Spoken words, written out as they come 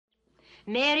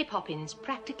Mary Poppins,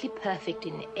 practically perfect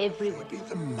in every way. Maybe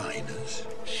the miners?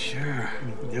 Sure.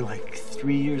 They're like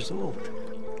 3 years old.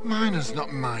 Miners,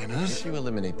 not miners. If you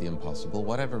eliminate the impossible,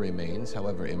 whatever remains,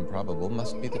 however improbable,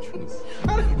 must be the truth.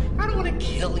 I don't want to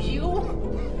kill you.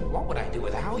 What would I do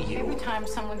without you? Every time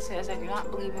someone says, I do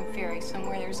not believe in fairies,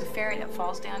 somewhere there's a fairy that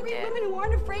falls down dead. Women who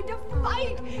aren't afraid to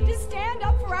fight, to stand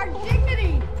up for our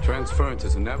dignity. Transference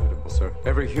is inevitable, sir.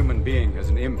 Every human being has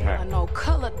an impact. There are no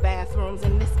colored bathrooms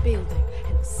in this building.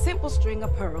 And a simple string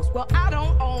of pearls. Well, I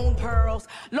don't own pearls.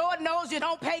 Lord knows you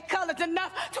don't pay colors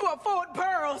enough to afford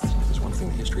pearls. There's one thing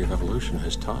the history of evolution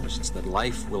has taught us. It's that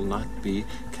life will not be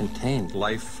contained.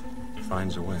 Life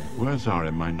finds a way. Words are,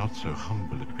 in my not so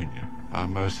humble opinion, our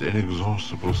most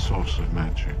inexhaustible source of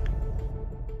magic.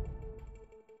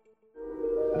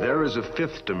 There is a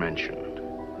fifth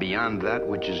dimension, beyond that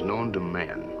which is known to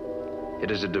man.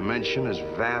 It is a dimension as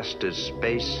vast as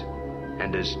space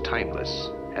and as timeless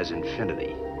as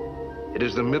infinity. It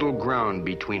is the middle ground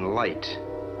between light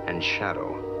and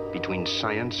shadow, between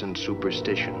science and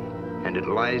superstition, and it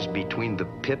lies between the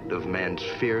pit of man's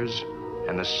fears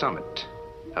and the summit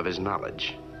of his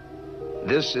knowledge.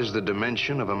 This is the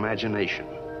dimension of imagination.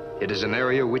 It is an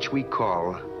area which we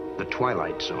call the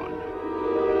Twilight Zone.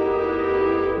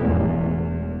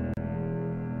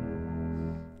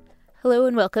 Hello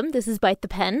and welcome. This is Bite the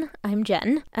Pen. I'm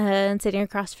Jen, and sitting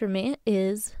across from me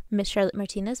is Miss Charlotte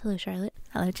Martinez. Hello, Charlotte.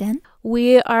 Hello, Jen.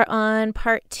 We are on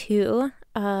part 2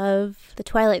 of the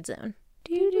Twilight Zone.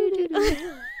 Say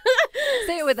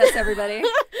it with us, everybody.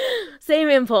 Same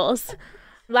impulse.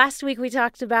 Last week we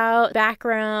talked about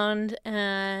background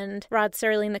and Rod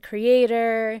Serling, the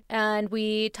creator, and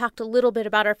we talked a little bit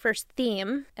about our first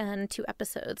theme and 2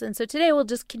 episodes. And so today we'll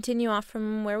just continue off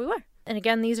from where we were. And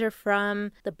again, these are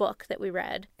from the book that we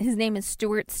read. His name is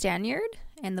Stuart Stanyard,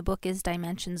 and the book is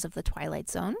Dimensions of the Twilight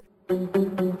Zone.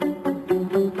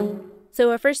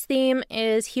 So our first theme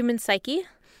is human psyche.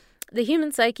 The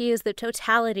human psyche is the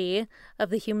totality of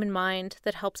the human mind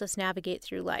that helps us navigate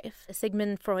through life.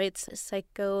 Sigmund Freud's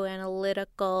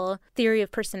psychoanalytical theory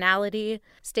of personality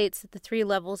states that the 3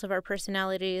 levels of our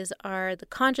personalities are the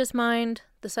conscious mind,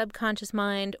 the subconscious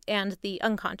mind, and the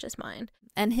unconscious mind.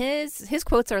 And his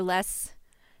quotes are less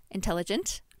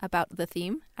intelligent about the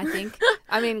theme, I think.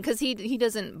 I mean, because he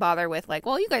doesn't bother with like,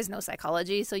 well, you guys know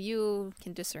psychology, so you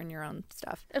can discern your own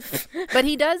stuff. But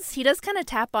he does kind of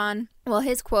tap on, well,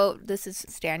 his quote, this is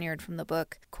Stanyard from the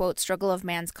book, quote, struggle of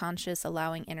man's conscious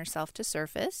allowing inner self to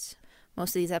surface.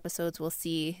 Most of these episodes will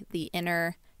see the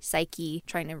inner psyche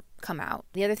trying to come out.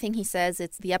 The other thing he says,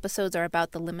 it's the episodes are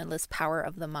about the limitless power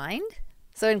of the mind.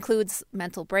 So it includes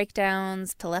mental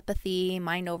breakdowns, telepathy,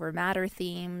 mind over matter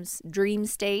themes, dream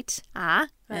state.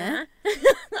 And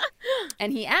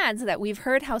he adds that we've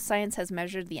heard how science has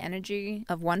measured the energy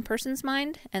of one person's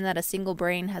mind and that a single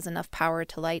brain has enough power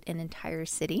to light an entire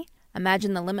city.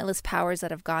 Imagine the limitless powers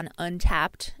that have gone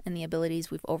untapped and the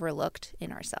abilities we've overlooked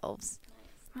in ourselves.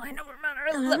 Mind over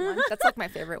matter. That's like my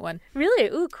favorite one.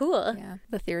 Really? Ooh, cool. Yeah.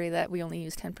 The theory that we only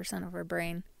use 10% of our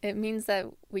brain. It means that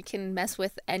we can mess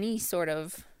with any sort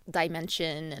of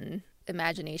dimension and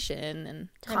imagination and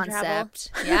time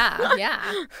concept.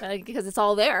 Yeah. Because it's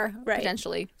all there,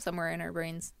 potentially, somewhere in our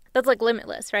brains. That's like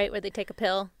Limitless, right? Where they take a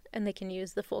pill and they can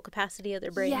use the full capacity of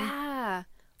their brain. Yeah.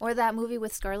 Or that movie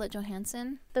with Scarlett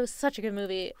Johansson. That was such a good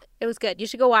movie. It was good. You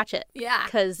should go watch it. Yeah.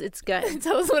 Because it's good.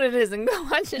 Tell us what it is and go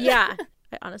watch it. Yeah.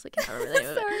 I honestly can't remember the name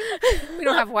of it. We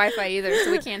don't have Wi-Fi either,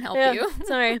 so we can't help you.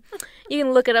 Sorry. You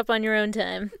can look it up on your own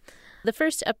time. The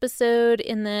first episode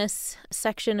in this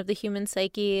section of the human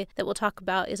psyche that we'll talk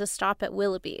about is A Stop at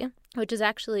Willoughby, which is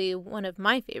actually one of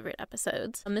my favorite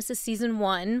episodes. This is season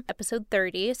 1, episode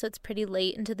 30, so it's pretty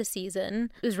late into the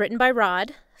season. It was written by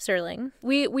Rod Serling.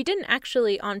 We didn't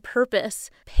actually on purpose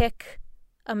pick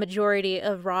a majority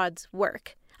of Rod's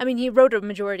work. I mean, he wrote a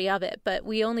majority of it, but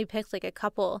we only picked like a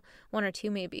couple, 1 or 2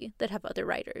 maybe, that have other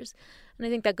writers. And I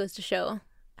think that goes to show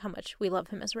how much we love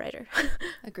him as a writer.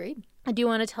 Agreed. Do you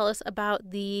want to tell us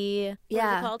about the, what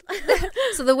is it called?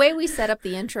 So the way we set up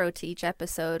the intro to each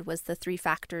episode was the 3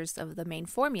 factors of the main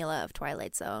formula of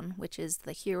Twilight Zone, which is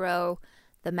the hero,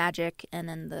 the magic, and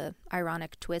then the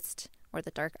ironic twist or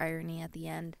the dark irony at the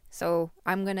end. So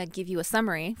I'm going to give you a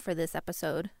summary for this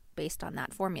episode based on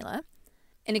that formula.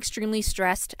 An extremely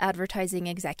stressed advertising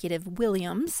executive,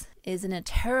 Williams, is in a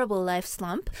terrible life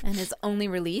slump, and his only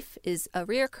relief is a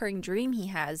reoccurring dream he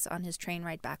has on his train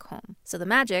ride back home. So the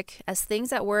magic, as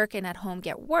things at work and at home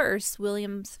get worse,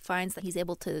 Williams finds that he's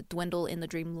able to dwindle in the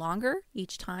dream longer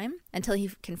each time until he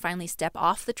can finally step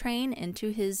off the train into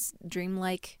his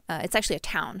dreamlike, it's actually a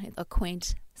town, a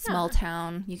quaint small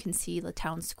town. You can see the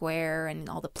town square and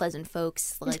all the pleasant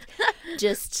folks like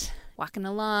just walking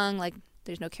along like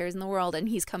there's no cares in the world. And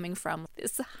he's coming from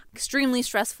this extremely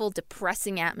stressful,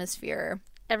 depressing atmosphere.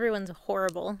 Everyone's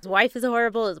horrible. His wife is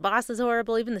horrible. His boss is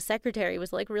horrible. Even the secretary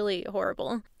was like really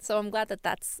horrible. So I'm glad that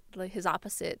that's like his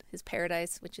opposite, his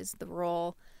paradise, which is the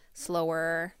rural,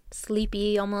 slower,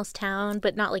 sleepy almost town,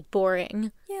 but not like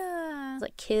boring. Yeah. It's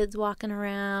like kids walking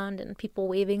around and people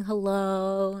waving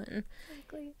hello. And,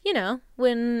 you know,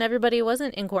 when everybody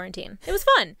wasn't in quarantine. It was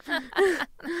fun.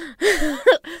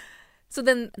 So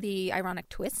then the ironic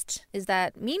twist is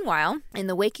that meanwhile, in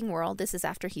the waking world, this is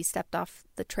after he stepped off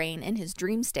the train in his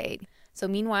dream state. So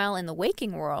meanwhile, in the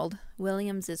waking world,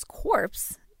 Williams's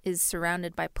corpse is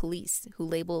surrounded by police who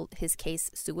label his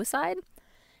case suicide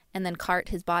and then cart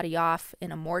his body off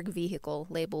in a morgue vehicle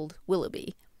labeled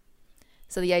Willoughby.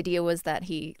 So the idea was that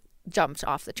he jumped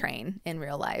off the train in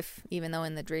real life, even though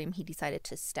in the dream he decided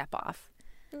to step off.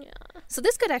 Yeah. So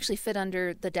this could actually fit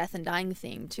under the death and dying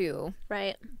theme, too.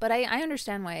 Right. But I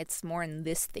understand why it's more in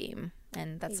this theme,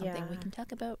 and that's something we can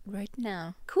talk about right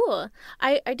now. Cool.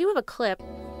 I do have a clip.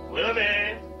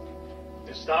 Willoughby!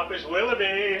 This stop is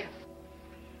Willoughby!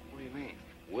 What do you mean?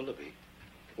 Willoughby?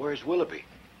 Where's Willoughby?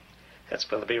 That's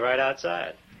Willoughby right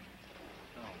outside.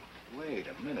 Oh, wait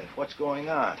a minute. What's going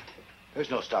on? There's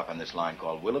no stop on this line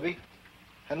called Willoughby.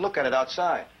 And look at it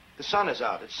outside. The sun is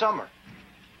out. It's summer.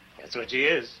 That's what she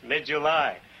is.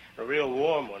 Mid-July. A real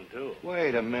warm one, too.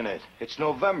 Wait a minute. It's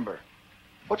November.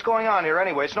 What's going on here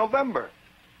anyway? It's November.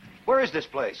 Where is this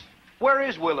place? Where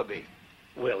is Willoughby?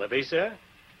 Willoughby, sir?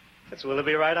 That's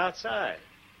Willoughby right outside.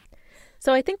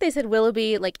 So I think they said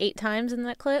Willoughby like 8 times in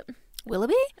that clip.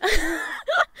 Willoughby?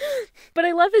 But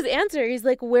I love his answer. He's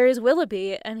like, where's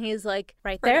Willoughby? And he's like,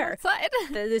 right there. Outside.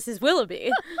 This is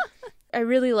Willoughby. I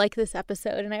really like this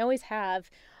episode, and I always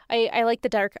have. I like the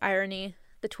dark irony,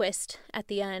 the twist at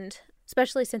the end,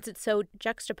 especially since it's so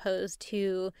juxtaposed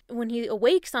to when he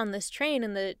awakes on this train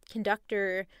and the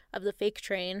conductor of the fake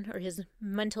train or his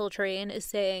mental train is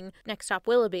saying next stop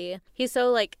Willoughby. He's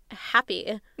so like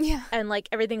happy. Yeah. And like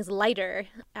everything's lighter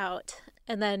out.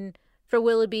 And then for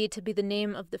Willoughby to be the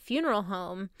name of the funeral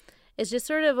home is just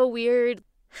sort of a weird,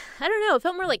 I don't know, it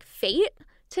felt more like fate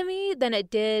to me than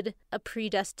it did a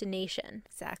predestination.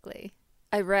 Exactly.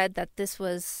 I read that this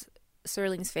was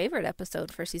Serling's favorite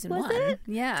episode for season 1. It?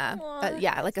 Yeah.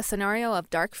 Yeah, like a scenario of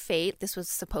dark fate. This was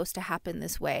supposed to happen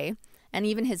this way. And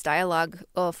even his dialogue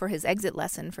for his exit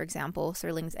lesson, for example,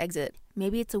 Serling's exit.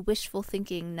 Maybe it's a wishful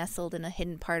thinking nestled in a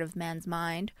hidden part of man's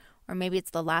mind, or maybe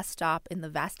it's the last stop in the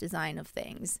vast design of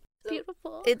things.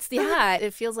 Beautiful.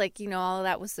 It feels like, you know, all of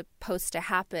that was supposed to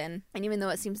happen. And even though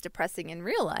it seems depressing in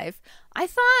real life, I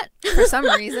thought for some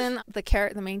reason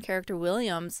the main character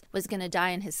Williams was going to die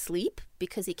in his sleep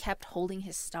because he kept holding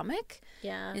his stomach,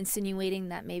 insinuating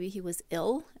that maybe he was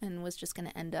ill and was just going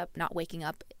to end up not waking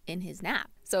up in his nap.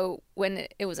 So when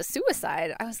it was a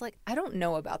suicide, I was like, I don't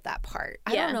know about that part.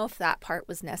 I don't know if that part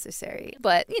was necessary.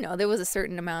 But, you know, there was a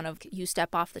certain amount of you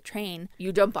step off the train,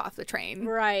 you jump off the train.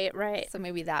 Right, right. So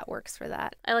maybe that works for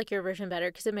that. I like your version better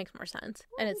because it makes more sense.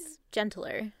 And it's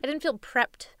gentler. I didn't feel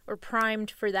prepped or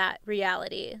primed for that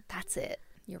reality. That's it.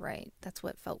 You're right. That's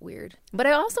what felt weird. But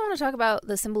I also want to talk about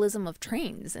the symbolism of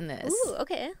trains in this. Ooh,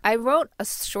 okay. I wrote a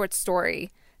short story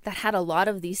that had a lot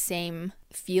of these same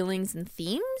feelings and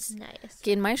themes. Nice.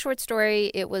 In my short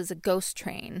story, it was a ghost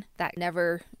train that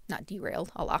never, not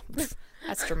derailed,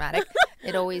 that's dramatic.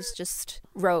 It always just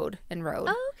rode and rode.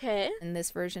 Oh, okay. In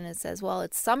this version, it says, well,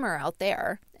 it's summer out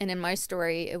there. And in my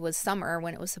story, it was summer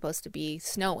when it was supposed to be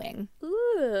snowing. Ooh.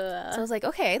 So I was like,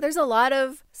 okay, there's a lot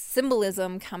of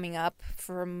symbolism coming up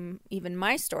from even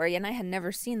my story. And I had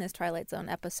never seen this Twilight Zone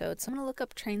episode. So I'm going to look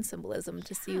up train symbolism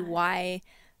to see why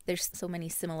there's so many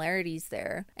similarities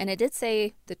there. And it did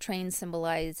say the train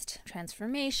symbolized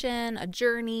transformation, a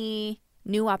journey,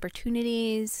 new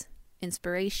opportunities,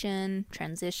 inspiration,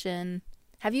 transition.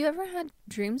 Have you ever had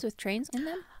dreams with trains in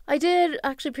them? I did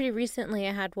actually pretty recently.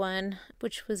 I had one,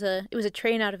 which was a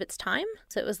train out of its time.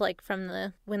 So it was like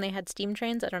from when they had steam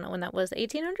trains. I don't know when that was, the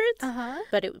 1800s.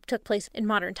 But it took place in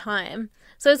modern time.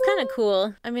 So it's kind of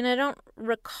cool. I mean, I don't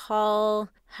recall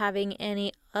having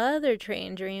any other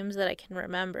train dreams that I can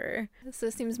remember. So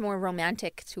it seems more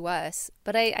romantic to us.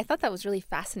 But I thought that was really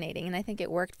fascinating. And I think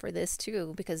it worked for this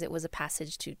too, because it was a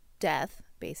passage to death,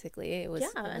 basically. It was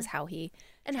how he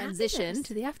transitioned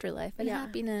to the afterlife and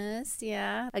happiness.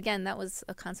 Yeah. Again, that was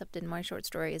a concept in my short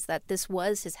story, is that this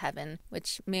was his heaven,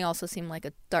 which may also seem like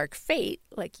a dark fate,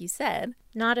 like you said.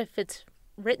 Not if it's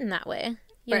written that way,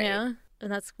 you know?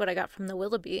 And that's what I got from the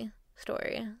Willoughby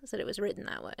story, is that it was written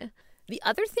that way. The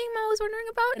other theme I was wondering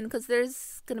about, and because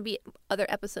there's going to be other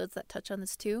episodes that touch on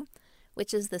this too,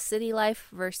 which is the city life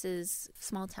versus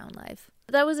small town life.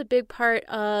 That was a big part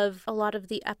of a lot of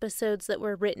the episodes that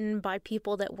were written by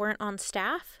people that weren't on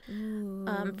staff.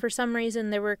 For some reason,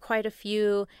 there were quite a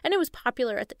few, and it was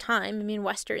popular at the time. I mean,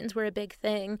 Westerns were a big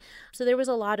thing. So there was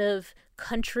a lot of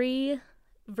country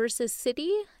versus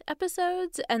city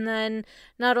episodes, and then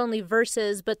not only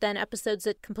versus, but then episodes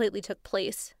that completely took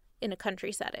place in a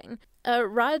country setting.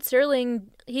 Rod Serling,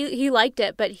 he liked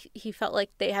it, but he felt like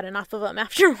they had enough of them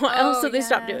after a while, so they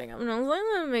stopped doing them. And I was like,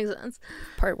 that makes sense.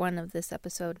 Part 1 of this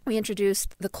episode, we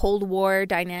introduced the Cold War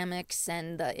dynamics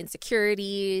and the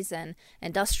insecurities and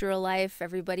industrial life.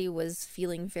 Everybody was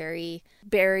feeling very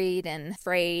buried and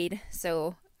afraid.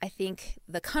 So I think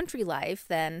the country life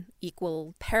then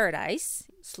equal paradise,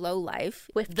 slow life,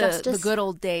 Swift the justice. The good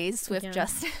old days, swift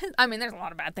justice. I mean, there's a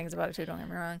lot of bad things about it too, don't get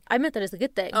me wrong. I meant that as a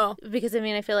good thing. Oh. Because, I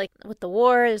mean, I feel like with the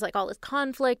war, there's like all this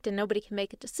conflict and nobody can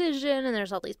make a decision and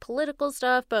there's all these political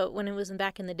stuff. But when it was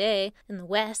back in the day, in the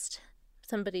West,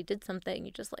 somebody did something,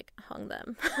 you just like hung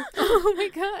them. Oh my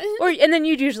God. And then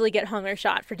you'd usually get hung or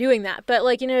shot for doing that. But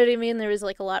like, you know what I mean? There was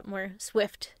like a lot more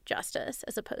swift justice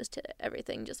as opposed to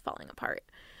everything just falling apart.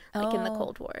 Like in the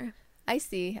Cold War. I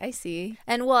see.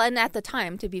 And well, and at the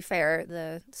time, to be fair,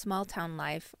 the small town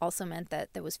life also meant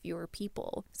that there was fewer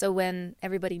people. So when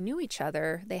everybody knew each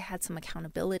other, they had some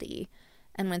accountability.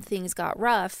 And when things got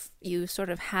rough, you sort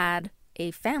of had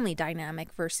a family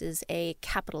dynamic versus a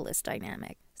capitalist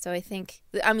dynamic. So I think,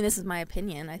 I mean, this is my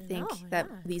opinion. I think that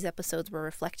these episodes were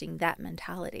reflecting that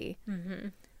mentality. Mm-hmm.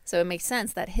 So it makes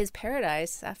sense that his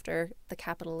paradise after the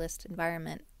capitalist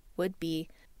environment would be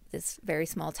this very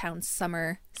small town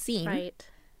summer scene. Right.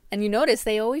 And you notice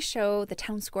they always show the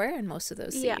town square in most of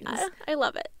those scenes. Yeah, I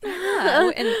love it.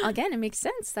 Yeah. And again, it makes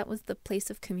sense. That was the place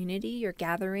of community, your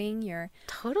gathering, your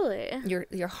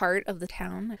heart of the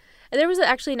town. There was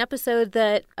actually an episode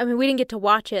that, I mean, we didn't get to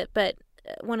watch it, but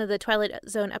one of the Twilight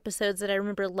Zone episodes that I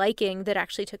remember liking that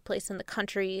actually took place in the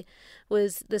country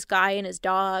was this guy and his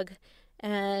dog,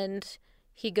 and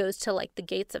he goes to like the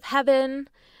gates of heaven,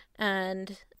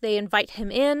 and they invite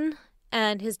him in,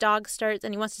 and his dog starts,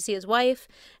 and he wants to see his wife,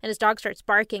 and his dog starts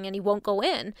barking, and he won't go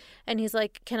in. And he's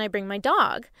like, can I bring my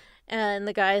dog? And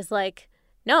the guy's like,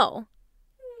 no,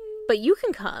 but you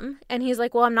can come. And he's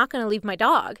like, well, I'm not going to leave my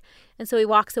dog. And so he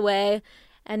walks away,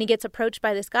 and he gets approached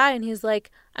by this guy, and he's like,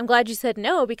 I'm glad you said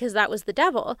no, because that was the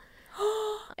devil.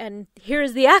 And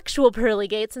here's the actual pearly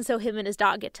gates. And so him and his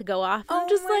dog get to go off. I'm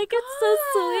just like, it's so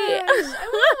sweet. I want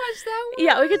to watch that one.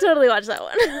 Yeah, we could totally watch that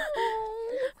one.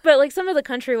 But like some of the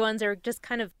country ones are just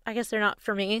kind of, I guess they're not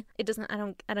for me. It doesn't, I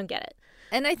don't get it.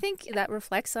 And I think that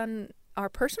reflects on our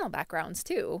personal backgrounds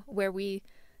too, where we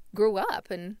grew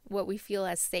up and what we feel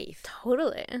as safe.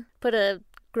 Totally. Put a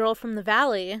girl from the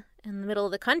valley in the middle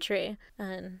of the country,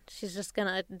 and she's just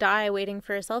gonna die waiting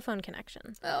for a cell phone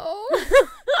connection. Oh.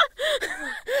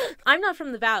 I'm not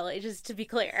from the valley, just to be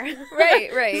clear.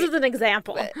 Right. This is an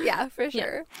example. But, yeah, for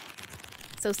sure. Yeah.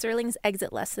 So Serling's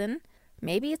exit lesson.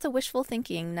 Maybe it's a wishful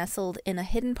thinking nestled in a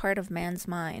hidden part of man's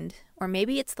mind, or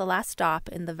maybe it's the last stop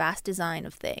in the vast design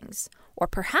of things, or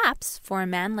perhaps for a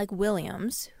man like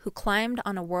Williams, who climbed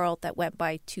on a world that went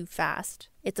by too fast,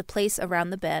 it's a place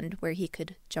around the bend where he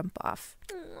could jump off.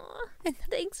 Aww.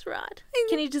 Thanks, Rod.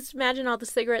 Can you just imagine all the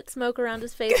cigarette smoke around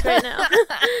his face right now?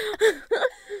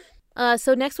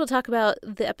 So next we'll talk about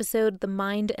the episode The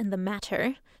Mind and the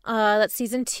Matter. That's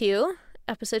season 2.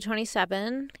 Episode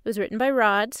 27. It was written by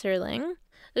Rod Serling.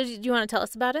 Do you want to tell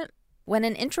us about it? When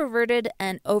an introverted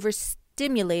and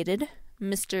overstimulated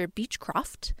Mr.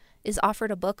 Beechcroft is offered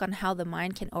a book on how the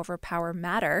mind can overpower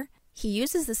matter, he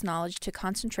uses this knowledge to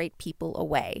concentrate people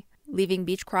away, leaving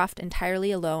Beechcroft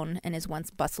entirely alone in his once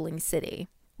bustling city.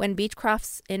 When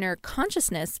Beechcroft's inner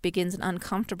consciousness begins an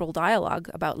uncomfortable dialogue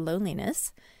about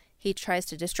loneliness, he tries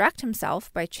to distract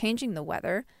himself by changing the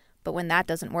weather. But when that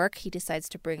doesn't work, he decides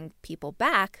to bring people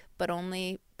back, but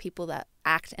only people that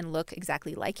act and look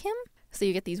exactly like him. So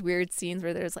you get these weird scenes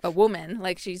where there's like a woman,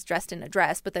 like she's dressed in a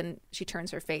dress, but then she turns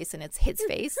her face and it's his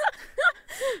face.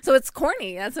 So it's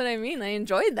corny. That's what I mean. I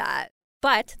enjoyed that.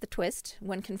 But the twist,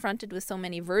 when confronted with so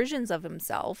many versions of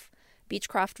himself,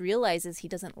 Beechcroft realizes he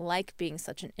doesn't like being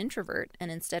such an introvert and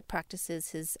instead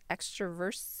practices his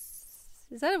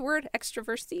Is that a word?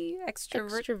 Extroversy?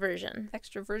 Extroversion.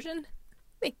 Extroversion?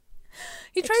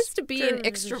 He tries to be an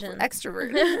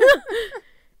extrovert.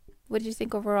 What did you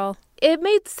think overall? It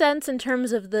made sense in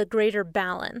terms of the greater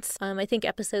balance. I think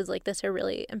episodes like this are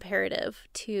really imperative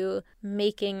to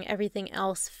making everything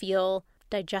else feel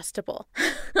digestible.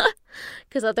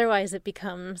 Because otherwise it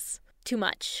becomes too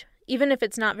much. Even if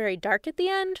it's not very dark at the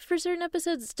end for certain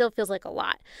episodes, it still feels like a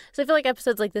lot. So I feel like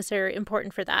episodes like this are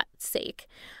important for that sake.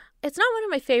 It's not one of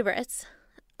my favorites,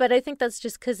 but I think that's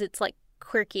just because it's like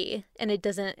quirky and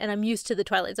I'm used to the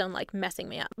Twilight Zone like messing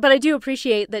me up. But I do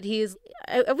appreciate that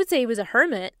I would say he was a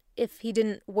hermit if he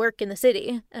didn't work in the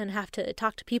city and have to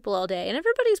talk to people all day. And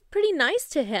everybody's pretty nice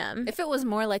to him. If it was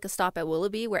more like a stop at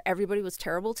Willoughby where everybody was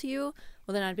terrible to you,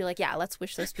 well, then I'd be like, yeah, let's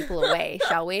wish those people away,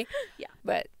 shall we? Yeah.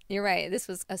 But you're right. This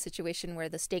was a situation where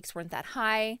the stakes weren't that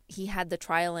high. He had the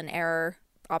trial and error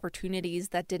opportunities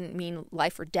that didn't mean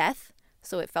life or death.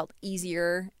 So it felt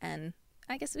easier. And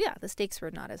I guess, yeah, the stakes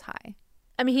were not as high.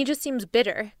 I mean, he just seems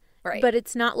bitter. Right. But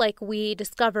it's not like we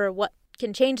discover what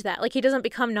can change that. Like, he doesn't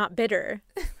become not bitter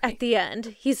at the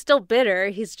end. He's still bitter.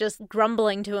 He's just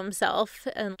grumbling to himself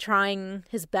and trying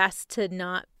his best to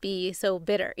not be so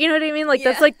bitter. You know what I mean? Like,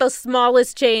 that's like the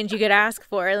smallest change you could ask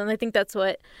for. And I think that's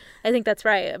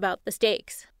right about the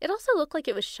stakes. It also looked like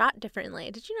it was shot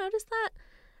differently. Did you notice that?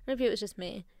 Maybe it was just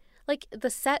me. Like, the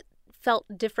set felt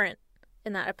different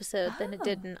in that episode than it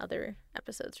did in other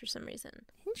episodes for some reason.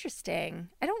 Interesting.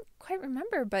 I don't quite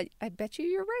remember, but I bet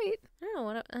you're right. I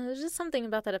don't know. There's just something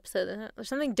about that episode. There's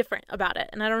something different about it,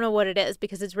 and I don't know what it is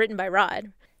because it's written by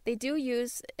Rod. They do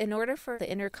use, in order for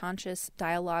the inner conscious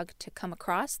dialogue to come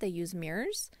across, they use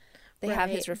mirrors. They have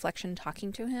his reflection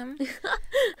talking to him.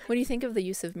 What do you think of the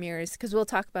use of mirrors? Because we'll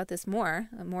talk about this more.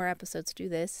 More episodes do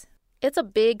this. It's a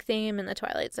big theme in the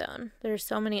Twilight Zone. There's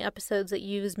so many episodes that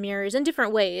use mirrors in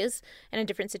different ways and in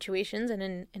different situations and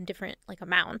in different like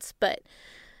amounts, but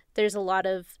there's a lot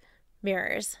of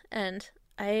mirrors. And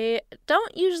I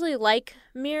don't usually like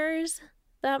mirrors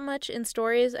that much in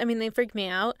stories. I mean, they freak me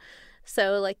out.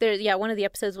 So like one of the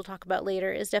episodes we'll talk about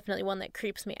later is definitely one that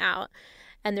creeps me out.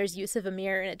 And there's use of a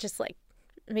mirror and it just like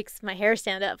makes my hair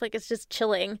stand up. Like it's just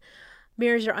chilling.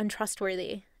 Mirrors are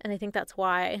untrustworthy, and I think that's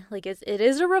why. Like, it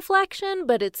is a reflection,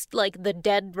 but it's like the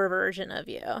dead version of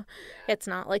you. It's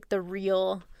not like the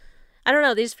real. I don't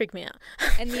know. They just freak me out.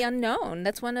 And the unknown.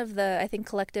 That's one of the, I think,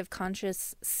 collective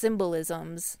conscious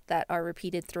symbolisms that are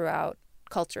repeated throughout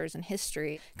cultures and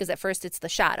history. Because at first it's the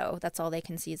shadow. That's all they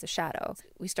can see is a shadow.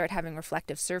 We start having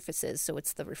reflective surfaces, so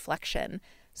it's the reflection.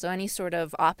 So any sort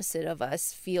of opposite of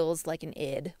us feels like an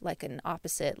id, like an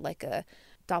opposite, like a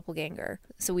doppelganger.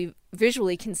 So we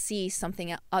visually can see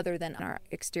something other than our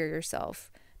exterior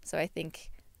self. So I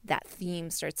think that theme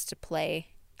starts to play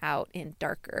out in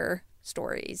darker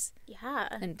stories. Yeah.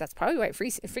 And that's probably why it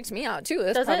freaks me out too.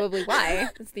 That's Does probably why.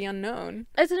 It's the unknown.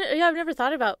 I've never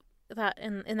thought about that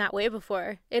in that way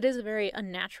before. It is very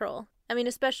unnatural. I mean,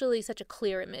 especially such a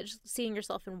clear image. Seeing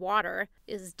yourself in water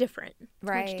is different.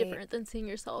 Right. Much different than seeing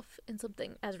yourself in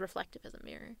something as reflective as a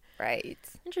mirror. Right.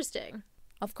 Interesting.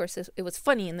 Of course, it was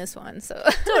funny in this one, so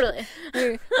totally.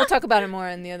 We'll talk about it more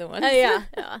in the other one. Yeah.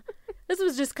 This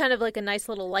was just kind of like a nice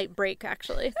little light break,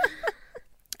 actually.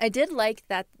 I did like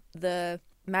that the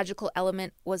magical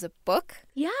element was a book.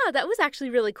 Yeah, that was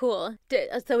actually really cool.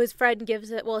 So his friend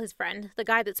the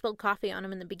guy that spilled coffee on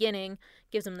him in the beginning,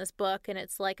 gives him this book, and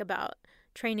it's like about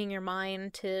training your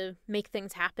mind to make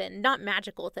things happen. Not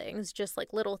magical things, just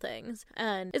like little things.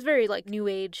 And it's very like new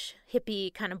age,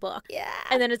 hippie kind of book. Yeah.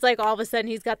 And then it's like all of a sudden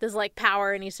he's got this like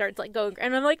power and he starts like going,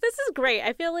 and I'm like, this is great.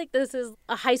 I feel like this is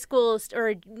a high school or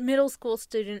a middle school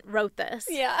student wrote this.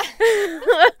 Yeah.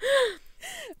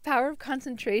 Power of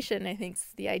concentration, I think, is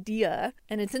the idea.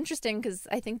 And it's interesting because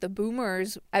I think the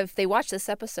boomers, if they watch this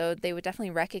episode, they would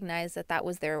definitely recognize that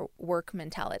was their work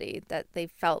mentality, that they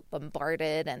felt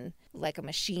bombarded and like a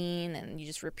machine and you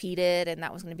just repeat it and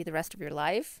that was going to be the rest of your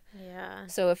life. Yeah.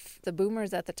 So if the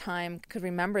boomers at the time could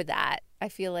remember that, I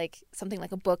feel like something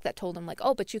like a book that told them like,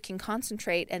 oh, but you can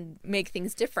concentrate and make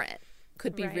things different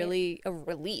could be really a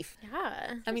relief.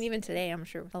 Yeah. I mean, even today, I'm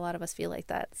sure a lot of us feel like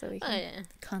that. So we can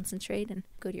concentrate and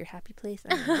go to your happy place.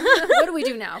 What do we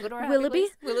do now? Go to our Willoughby?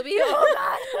 happy place? Willoughby?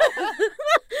 Oh, God.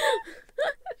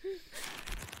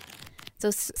 So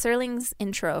Serling's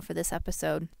intro for this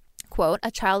episode, quote,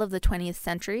 a child of the 20th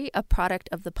century, a product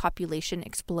of the population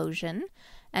explosion,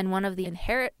 and one of the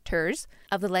inheritors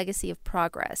of the legacy of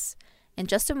progress. In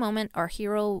just a moment, our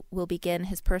hero will begin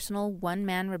his personal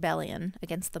one-man rebellion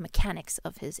against the mechanics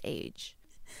of his age.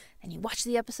 And you watch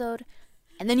the episode,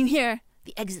 and then you hear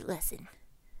the exit lesson.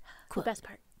 Quote, best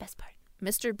part.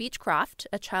 Mr. Beechcroft,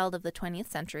 a child of the 20th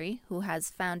century, who has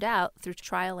found out through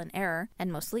trial and error,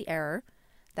 and mostly error,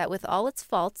 that with all its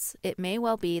faults, it may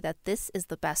well be that this is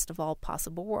the best of all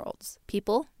possible worlds.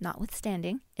 People,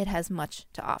 notwithstanding, it has much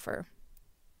to offer.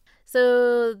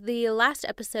 So the last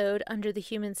episode under the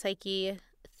human psyche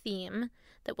theme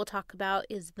that we'll talk about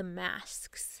is the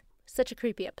masks. Such a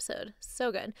creepy episode.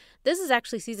 So good. This is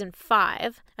actually season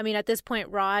 5. I mean, at this point,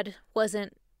 Rod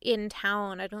wasn't in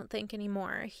town, I don't think,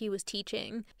 anymore. He was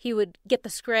teaching. He would get the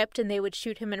script and they would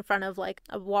shoot him in front of like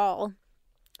a wall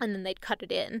and then they'd cut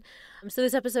it in. So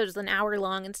this episode is an hour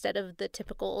long instead of the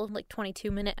typical like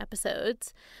 22-minute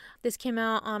episodes. This came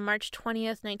out on March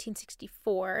 20th,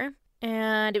 1964,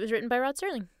 and it was written by Rod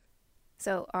Serling.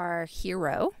 So our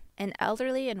hero, an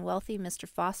elderly and wealthy Mr.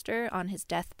 Foster, on his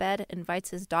deathbed,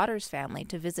 invites his daughter's family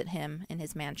to visit him in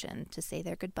his mansion to say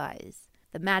their goodbyes.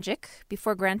 The magic,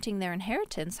 before granting their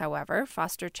inheritance, however,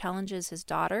 Foster challenges his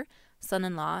daughter,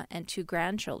 son-in-law, and 2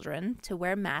 grandchildren to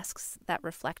wear masks that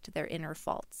reflect their inner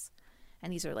faults.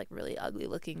 And these are like really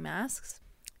ugly-looking masks.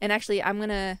 And actually, I'm going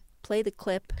to play the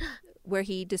clip where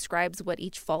he describes what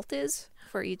each fault is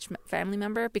for each family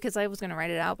member, because I was going to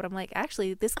write it out, but I'm like,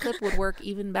 actually, this clip would work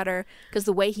even better because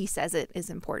the way he says it is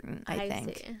important, I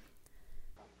think. See.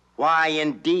 Why,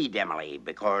 indeed, Emily,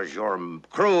 because you're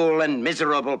cruel and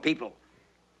miserable people.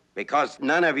 Because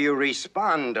none of you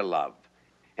respond to love.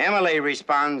 Emily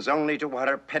responds only to what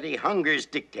her petty hungers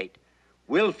dictate.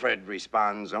 Wilfred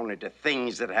responds only to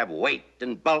things that have weight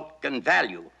and bulk and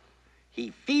value. He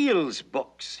feels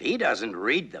books. He doesn't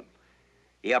read them.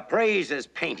 He appraises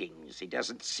paintings. He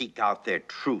doesn't seek out their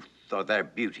truth or their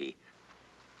beauty.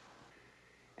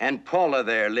 And Paula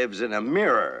there lives in a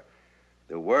mirror.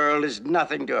 The world is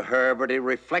nothing to her but a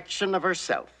reflection of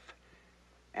herself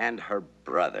and her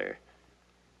brother.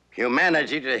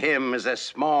 Humanity to him is a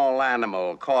small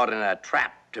animal caught in a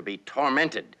trap to be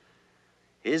tormented.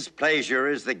 His pleasure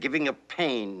is the giving of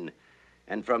pain,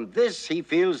 and from this he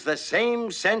feels the same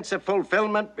sense of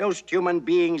fulfillment most human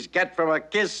beings get from a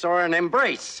kiss or an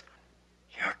embrace.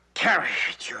 Your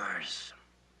caricatures,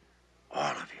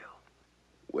 all of you,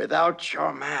 without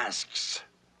your masks,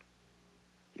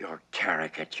 your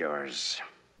caricatures.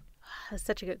 That's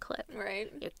such a good clip. Right.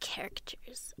 Your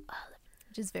caricatures, all of you.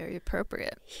 Which is very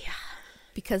appropriate. Yeah.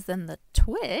 Because then the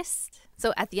twist...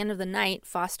 So at the end of the night,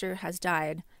 Foster has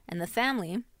died, and the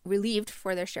family, relieved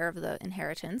for their share of the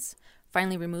inheritance,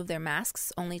 finally remove their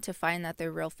masks, only to find that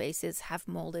their real faces have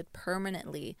molded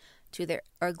permanently to their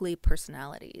ugly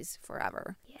personalities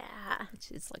forever. Yeah.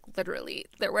 Which is like literally,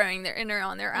 they're wearing their inner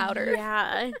on their outer.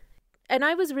 Yeah. And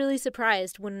I was really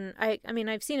surprised when I mean,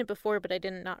 I've seen it before, but I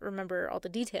did not remember all the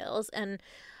details, and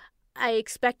I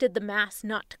expected the mask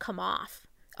not to come off.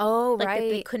 Oh, like right. That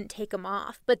they couldn't take them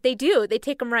off. But they do. They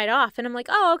take them right off. And I'm like,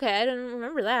 oh, okay, I didn't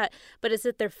remember that. But it's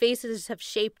that their faces have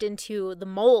shaped into the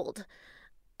mold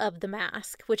of the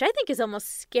mask, which I think is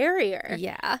almost scarier.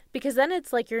 Yeah. Because then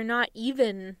it's like you're not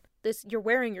even this, you're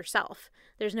wearing yourself.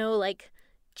 There's no like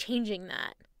changing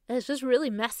that. And it's just really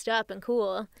messed up and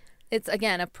cool. It's,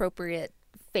 again, appropriate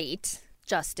fate.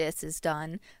 Justice is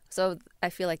done. So I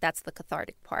feel like that's the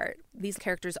cathartic part. These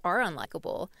characters are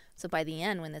unlikable. So by the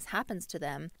end, when this happens to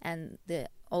them and the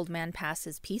old man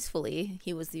passes peacefully,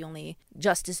 he was the only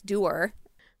justice doer.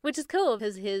 Which is cool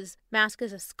because his mask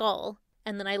is a skull.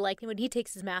 And then I like when he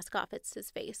takes his mask off, it's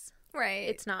his face. Right.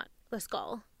 It's not the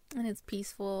skull. And it's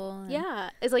peaceful. And... Yeah.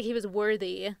 It's like he was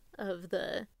worthy of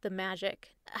the magic.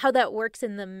 How that works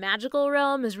in the magical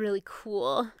realm is really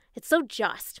cool. It's so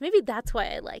just. Maybe that's why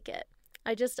I like it.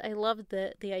 I love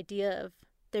the idea of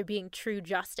there being true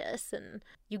justice, and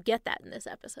you get that in this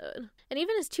episode. And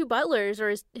even his 2 butlers,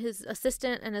 or his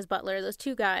assistant and his butler, those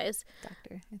 2 guys.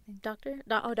 Doctor, I think. Doctor?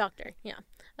 Doctor, yeah.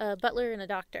 A butler and a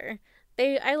doctor.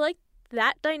 I like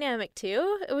that dynamic,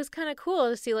 too. It was kind of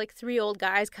cool to see, like, 3 old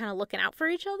guys kind of looking out for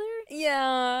each other.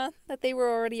 Yeah, that they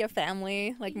were already a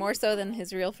family, like, more so than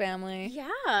his real family.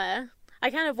 Yeah.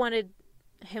 I kind of wanted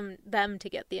them to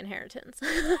get the inheritance.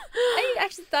 I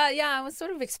actually thought, I was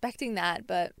sort of expecting that,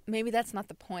 but maybe that's not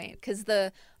the point, because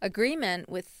the agreement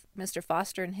with Mr.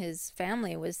 Foster and his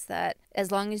family was that as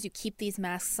long as you keep these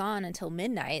masks on until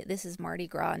midnight, this is Mardi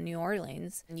Gras in New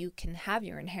Orleans, and you can have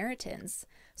your inheritance.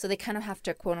 So they kind of have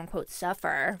to, quote unquote,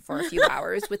 suffer for a few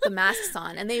hours with the masks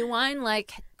on, and they whine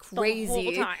like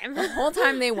crazy. The whole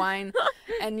time they whine,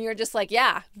 and you're just like,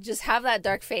 just have that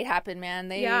dark fate happen, man.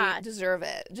 They deserve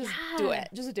it. Just do it.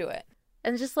 Just do it.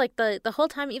 And just like the whole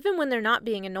time, even when they're not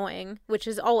being annoying, which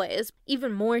is always,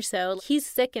 even more so, he's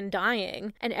sick and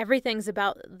dying, and everything's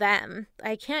about them.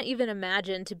 I can't even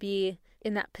imagine to be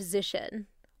in that position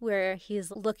where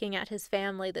he's looking at his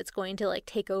family that's going to like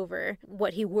take over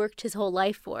what he worked his whole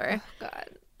life for. Oh, God.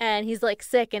 And he's like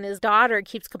sick, and his daughter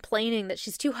keeps complaining that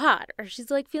she's too hot or she's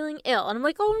like feeling ill. And I'm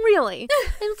like, oh, really?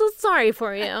 I'm so sorry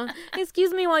for you.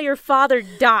 Excuse me while your father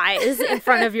dies in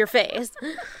front of your face.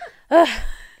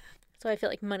 So I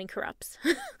feel like money corrupts.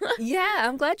 Yeah,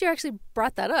 I'm glad you actually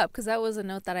brought that up, because that was a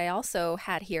note that I also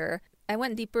had here. I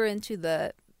went deeper into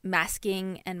the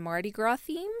masking and Mardi Gras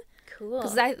theme. Cool.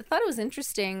 Because I thought it was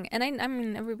interesting. And I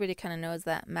mean, everybody kind of knows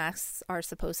that masks are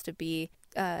supposed to be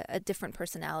a different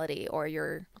personality or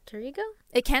your alter ego.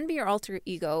 It can be your alter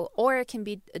ego, or it can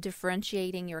be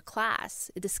differentiating your class,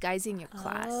 disguising your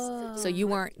class. So you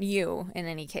weren't you in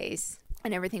any case.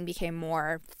 And everything became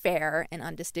more fair and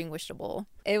undistinguishable.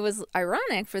 It was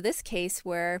ironic for this case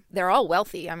where they're all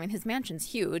wealthy. I mean, his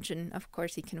mansion's huge, and of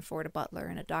course he can afford a butler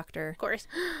and a doctor. Of course.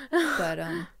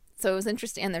 But so it was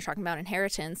interesting. And they're talking about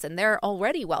inheritance, and they're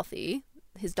already wealthy.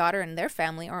 His daughter and their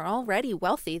family are already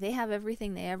wealthy. They have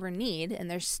everything they ever need, and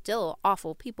they're still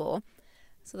awful people.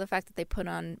 So the fact that they put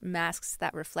on masks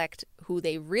that reflect who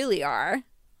they really are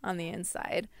on the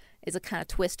inside is a kind of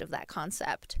twist of that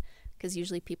concept. Because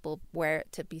usually people wear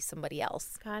it to be somebody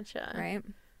else. Gotcha. Right?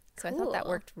 So I thought that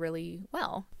worked really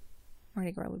well.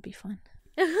 Mardi Gras would be fun.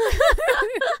 You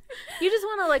just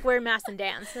want to like wear masks and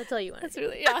dance. That's all you want. That's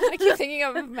really, yeah. I keep thinking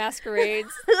of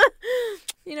masquerades.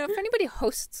 You know, if anybody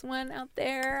hosts one out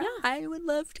there, I would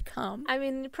love to come. I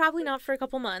mean, probably not for a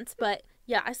couple months, but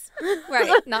yes.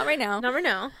 Right. Not right now. Never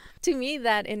know. To me,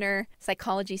 that inner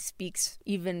psychology speaks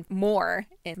even more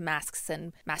in masks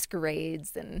and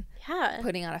masquerades and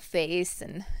putting on a face.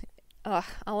 And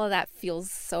all of that feels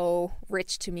so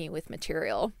rich to me with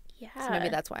material. Yeah. So maybe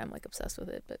that's why I'm like obsessed with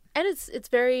it. And it's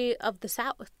very of the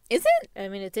South. Is it? I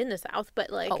mean, it's in the South,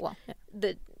 but like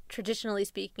traditionally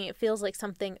speaking, it feels like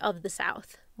something of the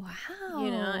South. Wow. You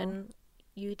know, and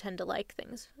you tend to like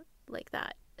things like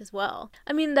that as well.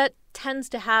 I mean, that tends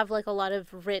to have like a lot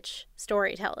of rich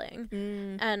storytelling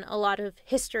and a lot of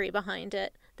history behind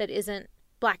it that isn't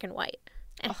black and white.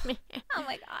 Oh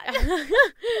my God.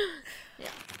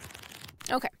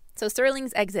 Okay, so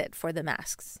Serling's exit for the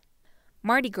masks.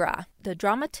 Mardi Gras, the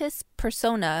dramatis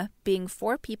persona being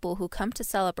 4 people who come to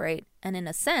celebrate and in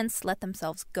a sense let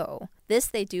themselves go. This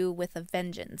they do with a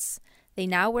vengeance. They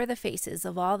now wear the faces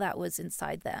of all that was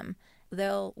inside them.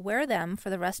 They'll wear them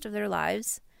for the rest of their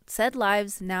lives, said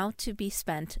lives now to be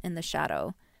spent in the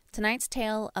shadow. Tonight's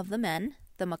tale of the men,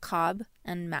 the macabre,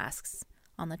 and masks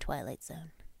on the Twilight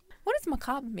Zone. What does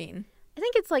macabre mean? I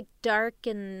think it's like dark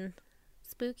and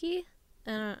spooky.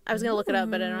 I was going to look it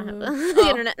up, but I don't have the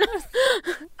internet.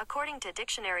 According to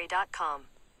dictionary.com,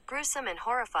 gruesome and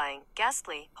horrifying,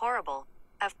 ghastly, horrible,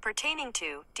 of pertaining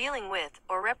to, dealing with,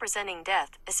 or representing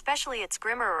death, especially its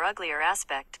grimmer or uglier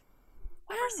aspect,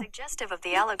 or suggestive of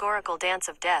the allegorical dance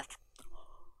of death.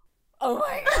 Oh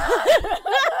my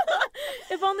God.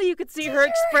 If only you could see her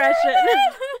expression.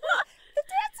 The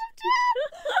dance of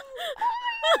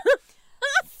death.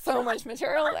 So much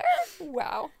material there.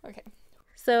 Wow. Okay.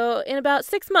 So in about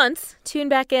 6 months, tune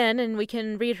back in and we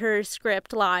can read her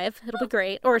script live. It'll be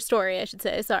great. Or story, I should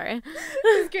say. Sorry.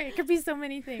 It's great. It could be so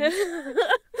many things.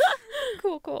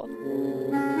 Cool.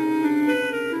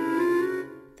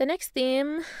 The next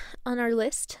theme on our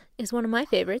list is one of my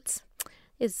favorites.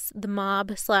 Is the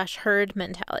mob/herd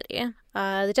mentality.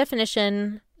 The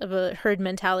definition of a herd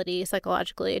mentality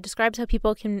psychologically describes how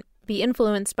people can be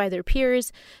influenced by their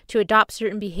peers to adopt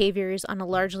certain behaviors on a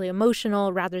largely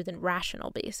emotional rather than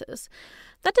rational basis.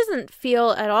 That doesn't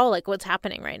feel at all like what's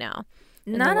happening right now.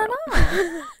 Not at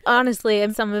all. Honestly,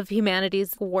 some of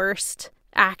humanity's worst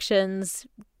actions,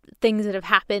 things that have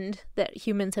happened that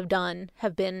humans have done,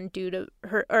 have been due to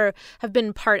herd, or have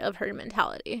been part of herd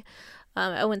mentality.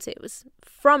 I wouldn't say it was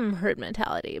from herd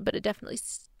mentality, but it definitely,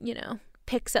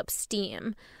 picks up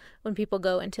steam when people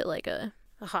go into like a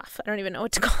huff. I don't even know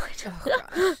what to call it. Oh,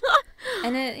 gosh.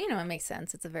 And it makes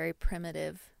sense. It's a very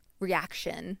primitive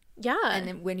reaction. Yeah.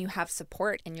 And when you have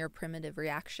support in your primitive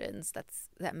reactions,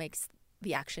 that makes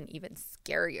the action even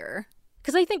scarier.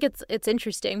 Because I think it's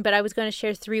interesting, but I was going to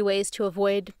share 3 ways to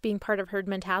avoid being part of herd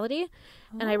mentality.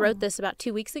 And I wrote this about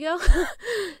 2 weeks ago.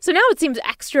 So now it seems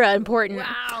extra important.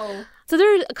 Wow. So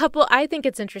there's a couple, I think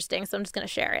it's interesting, so I'm just going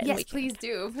to share it. Yes, please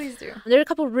do. Please do. There are a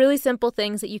couple really simple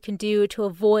things that you can do to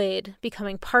avoid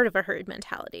becoming part of a herd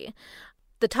mentality.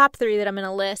 The top 3 that I'm going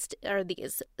to list are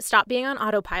these. Stop being on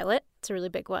autopilot. It's a really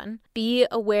big one. Be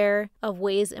aware of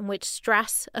ways in which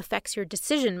stress affects your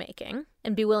decision making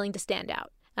and be willing to stand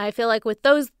out. I feel like with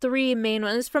those 3 main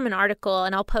ones, from an article,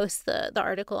 and I'll post the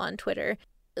article on Twitter,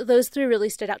 those 3 really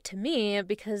stood out to me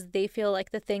because they feel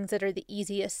like the things that are the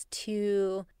easiest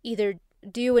to either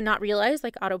do and not realize,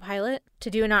 like autopilot, to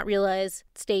do and not realize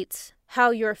states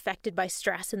how you're affected by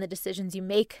stress and the decisions you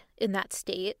make in that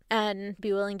state. And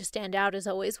be willing to stand out is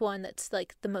always one that's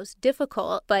like the most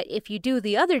difficult. But if you do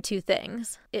the other 2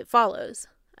 things, it follows.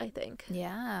 I think.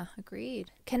 Yeah, agreed.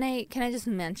 Can I just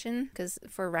mention, because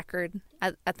for record,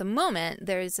 at the moment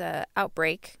there's a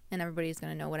outbreak, and everybody's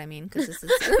going to know what I mean, because this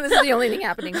is the only thing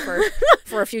happening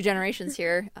for a few generations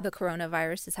here. The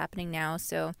coronavirus is happening now,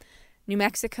 so New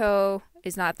Mexico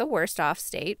is not the worst off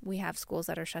state. We have schools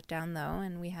that are shut down, though,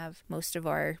 and we have most of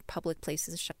our public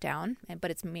places shut down, but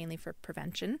it's mainly for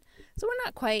prevention. So we're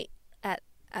not quite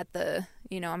at the,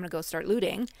 I'm going to go start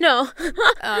looting. No.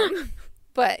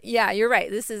 But yeah, you're right.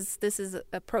 This is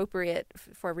appropriate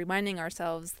for reminding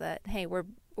ourselves that, hey, we're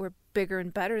bigger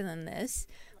and better than this.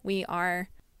 We are...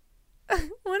 What am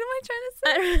I trying to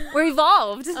say? We're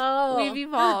evolved. Oh. We've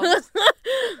evolved.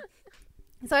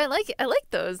 So I like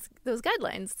those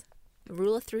guidelines.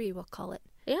 Rule of 3, we'll call it.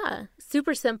 Yeah,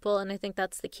 super simple, and I think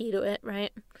that's the key to it,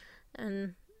 right?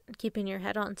 And keeping your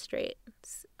head on straight.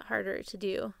 It's harder to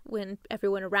do when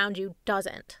everyone around you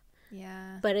doesn't.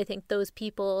 Yeah. But I think those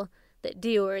people that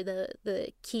do are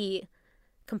the key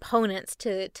components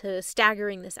to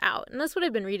staggering this out. And that's what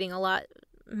I've been reading a lot,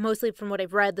 mostly from what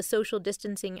I've read. The social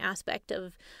distancing aspect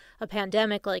of a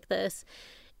pandemic like this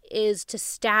is to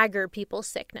stagger people's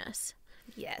sickness.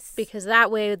 Yes. Because that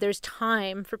way there's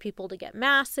time for people to get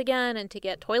masks again and to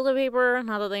get toilet paper.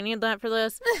 Not that they need that for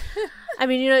this. I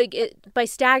mean, by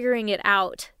staggering it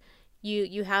out,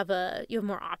 you have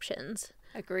more options.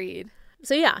 Agreed.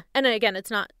 So yeah, and again,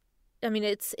 it's not. I mean,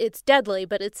 it's deadly,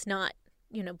 but it's not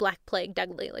Black Plague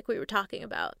deadly like we were talking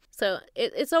about. So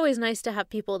it's always nice to have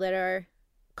people that are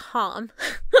calm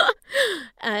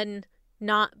and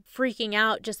not freaking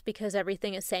out just because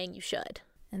everything is saying you should.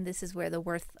 And this is where the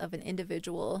worth of an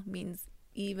individual means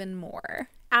even more.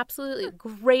 Absolutely.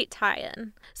 Great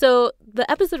tie-in. So the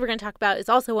episode we're going to talk about is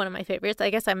also one of my favorites. I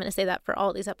guess I'm going to say that for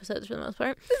all these episodes for the most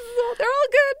part. They're all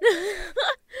good.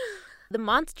 The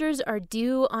Monsters Are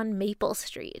Due on Maple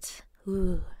Street.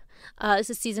 Ooh. This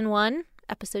is season 1,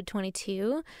 episode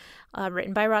 22,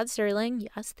 written by Rod Serling.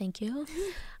 Yes, thank you.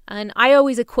 And I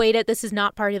always equate it, this is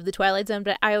not part of the Twilight Zone,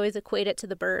 but I always equate it to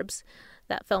The Burbs,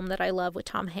 that film that I love with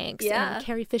Tom Hanks and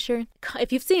Carrie Fisher.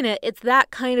 If you've seen it, it's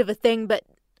that kind of a thing, but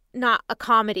not a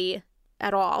comedy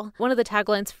at all. One of the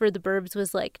taglines for The Burbs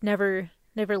was like, never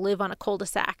live on a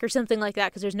cul-de-sac or something like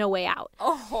that because there's no way out.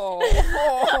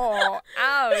 Oh,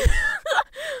 ouch.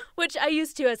 Which I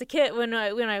used to as a kid. When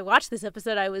I watched this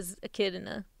episode, I was a kid in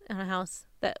a house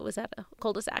that was at a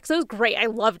cul-de-sac. So it was great. I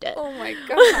loved it. Oh my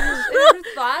gosh. I never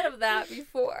thought of that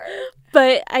before.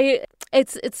 But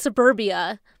it's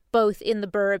suburbia, both in The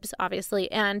Burbs,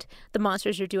 obviously, and The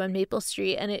Monsters Are Due on Maple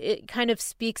Street. And it kind of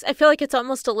speaks, I feel like it's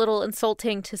almost a little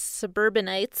insulting to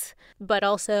suburbanites, but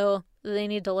also they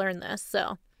need to learn this.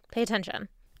 So pay attention.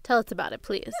 Tell us about it,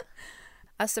 please.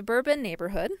 A suburban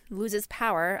neighborhood loses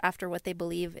power after what they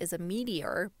believe is a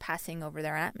meteor passing over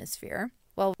their atmosphere.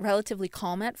 While relatively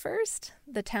calm at first,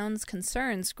 the town's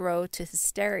concerns grow to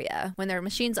hysteria when their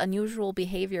machine's unusual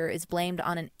behavior is blamed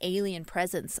on an alien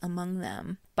presence among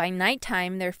them. By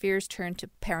nighttime, their fears turn to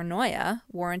paranoia,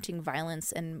 warranting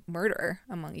violence and murder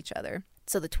among each other.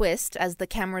 So the twist, as the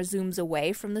camera zooms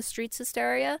away from the street's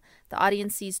hysteria, the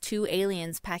audience sees 2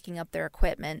 aliens packing up their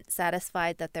equipment,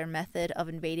 satisfied that their method of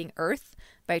invading Earth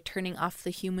by turning off the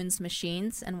humans'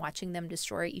 machines and watching them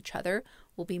destroy each other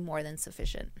will be more than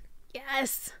sufficient.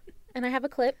 Yes. And I have a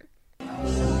clip.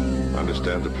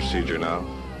 Understand the procedure now?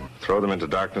 Throw them into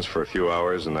darkness for a few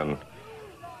hours and then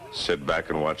sit back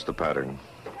and watch the pattern.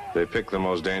 They pick the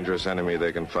most dangerous enemy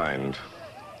they can find,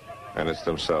 and it's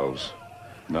themselves.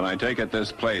 Then I take it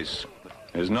this place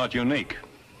is not unique.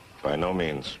 By no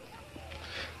means.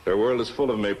 Their world is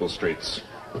full of Maple Streets.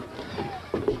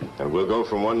 And we'll go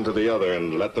from one to the other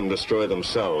and let them destroy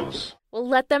themselves. Well,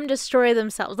 let them destroy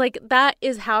themselves. Like, that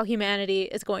is how humanity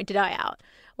is going to die out.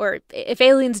 Or if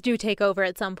aliens do take over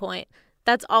at some point,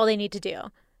 that's all they need to do.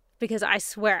 Because I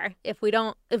swear, if we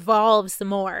don't evolve some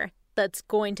more, that's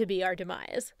going to be our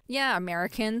demise. Yeah,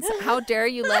 Americans, how dare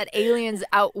you let aliens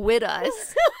outwit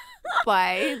us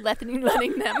by letting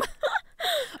them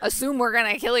assume we're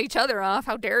going to kill each other off.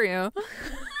 How dare you?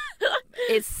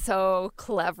 It's so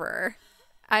clever.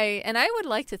 I would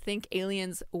like to think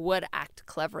aliens would act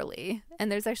cleverly. And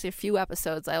there's actually a few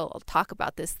episodes I'll talk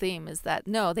about this theme, is that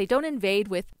no, they don't invade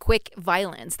with quick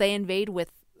violence. They invade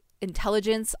with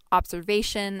intelligence,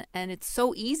 observation, and it's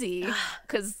so easy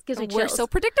because we're so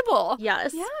predictable.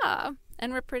 Yes. Yeah.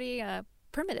 And we're pretty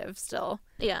primitive still.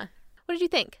 Yeah. What did you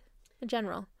think in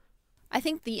general? I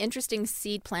think the interesting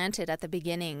seed planted at the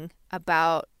beginning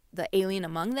about the alien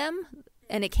among them,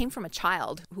 and it came from a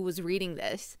child who was reading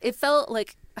this. It felt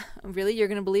like, really, you're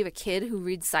going to believe a kid who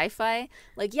reads sci-fi?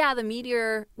 Like, yeah, the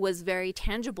meteor was very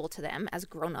tangible to them as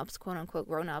grown-ups, quote-unquote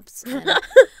grown-ups. And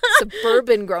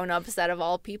suburban grown-ups that of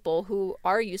all people who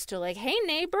are used to like, hey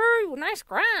neighbor, nice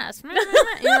grass.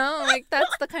 You know, like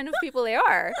that's the kind of people they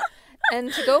are.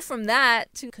 And to go from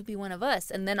that to could be one of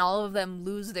us, and then all of them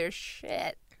lose their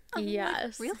shit.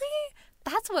 Yes. Like, really?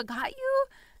 That's what got you?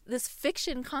 This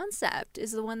fiction concept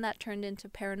is the one that turned into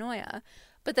paranoia.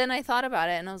 But then I thought about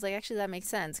it, and I was like, actually, that makes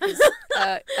sense. Because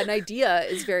an idea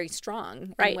is very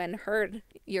strong. Right. And when heard,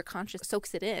 your conscious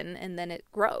soaks it in, and then it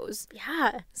grows.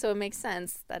 Yeah. So it makes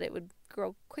sense that it would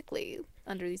grow quickly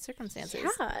under these circumstances.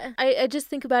 Yeah. I just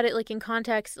think about it like in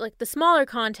context, like the smaller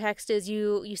context is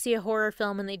you see a horror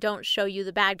film and they don't show you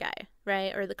the bad guy,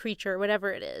 right? Or the creature, or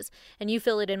whatever it is. And you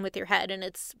fill it in with your head, and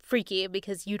it's freaky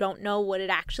because you don't know what it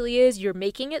actually is. You're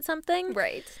making it something.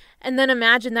 Right. And then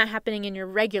imagine that happening in your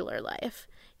regular life,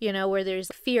 you know, where there's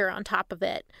fear on top of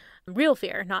it. Real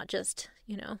fear, not just,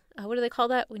 you know, what do they call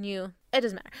that when you... It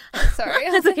doesn't matter. Sorry.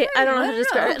 It's okay. I don't know how to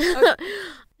describe it. Okay.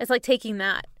 It's like taking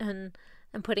that and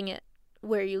putting it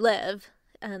where you live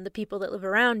and the people that live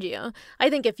around you.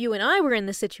 I think if you and I were in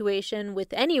this situation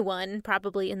with anyone,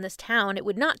 probably in this town, it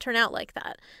would not turn out like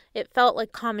that. It felt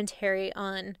like commentary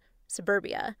on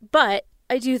suburbia. But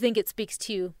I do think it speaks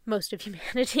to most of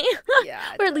humanity.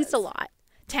 Yeah, or at least a lot.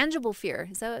 Tangible fear.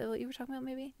 Is that what you were talking about,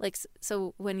 maybe? Like,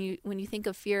 so when you think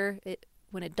of fear,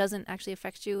 when it doesn't actually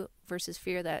affect you versus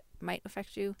fear that might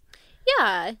affect you?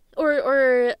 Yeah.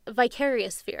 Or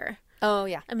vicarious fear. Oh,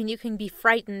 yeah. I mean, you can be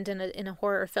frightened in a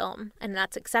horror film, and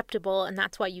that's acceptable, and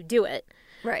that's why you do it.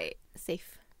 Right.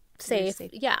 Safe.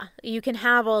 Yeah. You can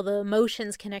have all the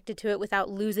emotions connected to it without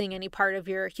losing any part of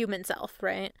your human self,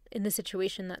 right? In the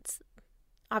situation that's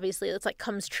like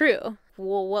comes true.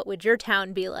 Well, what would your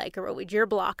town be like? Or what would your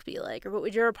block be like? Or what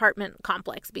would your apartment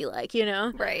complex be like, you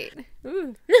know? Right.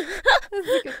 Ooh. That's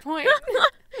a good point.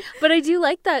 But I do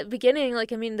like that beginning.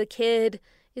 Like, I mean, the kid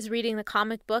is reading the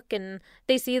comic book and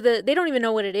they see they don't even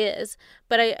know what it is.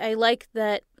 But I like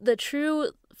that the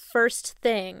true first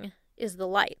thing is the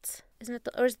lights. Isn't it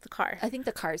or is it the car? I think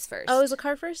the car's first. Oh, is the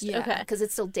car first? Yeah, okay. Because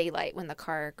it's still daylight when the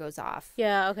car goes off.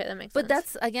 Yeah, okay, that makes sense.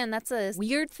 But that's a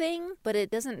weird thing, but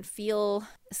it doesn't feel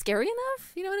scary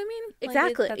enough. You know what I mean?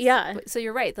 Exactly, yeah. So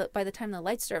you're right. By the time the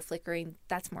lights start flickering,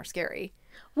 that's more scary.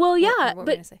 Well, yeah, what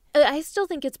but I still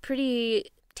think it's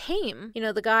pretty tame. You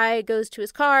know, the guy goes to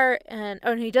his car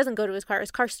he doesn't go to his car.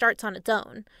 His car starts on its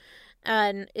own.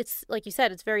 And it's, like you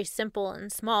said, it's very simple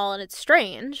and small and it's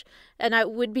strange and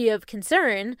it would be of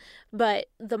concern, but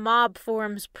the mob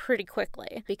forms pretty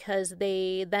quickly because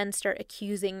they then start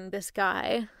accusing this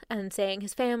guy and saying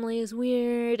his family is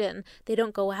weird and they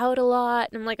don't go out a lot.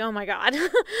 And I'm like, oh my God.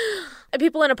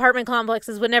 People in apartment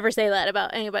complexes would never say that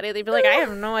about anybody. They'd be like, I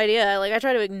have no idea. Like, I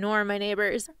try to ignore my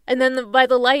neighbors. And then by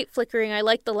the light flickering, I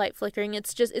like the light flickering.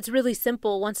 It's really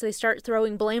simple once they start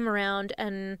throwing blame around,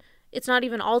 and it's not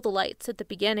even all the lights at the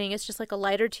beginning. It's just like a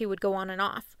light or two would go on and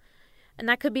off. And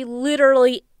that could be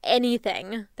literally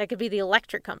anything. That could be the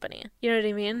electric company. You know what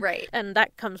I mean? Right. And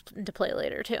that comes into play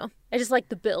later, too. I just like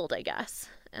the build, I guess.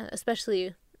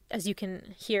 Especially as you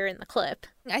can hear in the clip.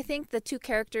 I think the two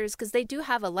characters, because they do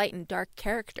have a light and dark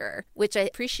character, which I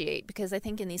appreciate because I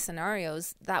think in these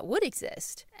scenarios that would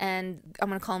exist. And I'm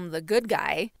going to call him the good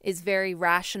guy, is very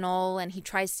rational and he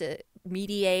tries to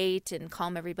mediate and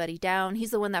calm everybody down.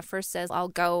 He's the one that first says, I'll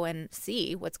go and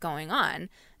see what's going on.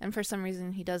 And for some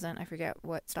reason he doesn't. I forget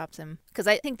what stops him. Because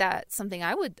I think that's something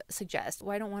I would suggest.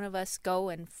 Why don't one of us go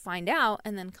and find out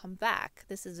and then come back?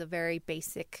 This is a very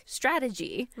basic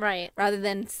strategy. Right. Rather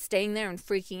than staying there and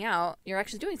freaking out, you're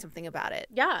actually doing something about it.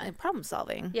 Yeah. And problem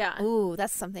solving. Yeah. Ooh,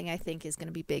 that's something I think is going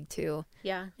to be big too.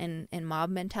 Yeah. In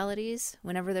mob mentalities,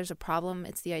 whenever there's a problem,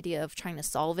 it's the idea of trying to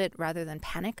solve it rather than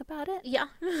panic about it. Yeah.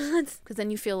 Because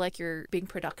then you feel like you're being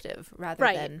productive rather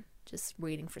than just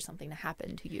waiting for something to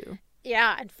happen to you.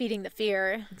 Yeah, and feeding the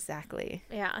fear. Exactly.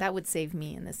 Yeah. That would save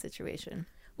me in this situation.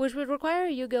 Which would require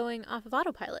you going off of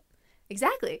autopilot.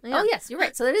 Exactly. Yeah. Oh, yes, you're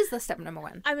right. So that is the step number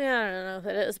one. I mean, I don't know if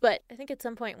it is, but I think at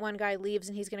some point one guy leaves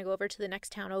and he's going to go over to the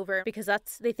next town over because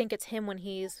they think it's him when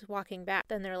he's walking back.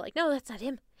 Then they're like, no, that's not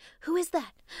him. Who is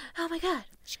that? Oh, my God.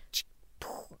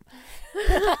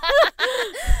 That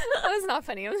was not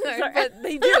funny. I'm sorry. But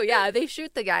they do, yeah. They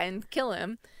shoot the guy and kill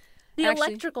him. The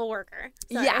electrical worker.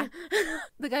 Sorry. Yeah.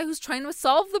 The guy who's trying to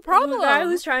solve the problem. The guy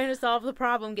who's trying to solve the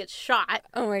problem gets shot.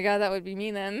 Oh my God, that would be me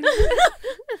then.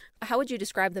 How would you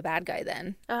describe the bad guy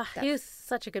then? He's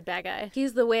such a good bad guy.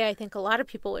 He's the way I think a lot of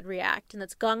people would react, and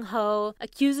it's gung-ho,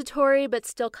 accusatory, but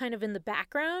still kind of in the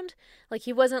background. Like,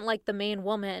 he wasn't like the main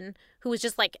woman who was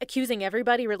just like accusing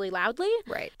everybody really loudly.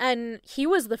 Right. And he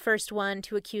was the first one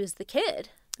to accuse the kid.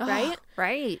 Right?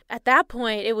 Right. At that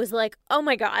point, it was like, oh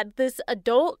my God, this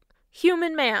adult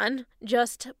human man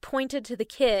just pointed to the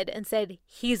kid and said,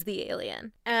 he's the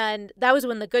alien. And that was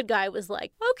when the good guy was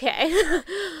like, okay,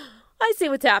 I see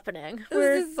what's happening.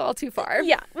 This is all too far.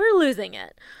 Yeah, we're losing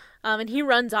it. And he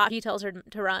runs off. He tells her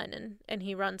to run, and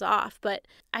he runs off. But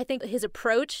I think his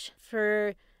approach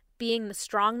for being the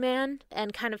strong man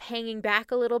and kind of hanging back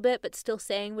a little bit, but still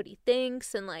saying what he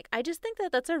thinks. And like, I just think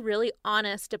that that's a really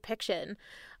honest depiction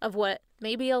of what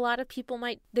maybe a lot of people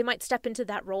might step into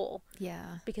that role.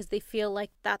 Yeah. Because they feel like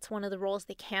that's one of the roles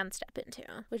they can step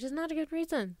into, which is not a good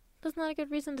reason. That's not a good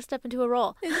reason to step into a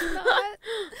role. It's not.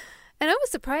 And I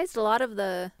was surprised a lot of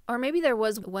or maybe there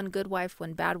was one good wife,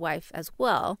 one bad wife as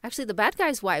well. Actually, the bad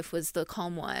guy's wife was the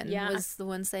calm one. Yeah. Was the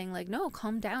one saying like, no,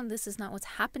 calm down. This is not what's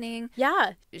happening.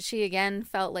 Yeah. She again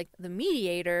felt like the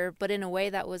mediator, but in a way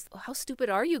that was, how stupid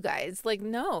are you guys? Like,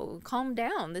 no, calm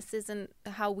down. This isn't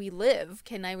how we live.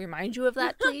 Can I remind you of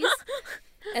that, please?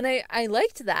 And I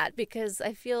liked that because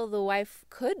I feel the wife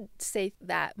could say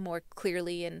that more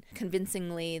clearly and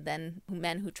convincingly than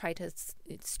men who try to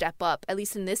step up. At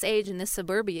least in this age, in this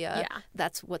suburbia,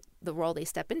 that's what the role they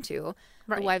step into.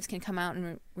 Right. The wives can come out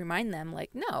and remind them, like,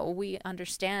 no, we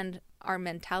understand our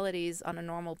mentalities on a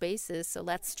normal basis, so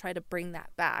let's try to bring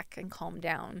that back and calm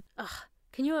down. Ugh.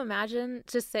 Can you imagine,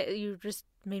 you just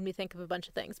made me think of a bunch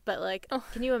of things, but like,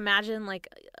 can you imagine like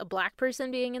a black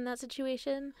person being in that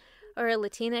situation? Or a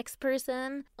Latinx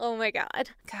person? Oh my God.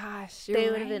 Gosh, they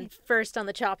would have been first on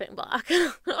the chopping block.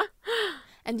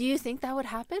 And do you think that would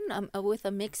happen with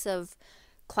a mix of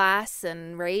class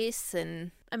and race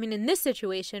and? I mean, in this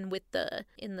situation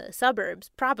in the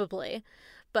suburbs, probably,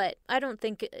 but I don't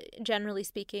think, generally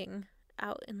speaking,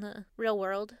 out in the real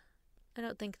world, I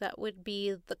don't think that would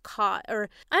be the cause. Or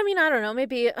I mean, I don't know.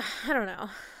 Maybe I don't know.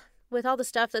 With all the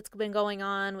stuff that's been going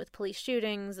on with police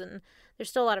shootings, and there's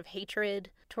still a lot of hatred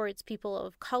towards people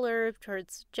of color,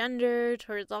 towards gender,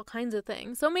 towards all kinds of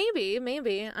things. So maybe,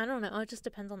 I don't know. It just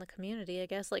depends on the community, I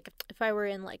guess. Like if I were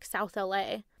in like South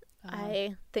LA,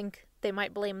 I think they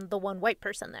might blame the one white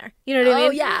person there. You know what I mean?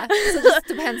 Oh, yeah. So it just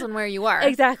depends on where you are.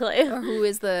 Exactly. Or who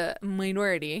is the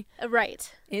minority.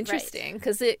 Right. Interesting.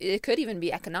 Because it could even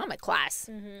be economic class.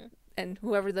 Mm-hmm. And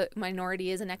whoever the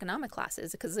minority is in economic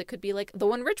classes, because it could be like the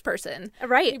one rich person.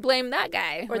 Right. You blame that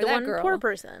guy. Or the that one girl. poor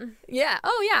person. Yeah.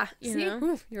 Oh, yeah. You See?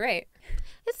 know? You're right.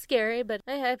 It's scary, but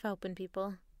I have hope in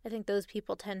people. I think those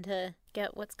people tend to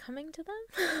get what's coming to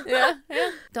them. Yeah.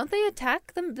 Don't they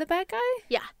attack the bad guy?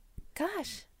 Yeah.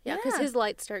 Gosh. Yeah, because his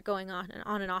lights start going on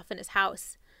and off in his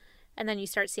house. And then you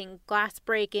start seeing glass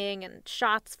breaking and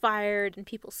shots fired and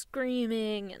people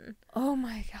screaming. And oh,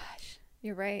 my gosh.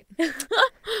 You're right.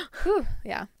 Whew,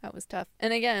 yeah, that was tough.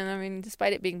 And again, I mean,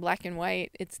 despite it being black and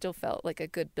white, it still felt like a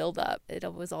good build-up.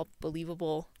 It was all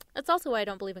believable. That's also why I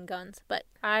don't believe in guns, but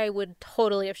I would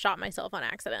totally have shot myself on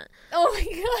accident. Oh my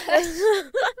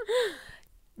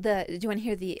gosh. Do you want to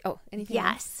hear anything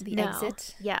else? The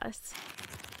exit? Yes.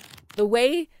 The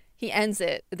way he ends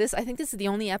it, I think this is the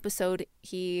only episode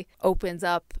he opens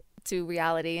up to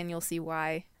reality, and you'll see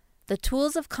why. The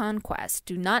tools of conquest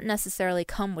do not necessarily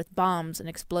come with bombs and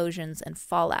explosions and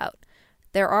fallout.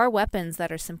 There are weapons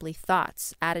that are simply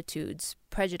thoughts, attitudes,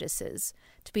 prejudices,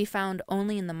 to be found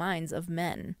only in the minds of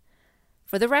men.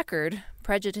 For the record,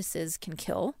 prejudices can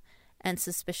kill, and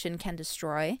suspicion can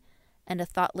destroy, and a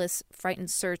thoughtless,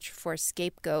 frightened search for a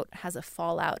scapegoat has a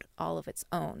fallout all of its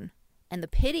own. And the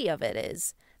pity of it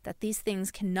is that these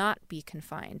things cannot be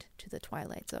confined to the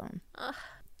Twilight Zone.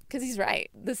 Because he's right.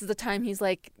 This is the time he's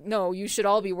like, no, you should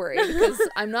all be worried because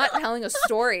I'm not telling a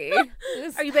story.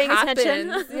 Are you paying attention?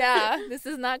 Yeah, this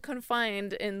is not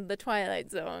confined in the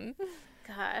Twilight Zone.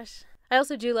 Gosh. I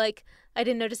also do like, I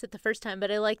didn't notice it the first time,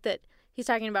 but I like that he's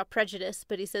talking about prejudice,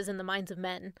 but he says in the minds of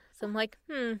men. So I'm like,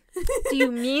 do you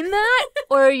mean that?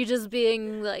 Or are you just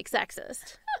being like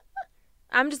sexist?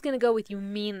 I'm just going to go with you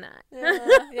mean that.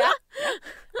 Yeah.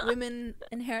 Women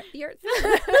inherit the earth.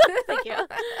 Thank you.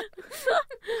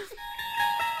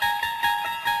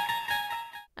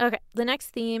 Okay, the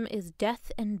next theme is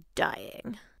death and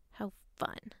dying. How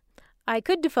fun. I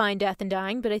could define death and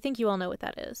dying, but I think you all know what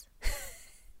that is.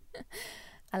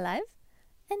 Alive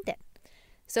and dead.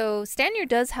 So Stanier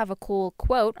does have a cool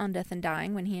quote on death and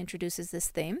dying when he introduces this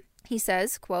theme. He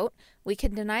says, quote, "We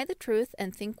can deny the truth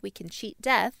and think we can cheat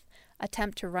death,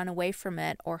 attempt to run away from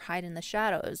it or hide in the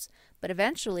shadows, but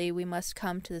eventually we must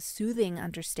come to the soothing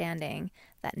understanding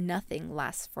that nothing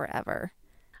lasts forever."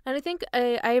 And I think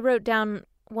I wrote down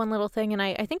one little thing, and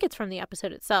I think it's from the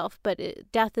episode itself, but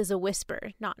death is a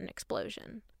whisper, not an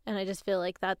explosion. And I just feel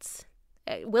like that's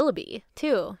Willoughby,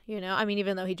 too, you know? I mean,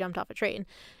 even though he jumped off a train,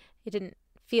 it didn't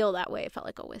feel that way. It felt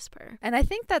like a whisper. And I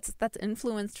think that's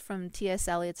influenced from T.S.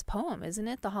 Eliot's poem, isn't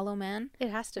it? The Hollow Man. It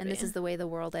has to be. And this is the way the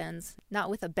world ends. Not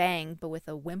with a bang, but with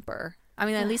a whimper. I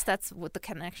mean, at least that's what the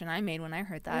connection I made when I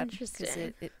heard that. Interesting.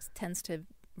 Because it tends to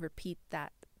repeat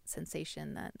that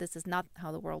sensation that this is not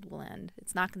how the world will end.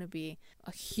 It's not going to be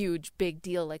a huge, big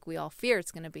deal like we all fear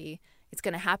it's going to be. It's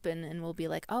going to happen, and we'll be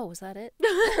like, oh, was that it?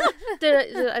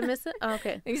 Did I miss it? Oh,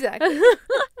 okay. Exactly.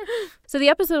 So the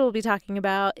episode we'll be talking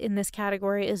about in this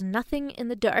category is Nothing in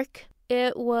the Dark.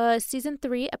 It was season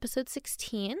 3, episode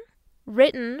 16,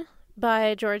 written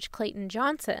by George Clayton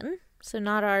Johnson, so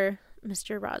not our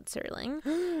Mr. Rod Serling.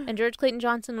 And George Clayton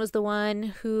Johnson was the one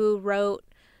who wrote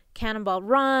Cannonball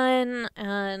Run,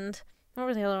 and what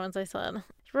were the other ones I said?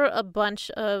 He wrote a bunch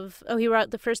of... he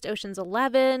wrote the first Ocean's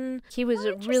 11. He was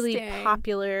a really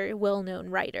popular, well-known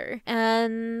writer.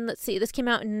 And let's see, this came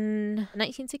out in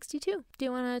 1962. Do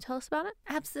you want to tell us about it?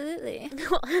 Absolutely.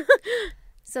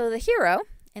 So the hero,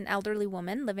 an elderly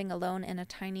woman living alone in a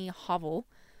tiny hovel...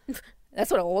 That's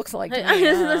what it looks like to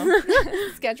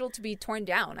me. Scheduled to be torn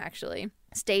down, actually.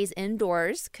 Stays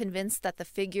indoors, convinced that the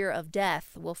figure of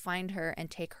death will find her and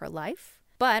take her life.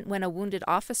 But when a wounded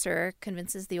officer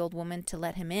convinces the old woman to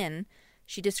let him in,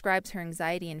 she describes her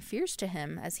anxiety and fears to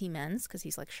him as he mends, because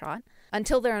he's like shot,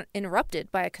 until they're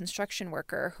interrupted by a construction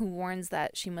worker who warns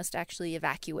that she must actually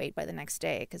evacuate by the next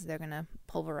day because they're going to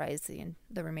pulverize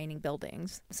the remaining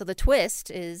buildings. So the twist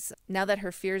is, now that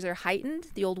her fears are heightened,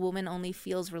 the old woman only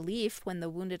feels relief when the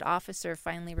wounded officer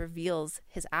finally reveals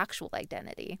his actual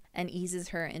identity and eases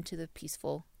her into the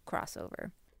peaceful crossover.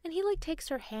 And he, like, takes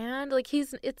her hand. Like,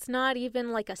 it's not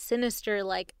even, like, a sinister,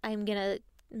 like, I'm gonna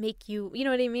make you, you know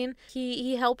what I mean?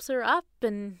 He helps her up,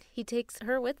 and he takes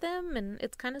her with him, and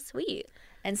it's kind of sweet.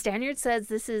 And Stanyard says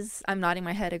this is, I'm nodding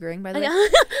my head agreeing, by the way.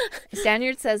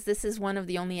 Stanyard says this is one of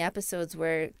the only episodes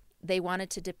where they wanted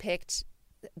to depict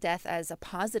death as a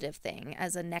positive thing,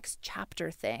 as a next chapter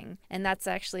thing. And that's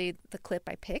actually the clip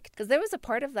I picked, because there was a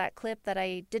part of that clip that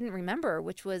I didn't remember,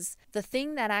 which was the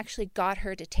thing that actually got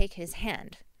her to take his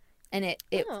hand. And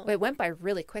it went by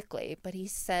really quickly, but he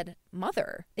said,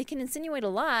 mother. It can insinuate a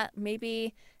lot.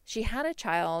 Maybe she had a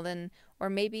child, or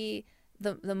maybe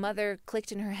the mother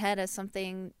clicked in her head as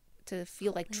something to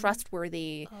feel like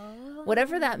trustworthy. Oh.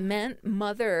 Whatever that meant,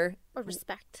 mother. Or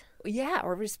respect. Yeah,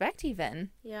 or respect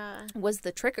even. Yeah. Was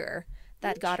the trigger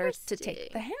that got her to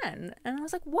take the hand. And I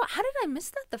was like, what? How did I miss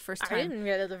that the first time? I didn't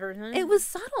get it the first time. It was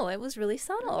subtle. It was really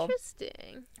subtle.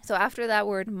 Interesting. So after that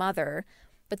word mother,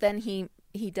 but then he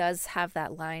does have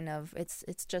that line of it's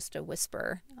just a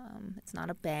whisper, it's not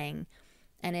a bang,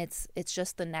 and it's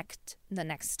just the next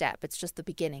step. It's just the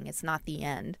beginning. It's not the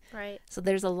end. Right. So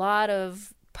there's a lot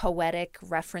of poetic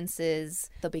references.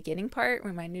 The beginning part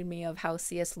reminded me of how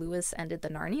C.S. Lewis ended the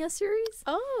Narnia series.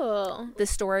 Oh. The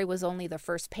story was only the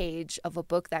first page of a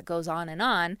book that goes on,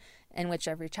 in which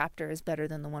every chapter is better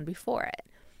than the one before it.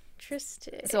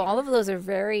 Interesting. So all of those are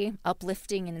very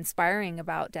uplifting and inspiring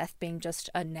about death being just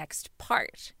a next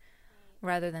part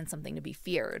rather than something to be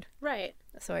feared. Right.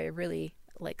 So I really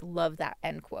love that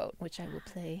end quote, which I will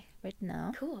play right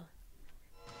now. Cool.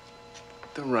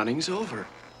 The running's over.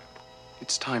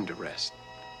 It's time to rest.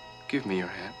 Give me your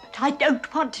hand. But I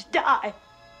don't want to die.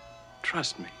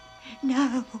 Trust me.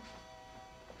 No.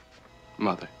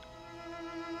 Mother.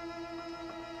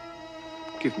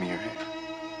 Give me your hand.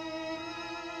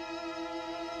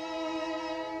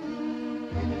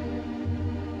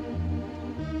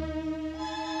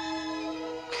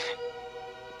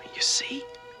 You see?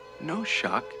 No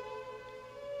shock.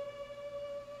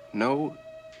 No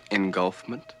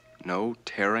engulfment. No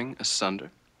tearing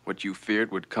asunder. What you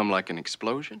feared would come like an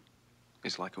explosion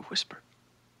is like a whisper.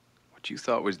 What you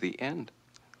thought was the end,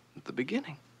 the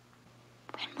beginning.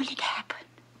 When will it happen?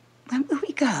 When will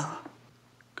we go?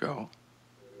 Go?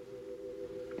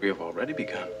 We have already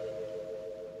begun.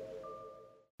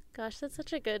 Gosh, that's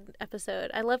such a good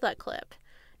episode. I love that clip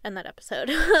and that episode.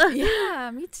 Yeah,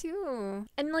 me too.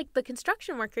 And the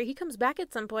construction worker, he comes back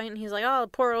at some point and he's like, oh,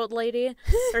 poor old lady,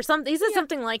 or something. He says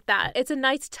something like that. It's a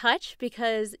nice touch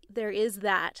because there is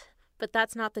that, but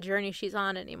that's not the journey she's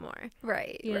on anymore.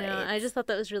 Right, you know, I just thought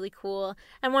that was really cool.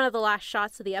 And one of the last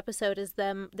shots of the episode is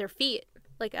their feet,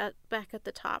 back at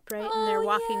the top, right? Oh, and they're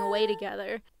walking away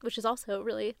together, which is also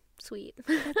really sweet.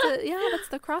 That's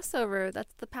the crossover.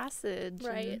 That's the passage.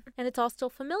 Right. And it's all still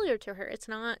familiar to her. It's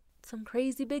not some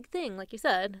crazy big thing, like you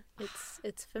said.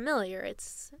 It's familiar.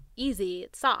 It's easy.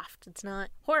 It's soft. It's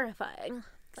not horrifying.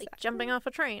 Like jumping off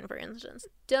a train, for instance.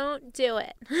 Don't do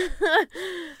it.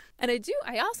 And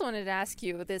I also wanted to ask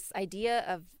you this idea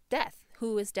of death.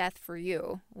 Who is death for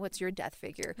you? What's your death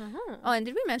figure? Uh-huh. Oh, and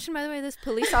did we mention, by the way, this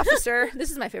police officer?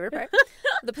 This is my favorite part.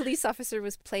 The police officer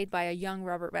was played by a young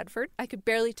Robert Redford. I could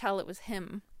barely tell it was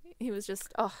him. He was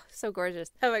just, so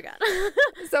gorgeous. Oh my God.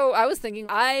 So I was thinking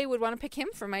I would want to pick him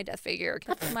for my death figure.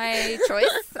 That's my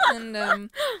choice.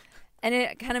 And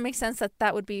it kind of makes sense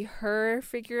that would be her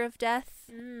figure of death,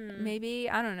 maybe.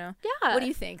 I don't know. Yeah. What do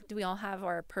you think? Do we all have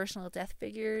our personal death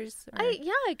figures?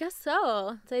 I guess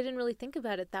so. I didn't really think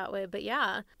about it that way, but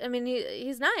yeah. I mean,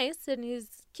 he's nice and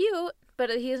he's cute,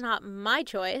 but he's not my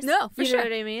choice. No, for sure. You know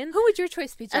what I mean? Who would your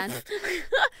choice be, Jen?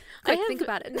 Think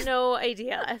about it. No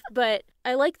idea, but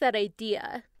I like that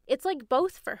idea. It's like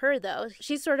both for her, though.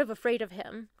 She's sort of afraid of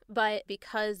him, but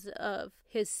because of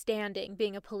his standing,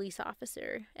 being a police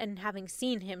officer, and having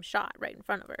seen him shot right in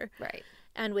front of her. Right.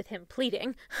 And with him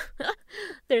pleading,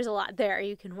 there's a lot there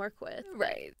you can work with.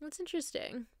 Right. That's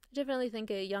interesting. I definitely think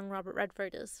a young Robert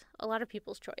Redford is a lot of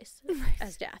people's choice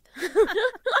as death.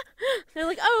 They're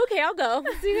like, oh, okay, I'll go.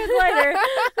 See you guys later.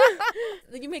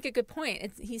 You make a good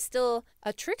point. He's still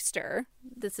a trickster.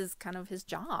 This is kind of his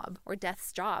job, or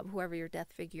death's job, whoever your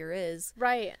death figure is.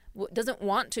 Right. Doesn't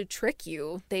want to trick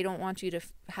you. They don't want you to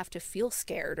have to feel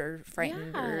scared or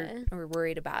frightened or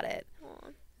worried about it.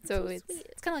 Aww, so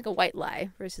it's kind of like a white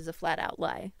lie versus a flat out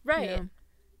lie. Right. You know?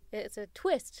 It's a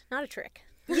twist, not a trick.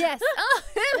 Yes. Oh,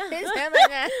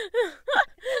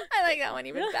 I like that one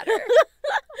even better.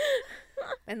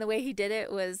 And the way he did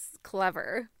it was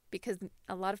clever, because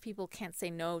a lot of people can't say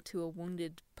no to a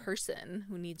wounded person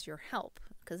who needs your help,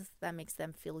 because that makes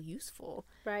them feel useful.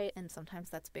 Right. And sometimes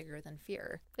that's bigger than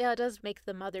fear. Yeah, it does make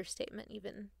the mother statement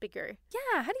even bigger.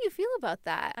 Yeah, how do you feel about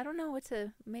that? I don't know what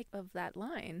to make of that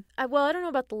line. I don't know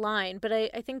about the line, but I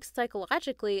think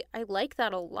psychologically I like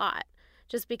that a lot,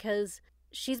 just because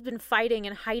she's been fighting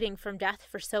and hiding from death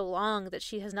for so long that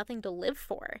she has nothing to live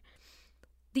for.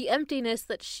 The emptiness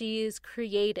that she's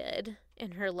created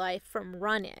in her life from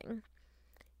running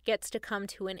gets to come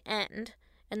to an end,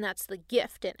 and that's the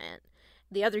gift in it.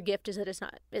 The other gift is that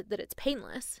it's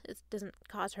painless. It doesn't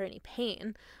cause her any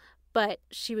pain, but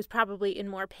she was probably in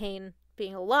more pain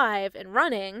being alive and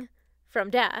running from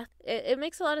death. It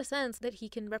makes a lot of sense that he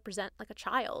can represent like a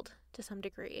child to some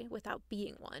degree without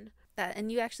being one.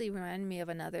 And you actually remind me of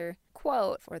another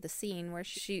quote for the scene where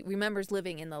she remembers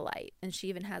living in the light, and she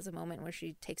even has a moment where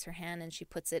she takes her hand and she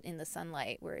puts it in the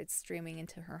sunlight where it's streaming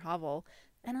into her hovel.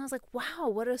 And I was like, wow,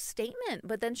 what a statement.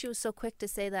 But then she was so quick to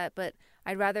say that, but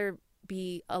I'd rather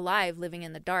be alive living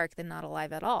in the dark than not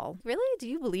alive at all. Really? Do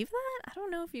you believe that? I don't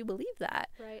know if you believe that.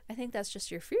 Right. I think that's just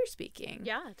your fear speaking.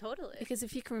 Yeah, totally. Because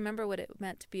if you can remember what it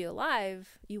meant to be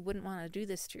alive, you wouldn't want to do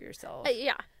this to yourself.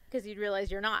 Yeah, because you'd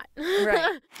realize you're not.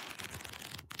 Right.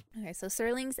 Okay, so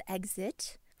Serling's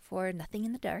exit for Nothing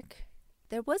in the Dark.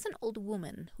 There was an old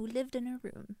woman who lived in her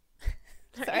room.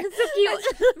 Sorry. It's so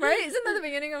cute. Right? Isn't that the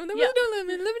beginning of the was no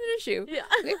woman living in a shoe?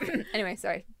 Yeah. Anyway,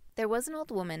 sorry. There was an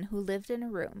old woman who lived in a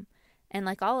room, and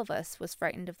like all of us, was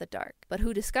frightened of the dark, but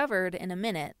who discovered in a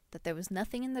minute that there was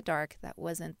nothing in the dark that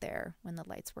wasn't there when the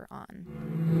lights were on.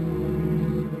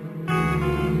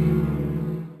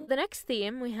 The next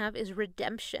theme we have is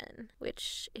redemption,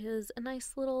 which is a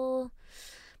nice little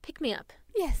pick-me-up.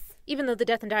 Yes. Even though the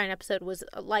Death and Dying episode was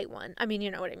a light one. I mean, you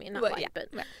know what I mean. Not light, but...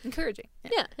 Yeah. Encouraging.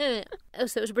 Yeah.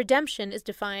 So redemption is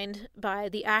defined by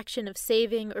the action of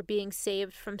saving or being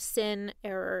saved from sin,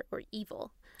 error, or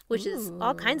evil, which is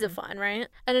all kinds of fun, right?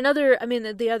 And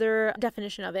the other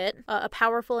definition of it, a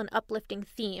powerful and uplifting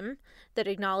theme that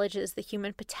acknowledges the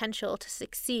human potential to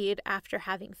succeed after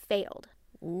having failed.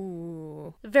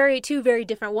 Ooh. Two very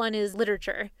different. One is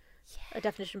literature. A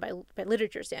definition by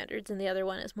literature standards, and the other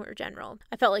one is more general.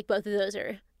 I felt like both of those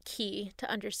are key to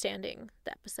understanding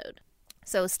the episode.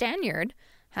 So Stanyard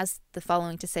has the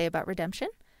following to say about redemption.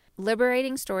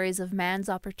 Liberating stories of man's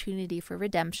opportunity for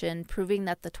redemption, proving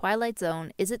that the Twilight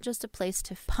Zone isn't just a place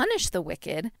to punish the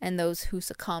wicked and those who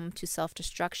succumb to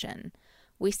self-destruction.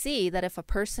 We see that if a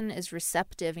person is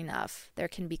receptive enough, there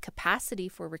can be capacity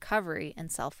for recovery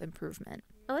and self-improvement.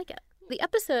 I like it. The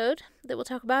episode that we'll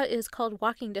talk about is called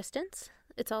Walking Distance.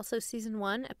 It's also season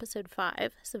 1, episode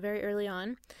 5, so very early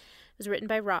on. It was written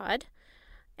by Rod,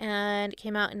 and it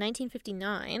came out in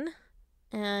 1959,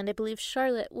 and I believe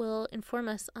Charlotte will inform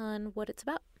us on what it's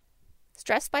about.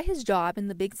 Stressed by his job in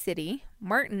the big city,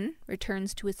 Martin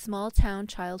returns to his small-town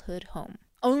childhood home,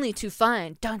 only to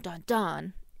find,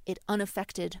 dun-dun-dun, it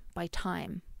unaffected by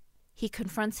time. He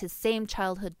confronts his same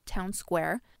childhood town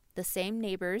square, the same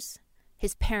neighbors,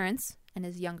 his parents, and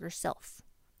his younger self.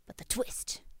 But the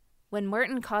twist. When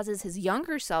Martin causes his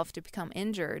younger self to become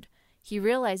injured, he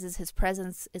realizes his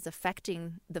presence is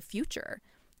affecting the future,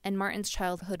 and Martin's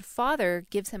childhood father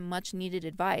gives him much-needed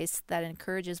advice that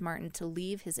encourages Martin to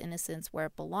leave his innocence where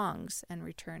it belongs and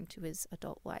return to his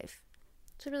adult life.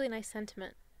 It's a really nice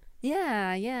sentiment.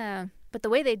 Yeah. But the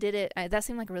way they did it, that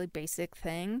seemed like a really basic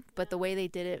thing, but the way they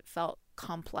did it felt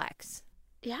complex.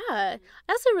 Yeah. I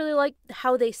also really liked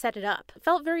how they set it up. It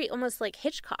felt very almost like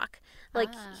Hitchcock. Like,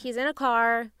 he's in a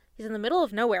car, he's in the middle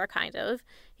of nowhere, kind of.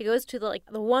 He goes to the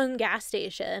one gas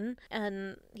station,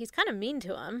 and he's kind of mean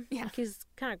to him. Yeah. Like, he's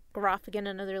kind of gruff, again,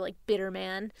 another, bitter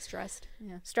man. Stressed.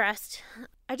 Yeah. Stressed.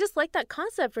 I just like that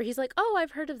concept where he's like, oh,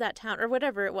 I've heard of that town, or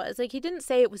whatever it was. Like, he didn't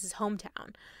say it was his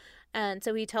hometown. And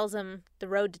so he tells him the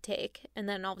road to take, and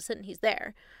then all of a sudden he's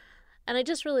there. And I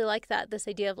just really like that, this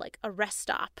idea of a rest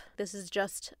stop. This is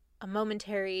just a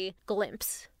momentary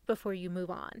glimpse before you move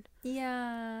on.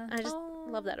 Yeah. I just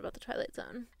love that about the Twilight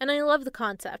Zone. And I love the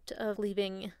concept of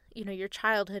leaving, your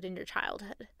childhood in your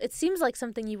childhood. It seems like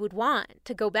something you would want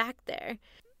to go back there.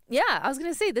 Yeah, I was going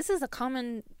to say, this is a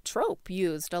common trope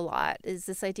used a lot, is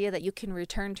this idea that you can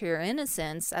return to your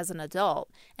innocence as an adult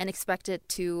and expect it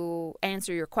to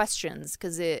answer your questions,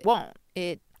 because it won't.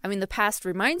 The past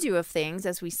reminds you of things,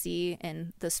 as we see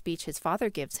in the speech his father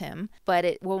gives him, but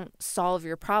it won't solve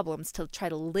your problems to try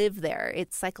to live there.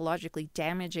 It's psychologically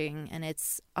damaging, and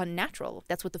it's unnatural.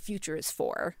 That's what the future is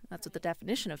for. That's what the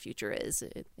definition of future is.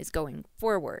 It is going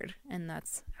forward, and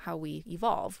that's how we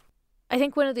evolve. I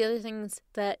think one of the other things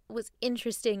that was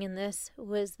interesting in this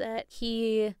was that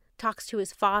he talks to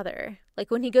his father.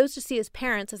 When he goes to see his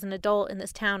parents as an adult in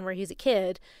this town where he's a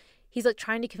kid, he's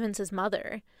trying to convince his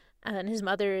mother. And his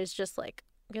mother is just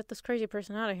get this crazy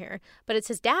person out of here. But it's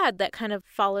his dad that kind of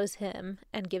follows him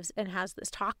and has this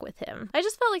talk with him. I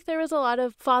just felt like there was a lot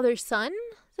of father-son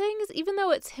things. Even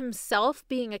though it's himself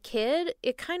being a kid,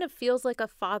 it kind of feels like a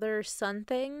father-son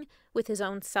thing with his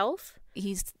own self.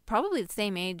 He's probably the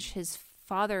same age his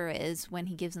father is when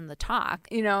he gives him the talk.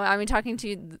 Talking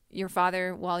to your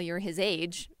father while you're his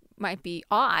age might be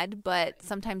odd, but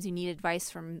sometimes you need advice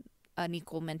from an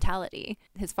equal mentality.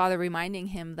 His father reminding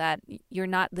him that you're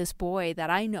not this boy that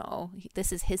I know.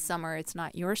 This is his summer. It's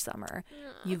not your summer.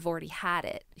 You've already had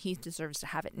it. He deserves to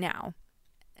have it now.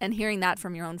 And hearing that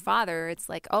from your own father, it's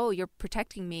like, oh, you're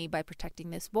protecting me by protecting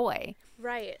this boy.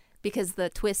 Right. Because the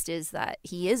twist is that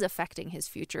he is affecting his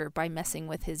future by messing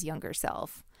with his younger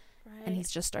self. Right. And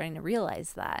he's just starting to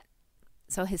realize that.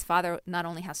 So his father not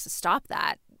only has to stop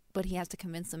that, but he has to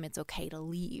convince him it's okay to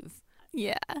leave.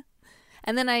 Yeah.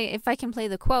 And then if I can play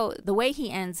the quote, the way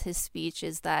he ends his speech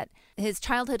is that his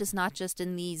childhood is not just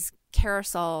in these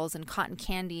carousels and cotton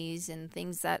candies and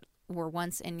things that were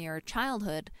once in your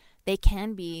childhood. They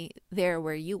can be there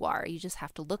where you are. You just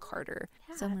have to look harder.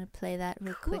 Yeah. So I'm going to play that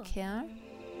real quick here.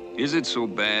 Is it so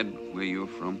bad where you're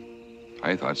from?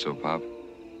 I thought so, Pop.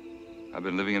 I've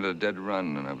been living at a dead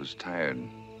run, and I was tired.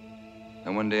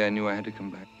 And one day I knew I had to come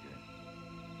back here.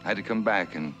 I had to come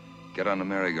back and get on a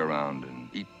merry-go-round and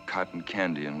eat cotton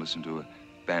candy and listen to a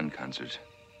band concert.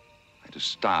 I had to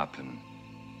stop and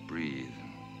breathe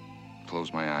and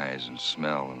close my eyes and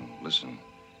smell and listen.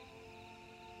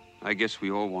 I guess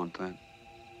we all want that.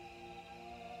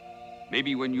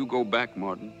 Maybe when you go back,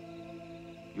 Martin,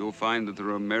 you'll find that there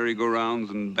are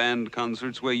merry-go-rounds and band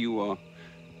concerts where you are.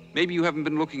 Maybe you haven't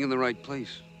been looking in the right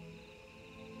place.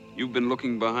 You've been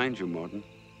looking behind you, Martin.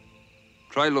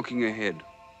 Try looking ahead.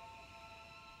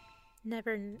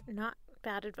 Never not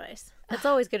bad advice. That's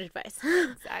always good advice.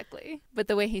 Exactly. But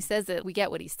the way he says it, we get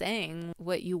what he's saying.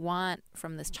 What you want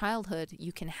from this childhood,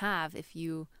 you can have if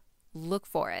you look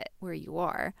for it where you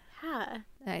are. Yeah.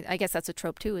 I guess that's a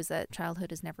trope, too, is that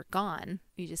childhood is never gone.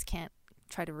 You just can't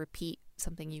try to repeat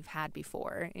something you've had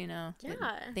before, Yeah.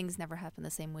 Things never happen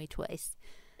the same way twice.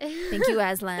 Thank you,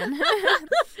 Aslan.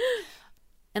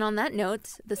 And on that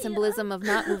note, the symbolism of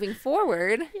not moving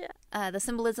forward, the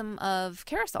symbolism of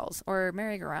carousels or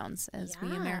merry-go-rounds, as we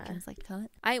Americans like to call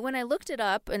it. When I looked it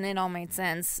up, and it all made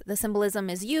sense, the symbolism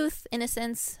is youth,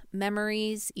 innocence,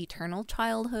 memories, eternal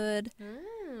childhood,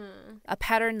 a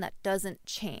pattern that doesn't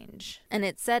change. And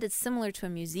it said it's similar to a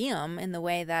museum in the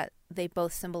way that they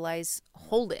both symbolize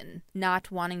Holden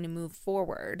not wanting to move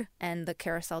forward, and the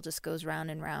carousel just goes round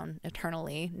and round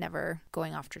eternally, never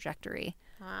going off trajectory.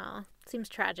 Wow. Seems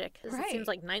tragic. Right. It seems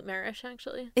like nightmarish,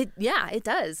 actually. It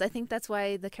does. I think that's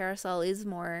why the carousel is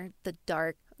more the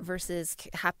dark versus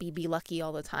happy, be lucky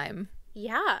all the time.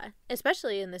 Yeah,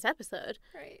 especially in this episode.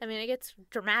 Right. I mean, it gets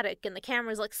dramatic, and the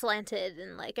camera's slanted,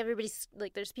 and everybody's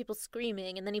there's people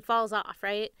screaming, and then he falls off,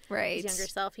 right? Right. His younger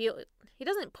self. He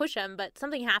doesn't push him, but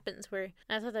something happens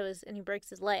and he breaks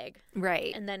his leg.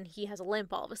 Right. And then he has a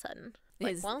limp all of a sudden.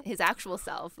 His actual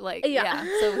self, yeah.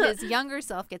 So his younger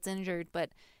self gets injured, but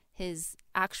his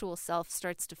actual self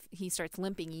starts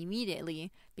limping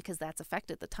immediately because that's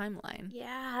affected the timeline.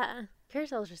 Yeah.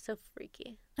 Carousels are so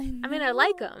freaky. I mean, I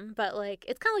like them, but like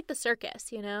it's kind of like the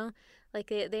circus, you know? Like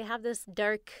they have this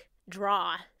dark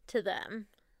draw to them.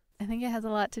 I think it has a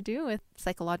lot to do with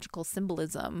psychological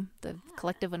symbolism, the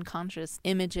collective unconscious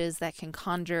images that can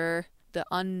conjure the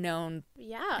unknown.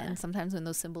 Yeah. And sometimes when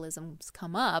those symbolisms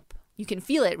come up, you can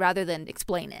feel it rather than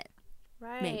explain it.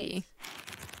 Right. Maybe.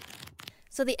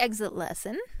 So the exit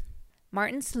lesson.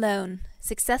 Martin Sloan,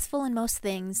 successful in most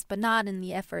things, but not in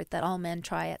the effort that all men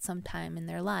try at some time in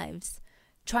their lives,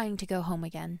 trying to go home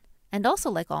again. And also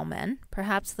like all men,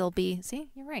 perhaps they'll be, see,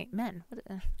 you're right, men.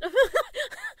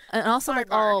 And also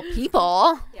like all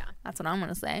people, yeah, that's what I'm going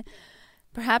to say.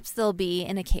 Perhaps there'll be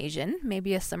an occasion,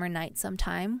 maybe a summer night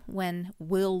sometime, when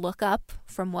we'll look up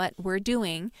from what we're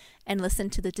doing and listen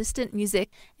to the distant music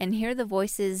and hear the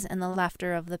voices and the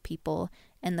laughter of the people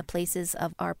and the places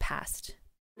of our past.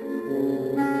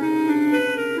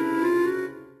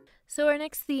 So our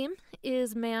next theme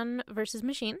is man versus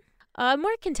machine. A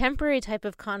more contemporary type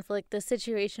of conflict, the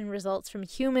situation results from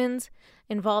humans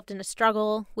involved in a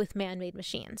struggle with man-made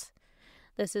machines.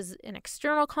 This is an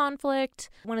external conflict.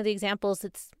 One of the examples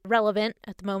that's relevant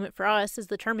at the moment for us is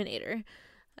the Terminator.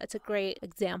 That's a great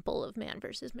example of man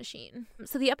versus machine.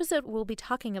 So the episode we'll be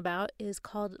talking about is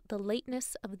called The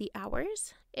Lateness of the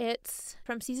Hours. It's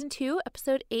from Season 2,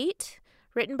 Episode 8,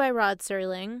 written by Rod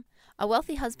Serling. A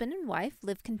wealthy husband and wife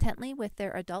live contently with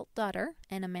their adult daughter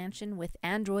in a mansion with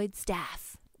android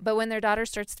staff. But when their daughter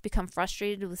starts to become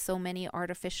frustrated with so many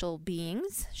artificial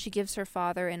beings, she gives her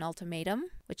father an ultimatum,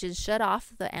 which is shut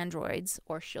off the androids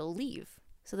or she'll leave.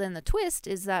 So then the twist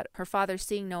is that her father,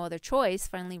 seeing no other choice,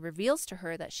 finally reveals to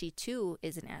her that she too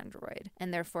is an android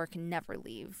and therefore can never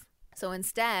leave. So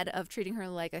instead of treating her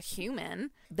like a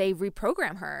human, they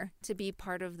reprogram her to be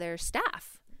part of their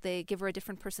staff. They give her a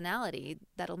different personality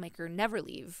that'll make her never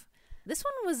leave. This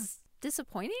one was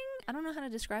disappointing. I don't know how to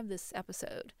describe this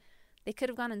episode. They could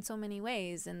have gone in so many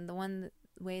ways, and the one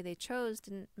way they chose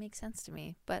didn't make sense to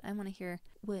me. But I want to hear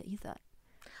what you thought.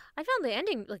 I found the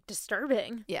ending, like,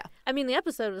 disturbing. Yeah. I mean, the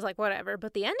episode was like, whatever,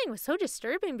 but the ending was so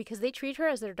disturbing because they treat her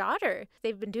as their daughter.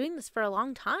 They've been doing this for a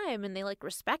long time, and they, like,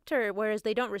 respect her, whereas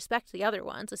they don't respect the other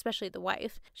ones, especially the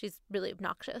wife. She's really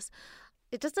obnoxious.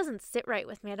 It just doesn't sit right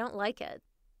with me. I don't like it.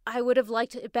 I would have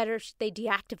liked it better if they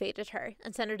deactivated her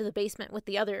and sent her to the basement with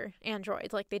the other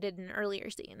androids like they did in an earlier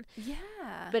scene.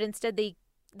 Yeah. But instead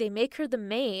they make her the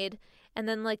maid, and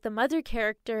then like the mother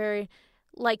character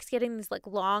likes getting these like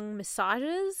long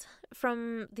massages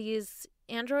from these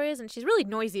androids, and she's really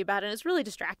noisy about it, and it's really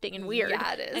distracting and weird.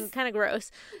 Yeah, it is. And kind of gross.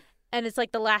 And it's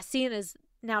like the last scene is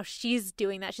now she's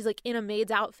doing that. She's like in a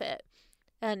maid's outfit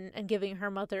and giving her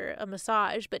mother a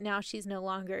massage, but now she's no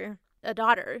longer a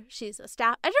daughter. She's a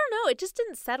staff. I don't know. It just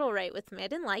didn't settle right with me. I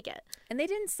didn't like it. And they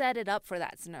didn't set it up for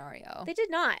that scenario. They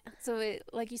did not. So it,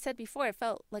 like you said before, it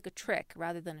felt like a trick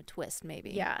rather than a twist,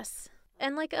 maybe. Yes.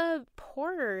 And like a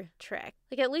poorer trick.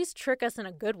 Like at least trick us in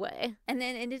a good way. And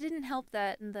it didn't help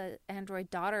that the android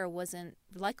daughter wasn't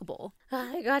likable.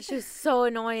 Oh my God, she was so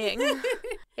annoying.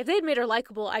 If they'd made her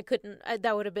likable, I couldn't.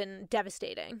 That would have been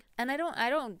devastating. And I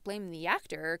don't blame the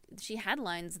actor. She had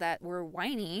lines that were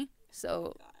whiny.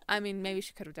 So, I mean, maybe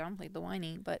she could have downplayed the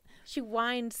whiny, but she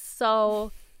whined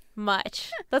so much.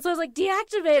 That's why I was like,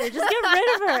 deactivate her. Just get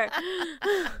rid of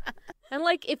her. And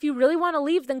like, if you really want to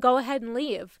leave, then go ahead and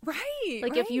leave. Right.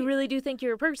 Like, if you really do think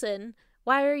you're a person,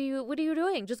 what are you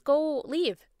doing? Just go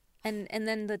leave. And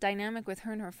then the dynamic with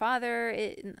her and her father,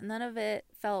 none of it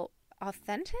felt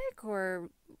authentic or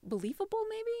believable,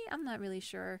 maybe? I'm not really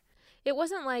sure. It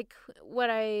wasn't like what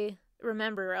I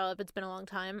remember of, it's been a long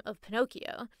time, of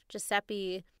Pinocchio.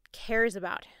 Giuseppe cares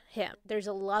about him. There's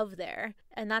a love there.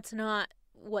 And that's not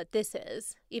what this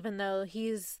is. Even though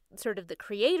he's sort of the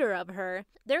creator of her,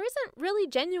 there isn't really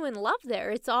genuine love there.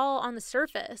 It's all on the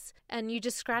surface. And you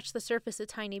just scratch the surface a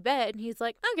tiny bit, and he's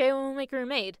like, okay, well, we'll make her a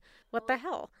maid. What the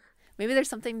hell? Maybe there's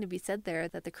something to be said there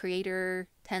that the creator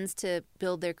tends to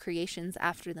build their creations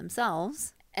after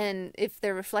themselves. And if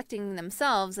they're reflecting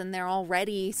themselves and they're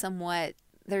already somewhat,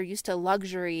 they're used to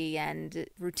luxury and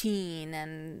routine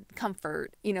and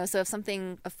comfort, so if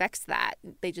something affects that,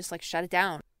 they just like shut it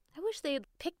down. I wish they'd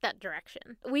pick that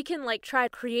direction. We can like try to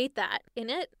create that in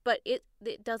it, but it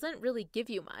doesn't really give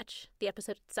you much, the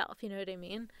episode itself, you know what I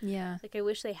mean? Yeah. Like I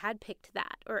wish they had picked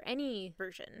that, or any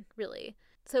version, really.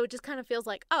 So it just kind of feels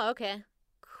like, oh, okay,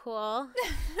 cool.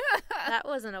 That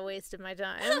wasn't a waste of my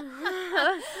time.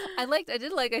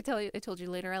 I told you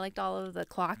later, I liked all of the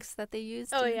clocks that they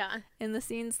used. Oh, yeah. In the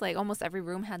scenes, like almost every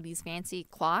room had these fancy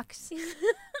clocks.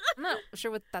 I'm not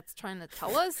sure what that's trying to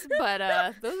tell us, but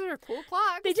those are cool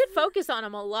clocks. They did focus on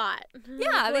them a lot.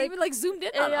 Yeah, they even like zoomed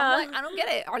in on them. I'm like, I don't get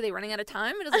it. Are they running out of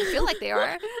time? It doesn't feel like they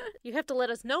are. You have to let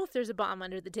us know if there's a bomb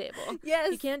under the table.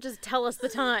 Yes. You can't just tell us the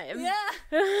time. Yeah.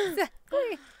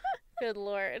 Exactly. Good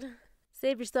Lord.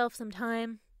 Save yourself some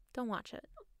time. Don't watch it.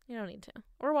 You don't need to.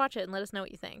 Or watch it and let us know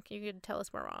what you think. You could tell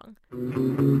us we're wrong.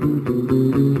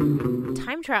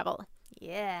 Time travel.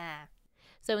 Yeah.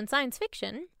 So in science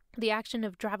fiction, the action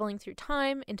of traveling through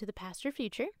time into the past or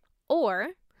future, or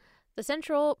the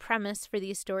central premise for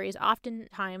these stories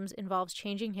oftentimes involves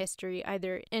changing history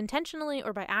either intentionally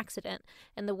or by accident,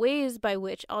 and the ways by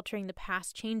which altering the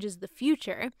past changes the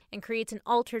future and creates an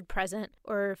altered present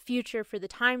or future for the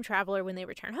time traveler when they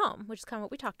return home, which is kind of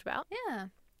what we talked about. Yeah.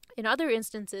 In other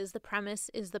instances, the premise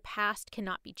is the past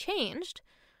cannot be changed,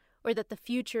 or that the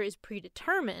future is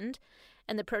predetermined,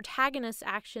 and the protagonist's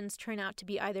actions turn out to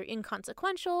be either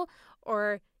inconsequential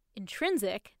or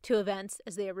intrinsic to events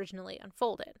as they originally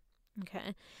unfolded.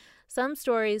 Okay. Some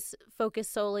stories focus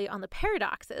solely on the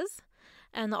paradoxes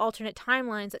and the alternate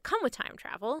timelines that come with time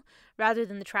travel, rather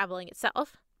than the traveling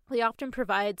itself. They often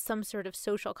provide some sort of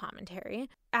social commentary,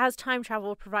 as time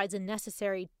travel provides a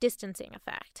necessary distancing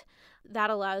effect that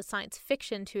allows science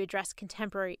fiction to address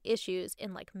contemporary issues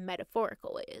in like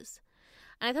metaphorical ways.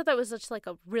 And I thought that was such like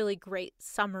a really great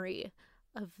summary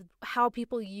of how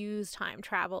people use time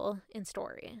travel in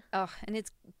story. Oh, and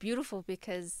it's beautiful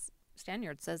because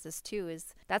Stanyard says this too,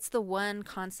 is that's the one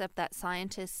concept that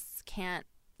scientists can't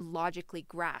logically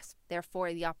grasp.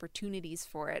 Therefore, the opportunities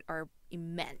for it are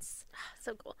immense.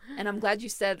 So cool. And I'm glad you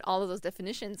said all of those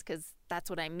definitions, because that's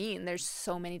what I mean. There's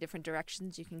so many different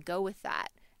directions you can go with that,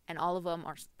 and all of them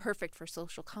are perfect for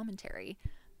social commentary.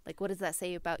 Like, what does that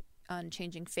say about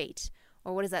unchanging fate?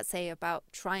 Or what does that say about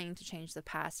trying to change the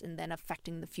past and then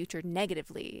affecting the future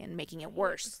negatively and making it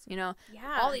worse? You know,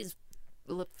 all these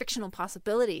fictional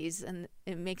possibilities, and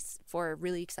it makes for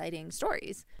really exciting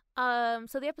stories.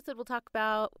 So the episode we'll talk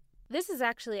about, this is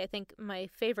actually, I think, my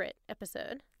favorite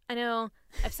episode. I know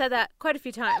I've said that quite a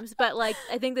few times, but like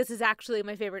I think this is actually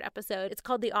my favorite episode. It's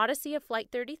called The Odyssey of Flight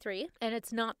 33, and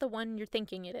it's not the one you're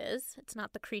thinking it is. It's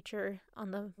not the creature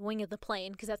on the wing of the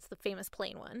plane, because that's the famous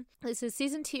plane one. This is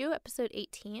season 2, episode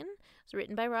 18. It was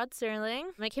written by Rod Serling.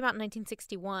 It came out in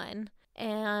 1961,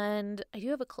 and I do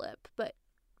have a clip, but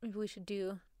maybe we should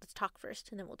let's talk first,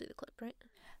 and then we'll do the clip, right?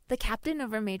 The captain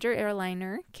of a major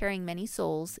airliner carrying many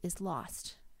souls is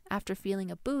lost. After feeling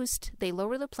a boost, they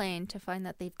lower the plane to find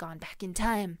that they've gone back in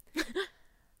time.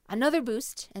 Another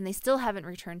boost, and they still haven't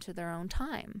returned to their own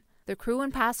time. The crew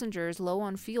and passengers, low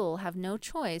on fuel, have no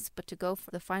choice but to go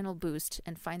for the final boost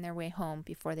and find their way home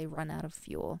before they run out of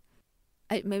fuel.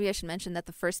 Maybe I should mention that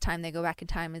the first time they go back in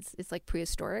time, it's like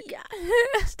prehistoric. Yeah.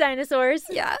 It's dinosaurs.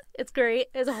 Yeah. It's great.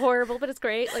 It's horrible, but it's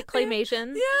great. Like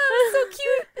claymation. Yeah, so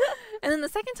cute. And then the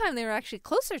second time they were actually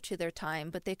closer to their time,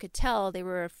 but they could tell they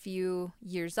were a few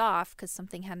years off because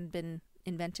something hadn't been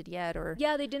invented yet. Or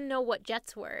yeah, they didn't know what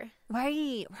jets were.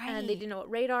 Right. And they didn't know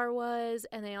what radar was.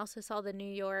 And they also saw the New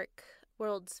York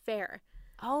World's Fair.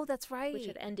 Oh, that's right. Which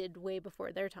had ended way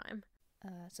before their time.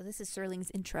 So this is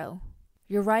Serling's intro.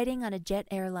 You're riding on a jet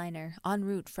airliner en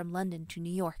route from London to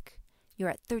New York. You're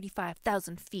at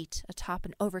 35,000 feet atop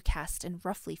an overcast and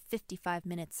roughly 55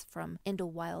 minutes from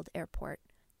Idlewild Airport.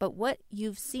 But what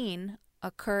you've seen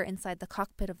occur inside the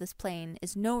cockpit of this plane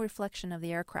is no reflection of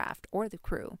the aircraft or the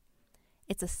crew.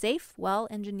 It's a safe,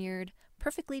 well-engineered,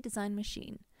 perfectly designed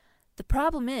machine. The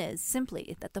problem is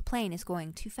simply that the plane is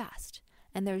going too fast,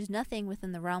 and there's nothing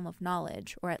within the realm of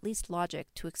knowledge, or at least logic,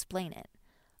 to explain it.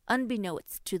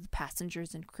 Unbeknownst to the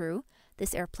passengers and crew,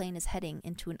 this airplane is heading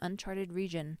into an uncharted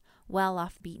region, well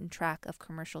off the beaten track of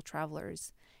commercial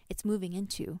travelers. It's moving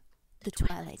into the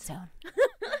Twilight Zone.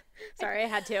 Sorry, I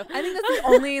had to. I think that's the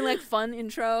only fun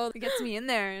intro that gets me in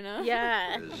there, you know?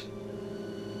 Yeah.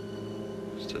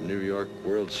 It's the New York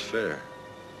World's Fair.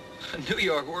 New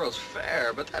York World's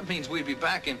Fair, but that means we'd be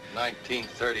back in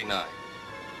 1939.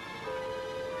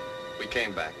 We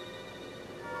came back.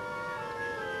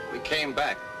 We came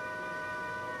back.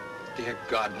 Dear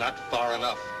God, not far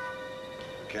enough.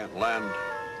 Can't land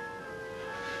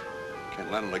in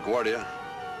LaGuardia.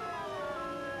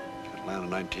 Can't land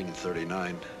in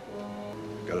 1939.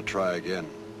 Gotta try again.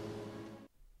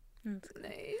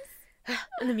 Nice.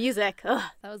 And the music. Ugh.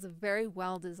 That was a very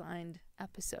well-designed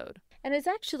episode. And it's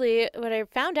actually, what I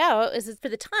found out is that for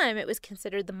the time, it was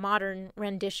considered the modern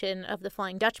rendition of the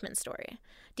Flying Dutchman story.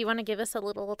 Do you want to give us a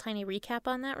little tiny recap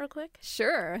on that real quick?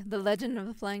 Sure. The Legend of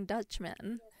the Flying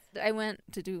Dutchman. I went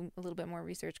to do a little bit more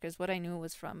research because what I knew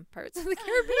was from Pirates of the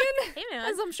Caribbean. Hey, man.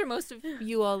 As I'm sure most of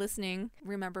you all listening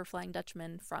remember Flying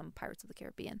Dutchman from Pirates of the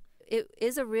Caribbean. It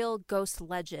is a real ghost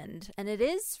legend, and it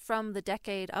is from the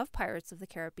decade of Pirates of the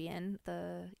Caribbean,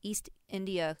 the East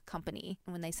India Company,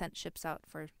 when they sent ships out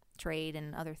for trade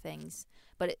and other things,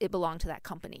 but it belonged to that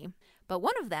company. But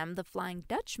one of them, the Flying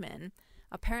Dutchman,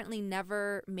 apparently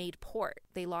never made port.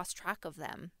 They lost track of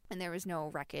them, and there was no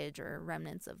wreckage or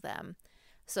remnants of them.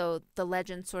 So the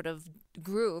legend sort of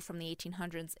grew from the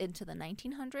 1800s into the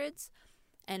 1900s,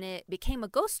 and it became a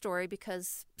ghost story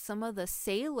because some of the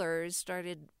sailors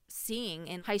started seeing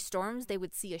in high storms, they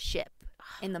would see a ship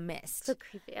in the mist. So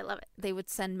creepy. I love it. They would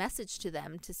send message to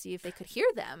them to see if they could hear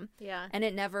them. Yeah. And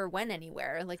it never went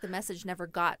anywhere. Like the message never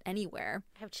got anywhere.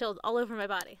 I have chills all over my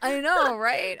body. I know,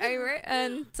 right?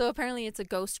 And so apparently it's a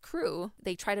ghost crew.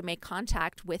 They try to make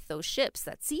contact with those ships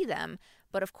that see them.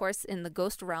 But of course, in the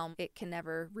ghost realm, it can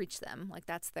never reach them. Like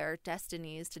that's their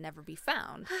destiny, is to never be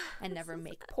found and never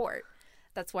make port.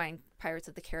 That's why in Pirates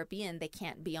of the Caribbean, they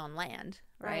can't be on land,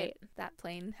 right? That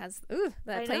plane has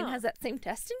has that same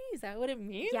destiny? Is that what it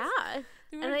means? Yeah.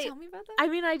 You want to tell me about that? I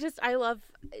mean, I love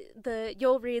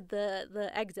you'll read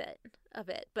the exit of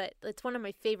it, but it's one of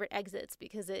my favorite exits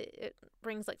because it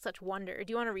brings like such wonder.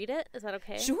 Do you want to read it? Is that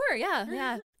okay? Sure,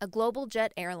 yeah. A global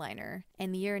jet airliner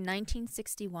in the year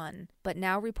 1961, but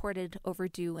now reported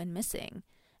overdue and missing,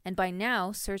 and by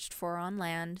now searched for on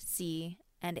land, sea,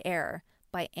 and air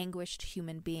by anguished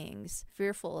human beings,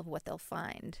 fearful of what they'll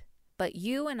find. But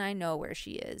you and I know where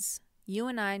she is. You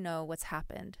and I know what's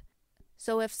happened.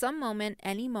 So if some moment,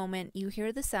 any moment, you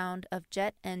hear the sound of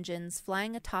jet engines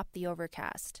flying atop the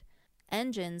overcast,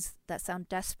 engines that sound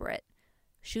desperate,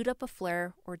 shoot up a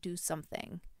flare or do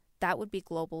something, that would be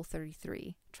Global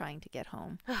 33 trying to get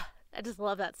home. I just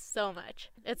love that so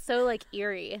much. It's so like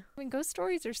eerie. I mean, ghost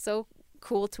stories are so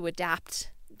cool to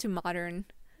adapt to modern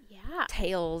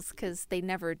tales because they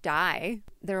never die.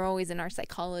 They're always in our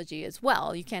psychology as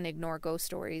well. You can't ignore ghost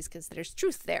stories because there's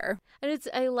truth there. And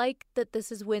I like that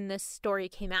this is when this story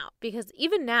came out, because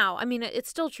even now, I mean, it's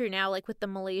still true now, like with the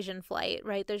Malaysian flight,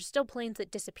 right? There's still planes that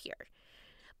disappear.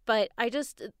 But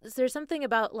there's something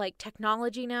about like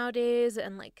technology nowadays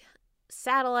and like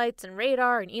satellites and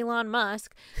radar and Elon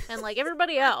Musk and like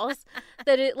everybody else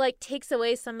that it like takes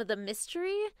away some of the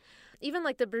mystery. Even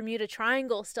like the Bermuda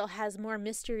Triangle still has more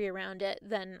mystery around it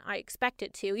than I expect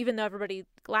it to, even though everybody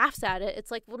laughs at it.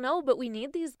 It's like, well, no, but we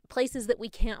need these places that we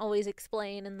can't always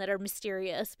explain and that are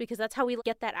mysterious, because that's how we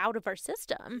get that out of our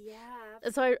system. Yeah.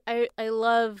 And so I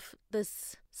love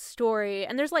this story.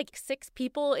 And there's like 6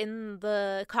 people in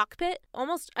the cockpit.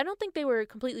 Almost, I don't think they were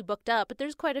completely booked up, but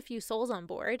there's quite a few souls on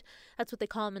board. That's what they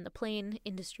call them in the plane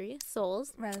industry,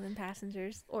 souls. Rather than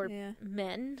passengers. Or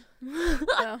men.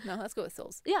 No, let's go with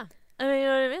souls. Yeah. I mean, you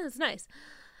know what I mean? It's nice.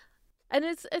 And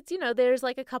it's you know, there's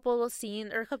like a couple of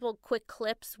scenes or a couple of quick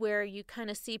clips where you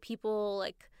kind of see people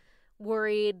like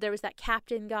worried. There was that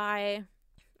captain guy.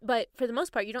 But for the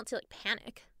most part, you don't see like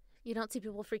panic. You don't see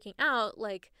people freaking out.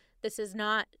 Like, this is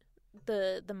not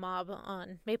the mob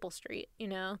on Maple Street, you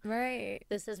know? Right.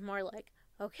 This is more like,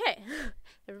 okay,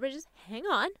 everybody just hang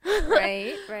on.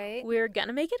 Right. We're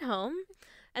gonna make it home.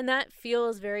 And that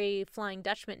feels very Flying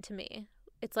Dutchman to me.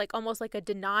 It's like almost like a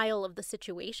denial of the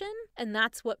situation, and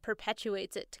that's what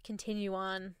perpetuates it to continue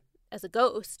on as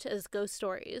ghost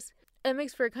stories. It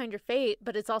makes for a kinder fate,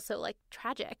 but it's also like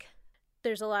tragic.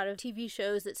 There's a lot of TV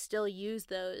shows that still use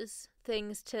those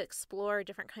things to explore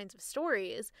different kinds of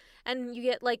stories. And you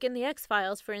get, like in the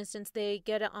X-Files, for instance, they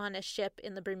get on a ship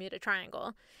in the Bermuda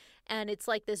Triangle. And it's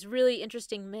like this really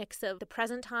interesting mix of the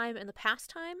present time and the past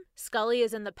time. Scully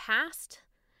is in the past,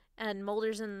 and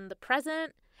Mulder's in the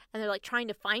present. And they're like trying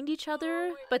to find each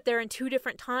other, but they're in 2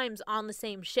 different times on the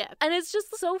same ship. And it's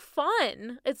just so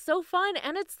fun. It's so fun.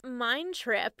 And it's mind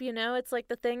trip, you know? It's like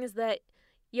the things that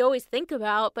you always think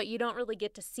about, but you don't really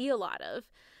get to see a lot of.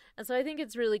 And so I think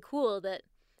it's really cool that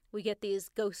we get these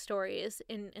ghost stories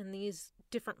in these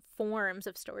different forms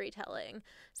of storytelling,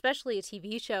 especially a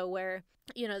TV show where,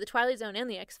 you know, The Twilight Zone and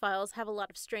The X-Files have a lot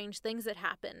of strange things that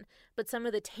happen, but some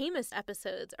of the tamest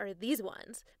episodes are these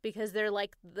ones because they're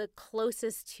like the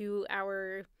closest to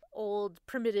our old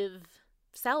primitive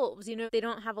selves. You know, they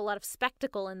don't have a lot of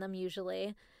spectacle in them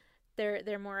usually.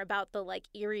 They're more about the like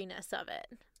eeriness of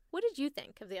it. What did you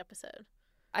think of the episode?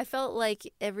 I felt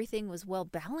like everything was well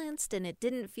balanced and it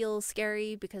didn't feel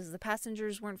scary because the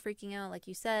passengers weren't freaking out, like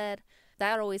you said.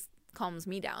 That always calms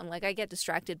me down. Like, I get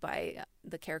distracted by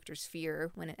the character's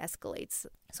fear when it escalates.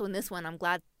 So in this one, I'm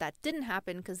glad that didn't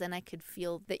happen, because then I could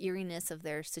feel the eeriness of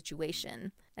their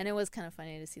situation. And it was kind of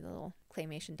funny to see the little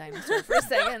claymation dinosaur for a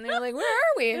second. And they're like, where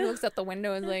are we? And he looks out the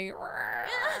window and is like,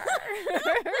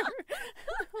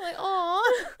 I'm like, aw.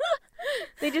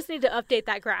 They just need to update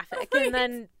that graphic, and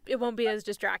then it won't be as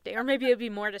distracting. Or maybe it'd be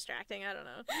more distracting. I don't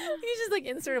know. You just like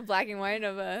insert a black and white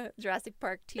of a Jurassic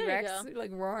Park T-Rex like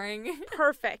roaring.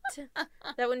 Perfect.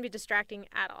 That wouldn't be distracting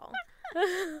at all.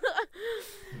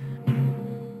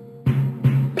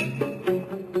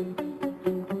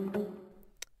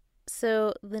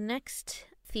 So the next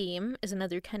theme is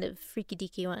another kind of freaky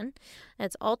deaky one.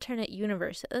 It's alternate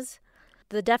universes.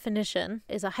 The definition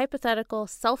is a hypothetical,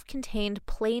 self-contained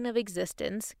plane of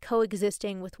existence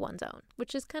coexisting with one's own,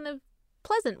 which is kind of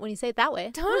pleasant when you say it that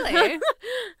way. Totally.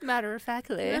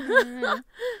 Matter-of-factly.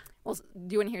 Well,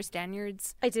 do you want to hear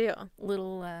Stanyard's I do.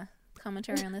 Little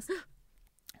commentary on this?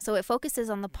 So it focuses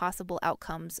on the possible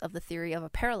outcomes of the theory of a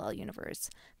parallel universe,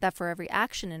 that for every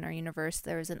action in our universe,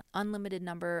 there is an unlimited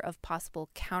number of possible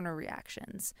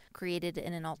counter-reactions created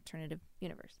in an alternative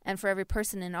universe. And for every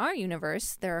person in our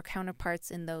universe, there are counterparts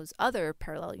in those other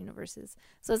parallel universes.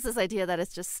 So it's this idea that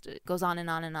it just goes on and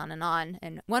on and on and on,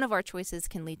 and one of our choices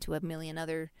can lead to a million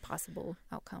other possible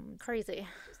outcomes. Crazy.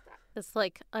 It's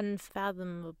like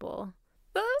unfathomable.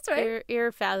 Oh, that's right.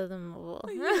 Irfathomable.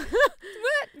 What?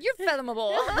 You're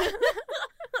fathomable.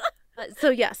 So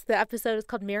yes, the episode is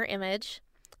called Mirror Image,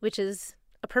 which is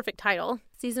a perfect title.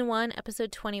 Season 1,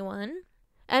 episode 21.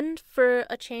 And for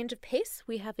a change of pace,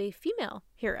 we have a female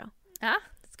hero. Ah,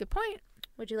 that's a good point.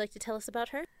 Would you like to tell us about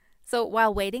her? So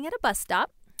while waiting at a bus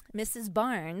stop, Mrs.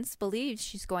 Barnes believes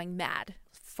she's going mad.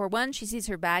 For one, she sees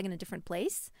her bag in a different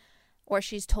place, or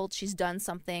she's told she's done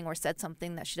something or said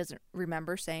something that she doesn't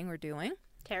remember saying or doing.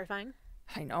 Terrifying.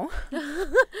 I know.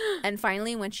 And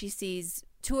finally, when she sees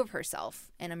two of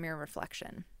herself in a mirror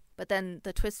reflection. But then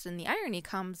the twist and the irony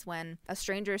comes when a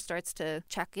stranger starts to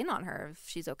check in on her if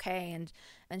she's okay.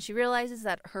 And she realizes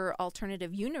that her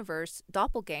alternative universe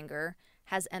doppelganger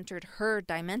has entered her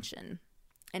dimension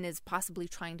and is possibly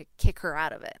trying to kick her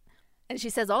out of it. And she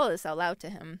says all of this out loud to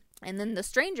him. And then the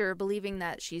stranger, believing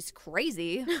that she's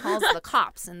crazy, calls the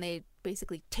cops, and they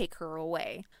basically take her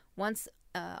away. Once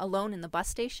alone in the bus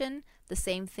station, the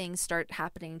same things start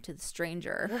happening to the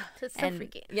stranger. That's so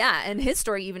freaky. Yeah, and his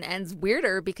story even ends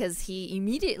weirder because he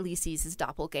immediately sees his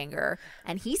doppelganger,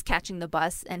 and he's catching the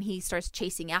bus, and he starts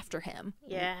chasing after him.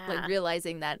 Yeah. Like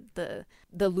realizing that the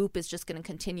loop is just going to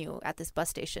continue at this bus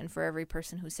station. For every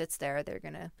person who sits there, they're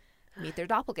going to meet their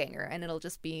doppelganger, and it'll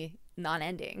just be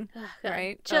non-ending.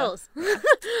 Right? Chills.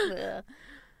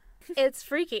 It's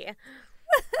freaky.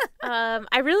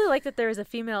 I really like that there is a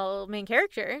female main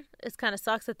character. It kind of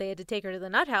sucks that they had to take her to the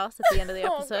nut house at the end of the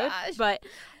episode. Gosh. But,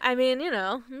 I mean, you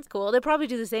know, it's cool. They probably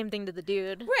do the same thing to the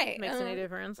dude. Right. Makes any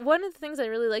difference. One of the things I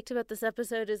really liked about this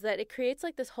episode is that it creates,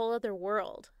 like, this whole other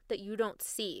world that you don't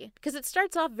see. Because it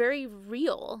starts off very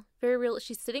real. Very real.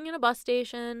 She's sitting in a bus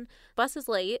station. Bus is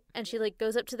late. And she, like,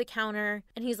 goes up to the counter.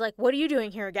 And he's like, "What are you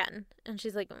doing here again?" And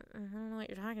she's like, "I don't know what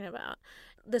you're talking about."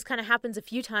 This kind of happens a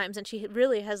few times, and she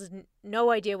really has no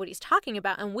idea what he's talking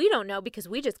about, and we don't know because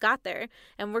we just got there,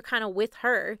 and we're kind of with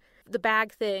her. The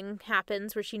bag thing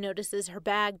happens where she notices her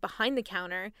bag behind the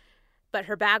counter, but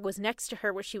her bag was next to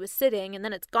her where she was sitting, and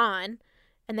then it's gone,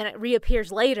 and then it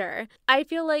reappears later. I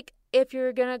feel like if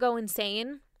you're gonna go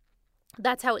insane,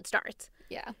 that's how it starts.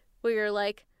 Yeah. Where you're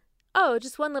like, oh,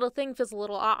 just one little thing feels a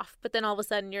little off, but then all of a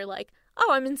sudden you're like,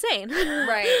 oh, I'm insane.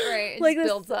 Right. It like just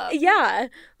builds up. Yeah.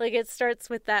 Like it starts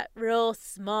with that real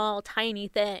small, tiny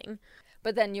thing.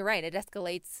 But then you're right, it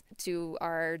escalates to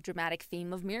our dramatic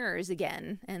theme of mirrors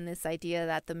again, and this idea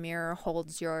that the mirror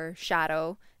holds your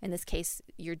shadow, in this case,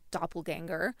 your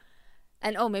doppelganger.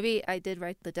 And maybe I did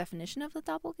write the definition of the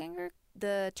doppelganger.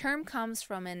 The term comes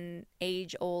from an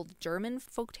age-old German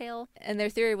folktale, and their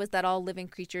theory was that all living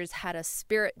creatures had a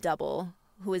spirit double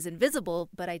who is invisible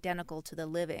but identical to the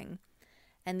living.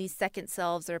 And these second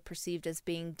selves are perceived as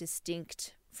being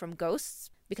distinct from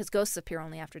ghosts, because ghosts appear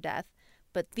only after death.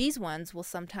 But these ones will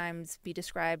sometimes be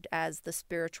described as the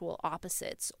spiritual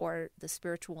opposites or the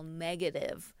spiritual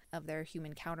negative of their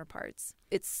human counterparts.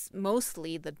 It's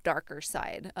mostly the darker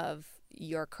side of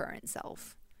your current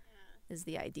self is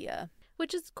the idea.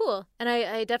 Which is cool. And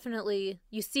I definitely,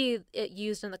 you see it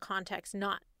used in the context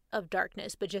not of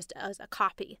darkness, but just as a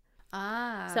copy.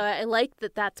 Ah. So I like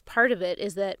that that's part of it,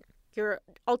 is that your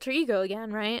alter ego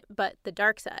again, right? But the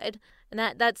dark side. And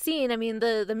that scene, I mean,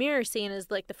 the mirror scene is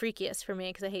like the freakiest for me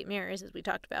because I hate mirrors, as we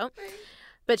talked about.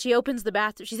 But she opens the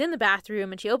bathroom. She's in the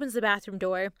bathroom, and she opens the bathroom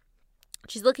door,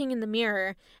 she's looking in the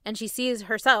mirror and she sees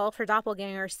herself, her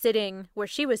doppelganger, sitting where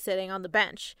she was sitting on the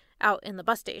bench out in the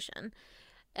bus station.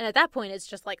 And at that point, it's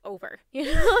just like over, you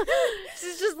know?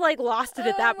 She's just like lost it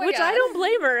at that point, which I don't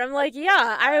blame her. I'm like,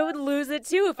 yeah, I would lose it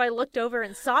too if I looked over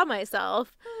and saw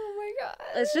myself. Oh my God.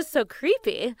 It's just so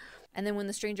creepy. And then when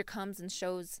the stranger comes and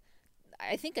shows,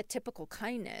 I think, a typical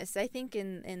kindness, I think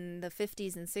in the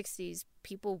 50s and 60s,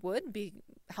 people would be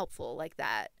helpful like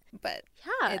that. But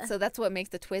yeah, so that's what makes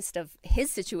the twist of his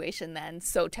situation then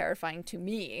so terrifying to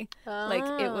me. Like,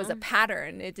 it was a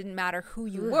pattern. It didn't matter who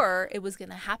you were. It was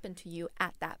going to happen to you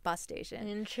at that bus station.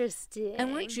 Interesting.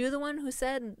 And weren't you the one who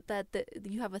said that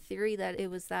you have a theory that it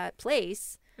was that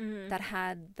place that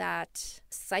had that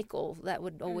cycle that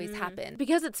would always happen?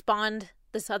 Because it spawned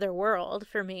this other world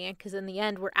for me, because in the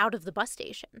end, we're out of the bus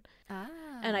station.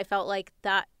 And I felt like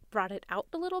that brought it out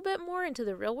a little bit more into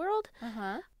the real world.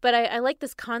 But I like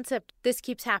this concept. This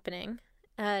keeps happening,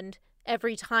 and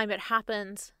every time it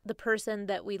happens, the person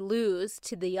that we lose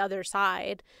to the other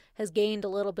side has gained a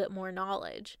little bit more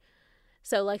knowledge.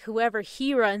 So like whoever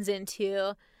he runs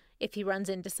into, if he runs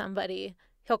into somebody,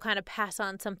 he'll kind of pass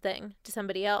on something to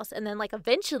somebody else, and then like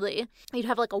eventually you'd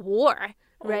have like a war,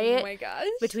 right? Oh my gosh.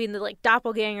 Between the like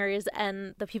doppelgangers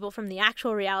and the people from the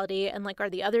actual reality. And like, are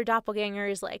the other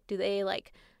doppelgangers, like, do they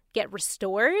like get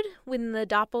restored when the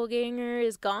doppelganger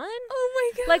is gone? Oh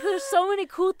my God. Like, there's so many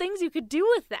cool things you could do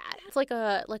with that. It's like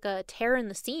a tear in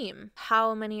the seam.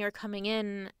 How many are coming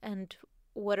in, and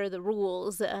what are the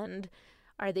rules, and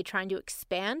are they trying to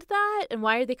expand that? And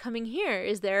why are they coming here?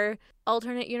 Is their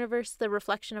alternate universe the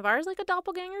reflection of ours, like a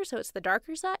doppelganger, so it's the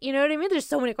darker side? You know what I mean? There's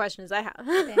so many questions I have.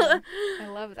 Damn. I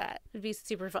love that. It'd be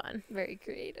super fun. Very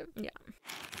creative. Yeah.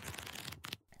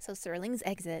 So Serling's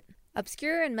exit.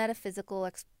 Obscure and metaphysical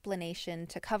explanation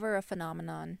to cover a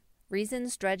phenomenon.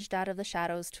 Reasons dredged out of the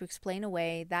shadows to explain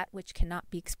away that which cannot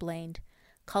be explained.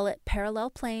 Call it parallel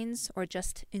planes or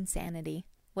just insanity.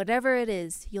 Whatever it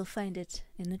is, you'll find it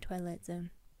in the Twilight Zone.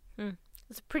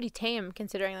 It's pretty tame,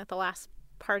 considering that the last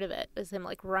part of it is him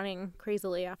like running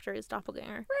crazily after his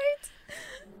doppelganger. Right.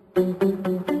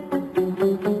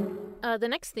 The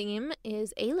next theme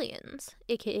is aliens,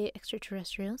 aka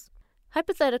extraterrestrials.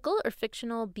 Hypothetical or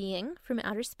fictional being from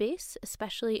outer space,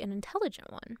 especially an intelligent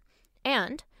one.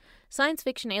 And science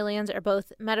fiction aliens are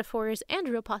both metaphors and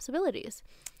real possibilities.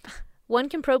 One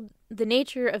can probe the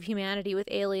nature of humanity with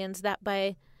aliens that,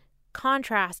 by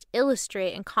contrast,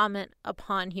 illustrate and comment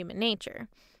upon human nature.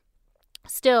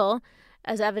 Still,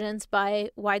 as evidenced by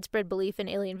widespread belief in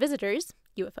alien visitors,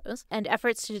 UFOs, and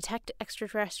efforts to detect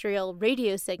extraterrestrial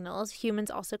radio signals,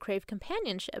 humans also crave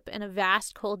companionship in a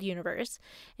vast, cold universe,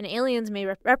 and aliens may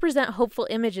represent hopeful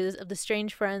images of the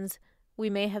strange friends we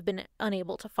may have been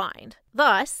unable to find.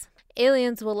 Thus,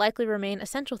 aliens will likely remain a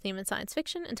central theme in science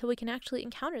fiction until we can actually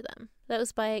encounter them. That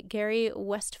was by Gary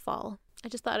Westfall. I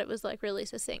just thought it was like really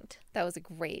succinct. That was a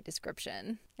great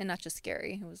description, and not just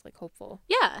scary. It was like hopeful.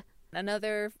 Yeah.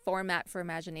 Another format for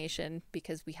imagination,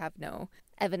 because we have no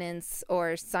evidence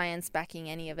or science backing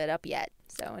any of it up yet.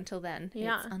 So until then,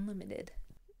 it's unlimited.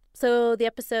 So the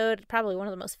episode, probably one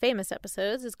of the most famous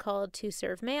episodes, is called To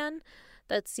Serve Man.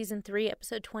 That's season 3,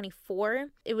 episode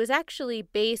 24. It was actually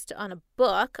based on a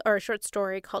book or a short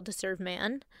story called To Serve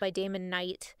Man by Damon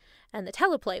Knight, and the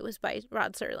teleplay was by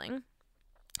Rod Serling.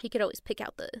 He could always pick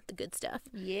out the good stuff.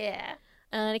 Yeah.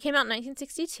 And it came out in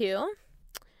 1962.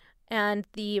 And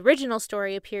the original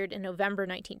story appeared in November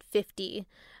 1950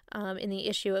 in the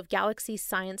issue of Galaxy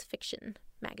Science Fiction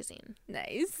magazine.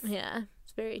 Nice. Yeah,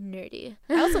 it's very nerdy.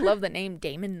 I also love the name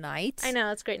Damon Knight. I know,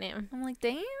 it's a great name. I'm like,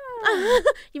 damn.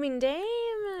 You mean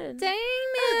Damon?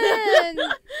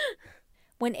 Damon!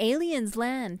 When aliens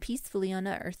land peacefully on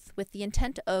Earth with the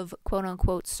intent of,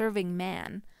 quote-unquote, serving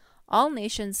man, all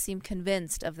nations seem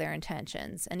convinced of their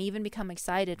intentions and even become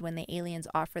excited when the aliens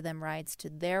offer them rides to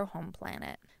their home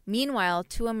planet. Meanwhile,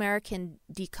 2 American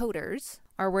decoders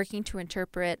are working to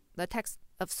interpret the text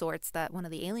of sorts that one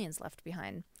of the aliens left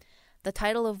behind, the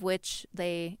title of which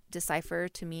they decipher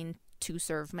to mean to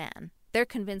serve man. They're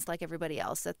convinced, like everybody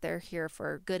else, that they're here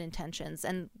for good intentions,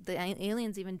 and the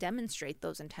aliens even demonstrate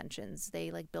those intentions.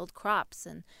 They like build crops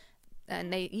and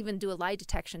they even do a lie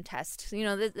detection test. You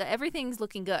know, everything's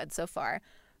looking good so far.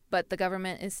 But the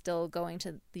government is still going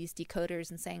to these decoders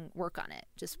and saying, work on it.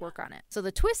 Just work on it. So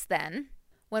the twist then,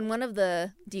 when one of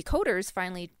the decoders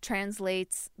finally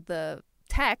translates the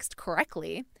text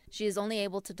correctly, she is only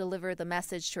able to deliver the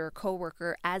message to her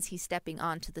coworker as he's stepping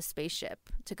onto the spaceship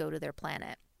to go to their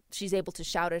planet. She's able to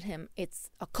shout at him, it's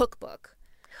a cookbook.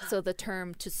 So the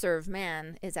term to serve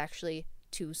man is actually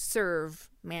to serve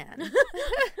man.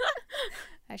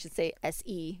 I should say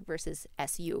SE versus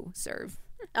SU, serve.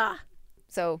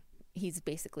 So he's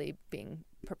basically being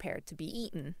prepared to be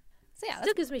eaten. So yeah,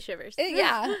 Still gives me shivers.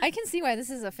 Yeah, I can see why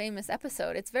this is a famous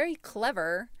episode. It's very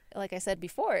clever. Like I said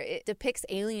before, it depicts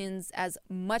aliens as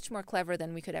much more clever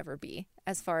than we could ever be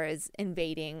as far as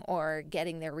invading or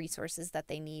getting their resources that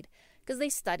they need, because they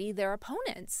study their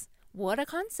opponents. What a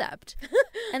concept.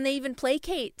 And they even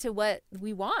placate to what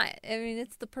we want. I mean,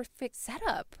 it's the perfect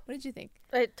setup. What did you think?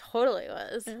 It totally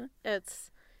was. Yeah. It's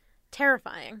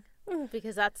terrifying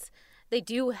because they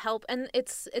do help, and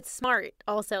it's smart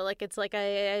also. Like, it's like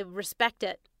I respect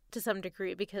it to some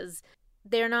degree, because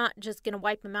they're not just going to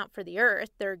wipe them out for the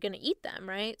Earth. They're going to eat them,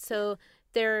 right? So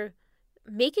they're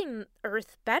making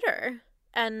Earth better,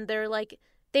 and they're like,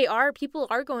 people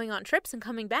are going on trips and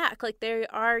coming back. Like, they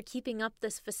are keeping up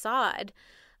this facade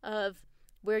of,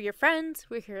 we're your friends,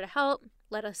 we're here to help,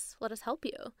 let us help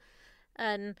you.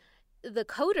 And the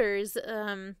coders,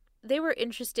 they were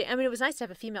interesting. I mean, it was nice to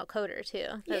have a female coder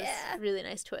too. That was a really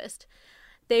nice twist.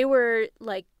 They were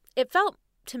like, it felt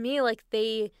to me like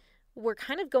they were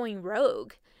kind of going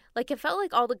rogue. Like, it felt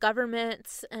like all the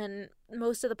governments and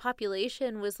most of the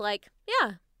population was like,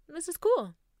 yeah, this is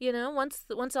cool. You know,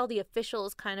 once all the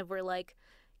officials kind of were like,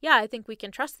 yeah, I think we can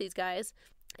trust these guys,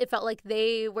 it felt like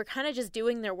they were kind of just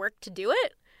doing their work to do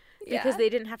it because they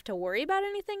didn't have to worry about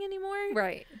anything anymore.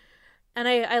 Right. And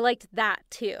I liked that,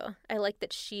 too. I liked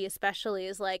that she especially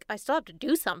is like, I still have to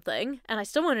do something, and I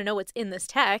still want to know what's in this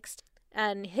text.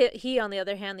 And he, on the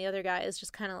other hand, the other guy is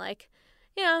just kind of like,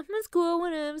 yeah, that's cool,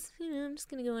 whatever. You know, I'm just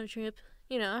going to go on a trip.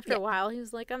 You know, after a while, he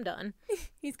was like, I'm done.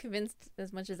 He's convinced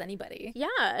as much as anybody.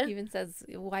 Yeah. He even says,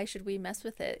 why should we mess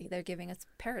with it? They're giving us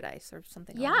paradise or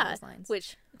something along those lines.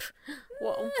 Which,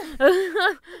 whoa.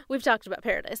 We've talked about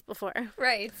paradise before.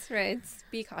 Right.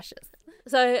 Be cautious.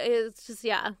 So it's just,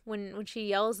 when she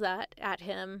yells that at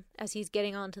him as he's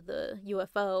getting onto the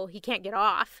UFO, he can't get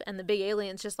off, and the big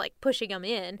alien's just, like, pushing him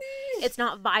in. It's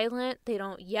not violent. They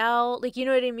don't yell. Like, you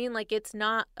know what I mean? Like, it's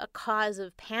not a cause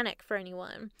of panic for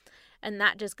anyone. And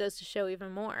that just goes to show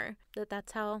even more that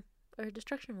that's how our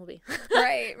destruction will be.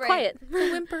 Right. Quiet.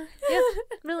 Whimper. Yeah,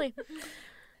 really.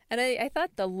 And I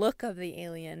thought the look of the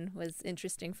alien was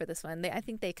interesting for this one. I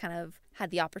think they kind of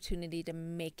had the opportunity to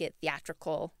make it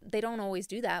theatrical. They don't always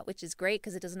do that, which is great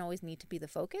because it doesn't always need to be the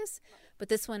focus. But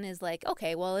this one is like,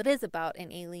 okay, well, it is about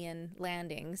an alien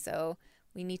landing, so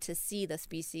we need to see the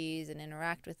species and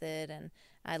interact with it. And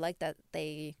I like that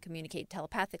they communicate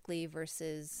telepathically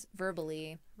versus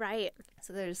verbally. Right.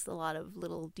 So there's a lot of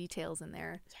little details in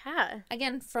there. Yeah.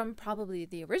 Again, from probably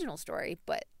the original story,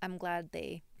 but I'm glad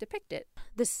they depict it.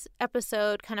 This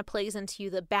episode kind of plays into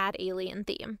the bad alien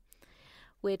theme,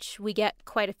 which we get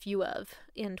quite a few of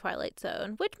in Twilight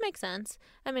Zone, which makes sense.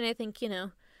 I mean, I think,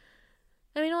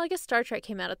 I guess Star Trek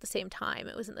came out at the same time.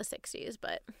 It was in the 60s,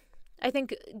 but I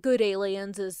think good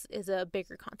aliens is a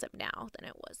bigger concept now than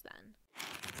it was then.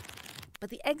 But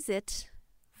the exit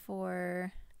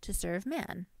for To Serve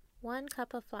Man. 1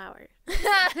 cup of flour.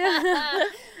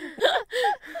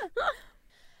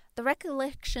 The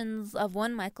recollections of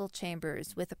one Michael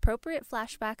Chambers with appropriate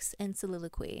flashbacks and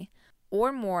soliloquy,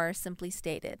 or more simply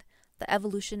stated, the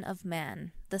evolution of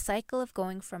man, the cycle of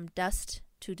going from dust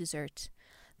to dessert,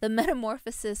 the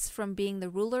metamorphosis from being the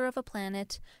ruler of a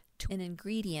planet to an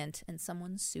ingredient in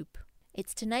someone's soup.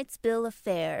 It's tonight's bill of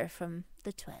fare from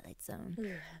the Twilight Zone.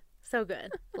 So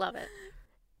good. Love it.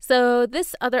 So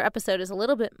this other episode is a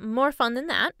little bit more fun than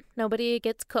that. Nobody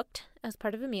gets cooked as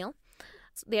part of a meal.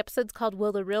 So the episode's called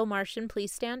Will the Real Martian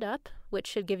Please Stand Up, which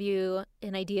should give you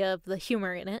an idea of the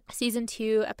humor in it. Season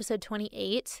 2, episode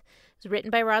 28, is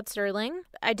written by Rod Serling.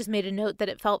 I just made a note that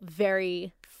it felt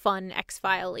very fun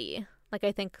X-File-y. Like,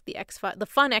 I think the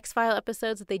fun X-File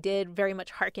episodes that they did very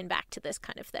much harken back to this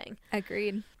kind of thing.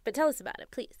 Agreed. But tell us about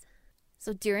it, please.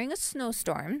 So during a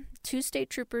snowstorm, 2 state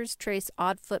troopers trace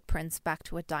odd footprints back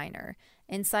to a diner,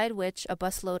 inside which a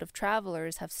busload of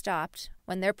travelers have stopped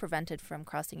when they're prevented from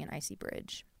crossing an icy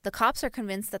bridge. The cops are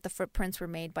convinced that the footprints were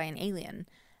made by an alien,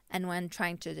 and when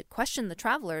trying to question the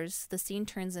travelers, the scene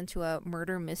turns into a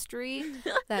murder mystery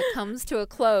that comes to a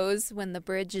close when the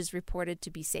bridge is reported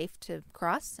to be safe to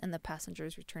cross and the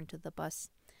passengers return to the bus.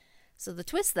 So the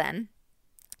twist then,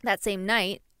 that same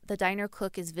night, the diner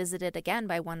cook is visited again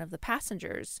by one of the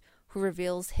passengers who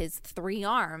reveals his 3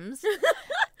 arms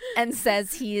and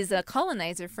says he is a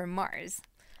colonizer from Mars.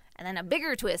 And then a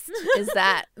bigger twist is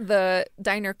that the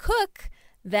diner cook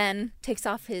then takes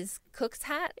off his cook's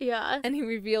hat and he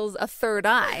reveals a 3rd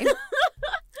eye.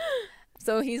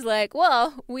 So he's like,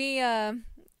 well, we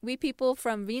people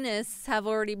from Venus have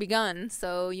already begun,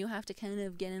 so you have to kind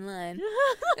of get in line.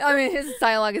 I mean, his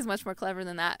dialogue is much more clever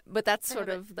than that, but that's sort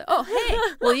of the, oh,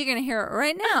 hey, well, you're going to hear it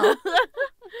right now.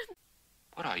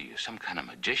 What are you, some kind of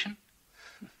magician?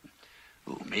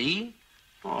 Who, me?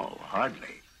 Oh,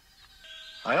 hardly.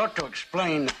 I ought to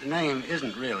explain that the name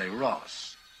isn't really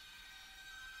Ross.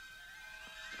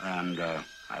 And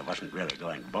I wasn't really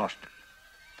going to Boston.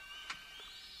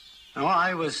 No,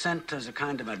 I was sent as a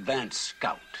kind of advanced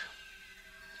scout.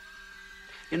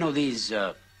 You know these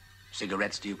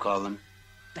cigarettes, do you call them?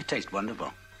 They taste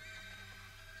wonderful.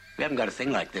 We haven't got a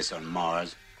thing like this on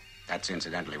Mars. That's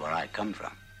incidentally where I come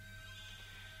from.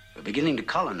 We're beginning to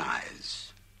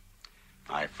colonize.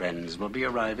 My friends will be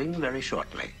arriving very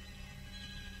shortly.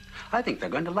 I think they're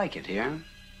going to like it here.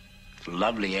 It's a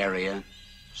lovely area.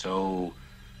 So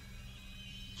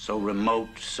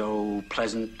remote, so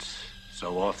pleasant,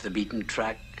 so off the beaten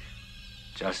track.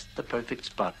 Just the perfect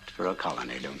spot for a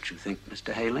colony, don't you think,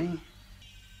 Mr. Haley?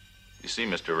 You see,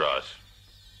 Mr. Ross,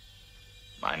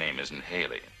 my name isn't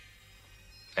Haley.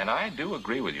 And I do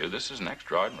agree with you, this is an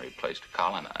extraordinary place to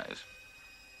colonize.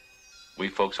 We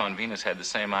folks on Venus had the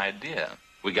same idea.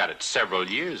 We got it several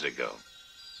years ago.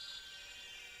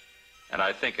 And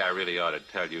I think I really ought to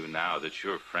tell you now that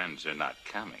your friends are not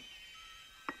coming.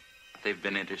 They've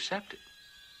been intercepted.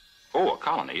 Oh, a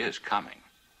colony is coming.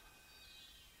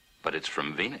 But it's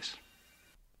from Venus.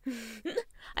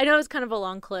 I know it's kind of a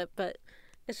long clip, but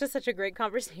it's just such a great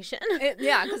conversation.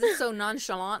 Yeah, because it's so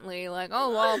nonchalantly like, oh,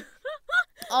 well,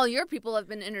 all your people have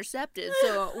been intercepted,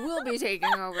 so we'll be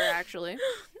taking over, actually.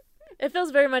 It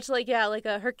feels very much like, yeah, like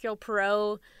a Hercule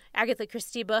Poirot, Agatha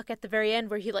Christie book at the very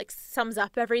end where he, like, sums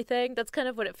up everything. That's kind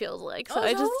of what it feels like. So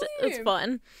it's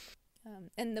fun.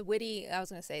 And the witty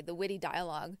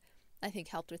dialogue, I think,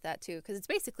 helped with that, too. Because it's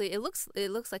basically, it looks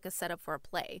like a setup for a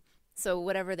play. So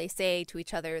whatever they say to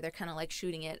each other, they're kind of like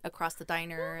shooting it across the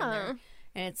diner. Oh.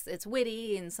 And it's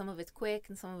witty, and some of it's quick,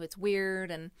 and some of it's weird,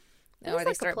 and or like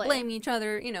they a start play. blaming each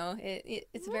other. You know,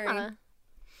 it's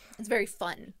very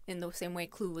fun in the same way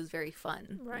Clue was very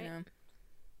fun. Right. You know?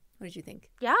 What did you think?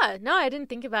 Yeah, no, I didn't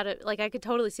think about it. Like, I could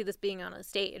totally see this being on a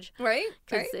stage. Right?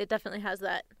 Because it definitely has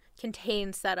that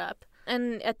contained setup.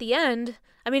 And at the end,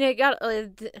 I mean,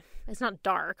 it's not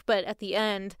dark, but at the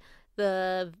end,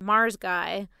 the Mars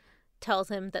guy tells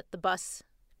him that the bus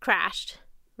crashed,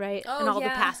 right? Oh, and all yeah.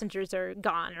 the passengers are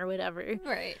gone or whatever.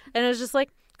 Right. And it's just like,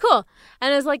 cool.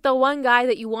 And it's like the one guy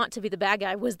that you want to be the bad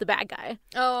guy was the bad guy.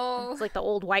 Oh. It's like the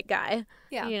old white guy.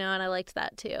 Yeah. You know, and I liked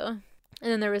that too.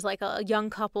 And then there was like a young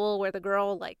couple where the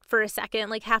girl, like, for a second,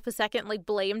 like half a second, like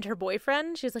blamed her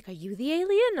boyfriend. She was like, "Are you the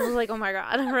alien?" And I was like, oh my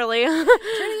God, really? Turning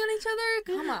on each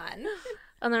other? Come on.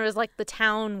 And there was like the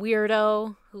town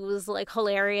weirdo who was like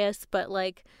hilarious, but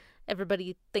like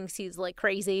everybody thinks he's like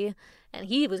crazy. And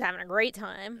he was having a great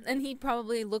time. And he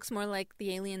probably looks more like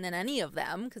the alien than any of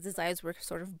them because his eyes were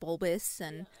sort of bulbous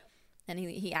and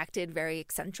he acted very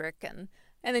eccentric. And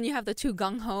then you have the two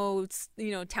gung-ho,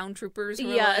 town troopers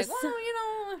who are like,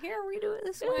 oh, here, we do it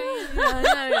this way.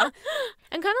 Yeah.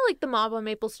 And kind of like the mob on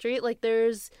Maple Street, like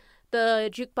there's the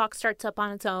jukebox starts up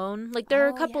on its own. Like there are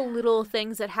a couple little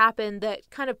things that happen that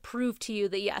kind of prove to you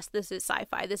that, yes, this is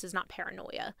sci-fi. This is not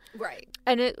paranoia. Right.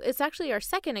 And it's actually our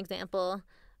second example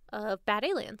of bad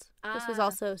aliens. This was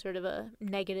also sort of a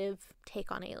negative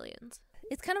take on aliens.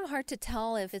 It's kind of hard to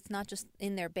tell if it's not just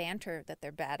in their banter that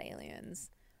they're bad aliens.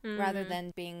 Rather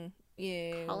than being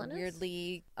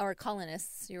weirdly or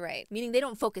colonists, you're right. Meaning they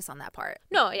don't focus on that part.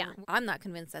 No, yeah. I'm not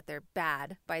convinced that they're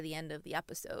bad by the end of the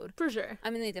episode. For sure. I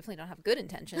mean, they definitely don't have good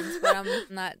intentions, but I'm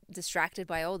not distracted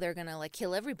by, they're going to like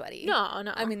kill everybody. No.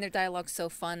 I mean, their dialogue's so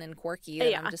fun and quirky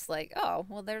that I'm just like, oh,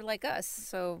 well, they're like us,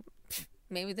 so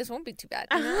maybe this won't be too bad.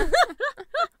 You know?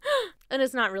 And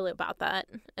it's not really about that.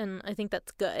 And I think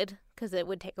that's good because it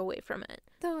would take away from it.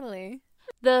 Totally.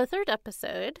 The third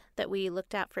episode that we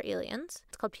looked at for aliens,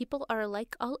 it's called People Are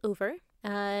Alike All Over,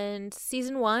 and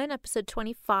season 1, episode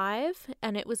 25,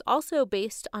 and it was also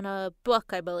based on a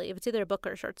book, I believe. It's either a book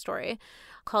or a short story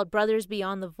called Brothers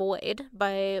Beyond the Void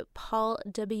by Paul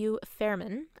W.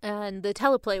 Fairman, and the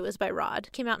teleplay was by Rod.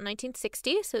 It came out in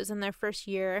 1960, so it was in their first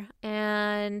year,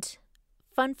 and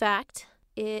fun fact,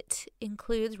 it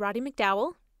includes Roddy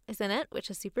McDowall is in it,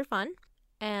 which is super fun,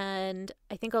 and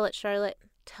I think I'll let Charlotte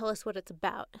tell us what it's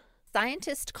about.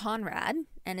 Scientist Conrad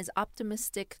and his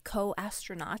optimistic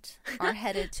co-astronaut are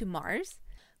headed to Mars.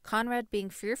 Conrad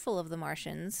being fearful of the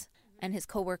Martians and his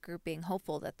coworker being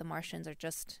hopeful that the Martians are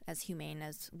just as humane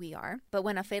as we are. But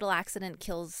when a fatal accident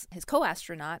kills his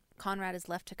co-astronaut, Conrad is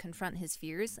left to confront his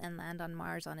fears and land on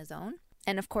Mars on his own.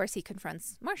 And of course, he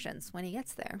confronts Martians when he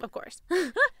gets there. Of course.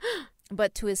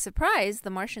 But to his surprise, the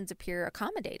Martians appear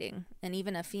accommodating, and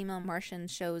even a female Martian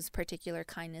shows particular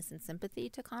kindness and sympathy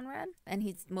to Conrad. And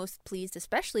he's most pleased,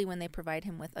 especially when they provide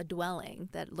him with a dwelling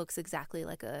that looks exactly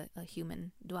like a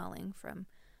human dwelling from,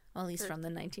 well, at least from the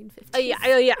 1950s. Oh,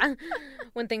 yeah.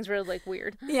 When things were, like,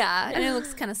 weird. Yeah, and it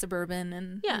looks kind of suburban.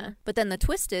 And Yeah. But then the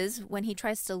twist is, when he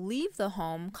tries to leave the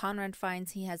home, Conrad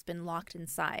finds he has been locked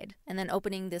inside. And then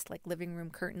opening this, like, living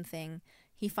room curtain thing,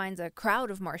 he finds a crowd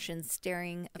of Martians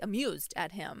staring amused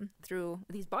at him through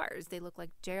these bars. They look like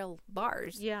jail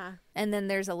bars. Yeah. And then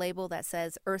there's a label that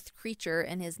says Earth creature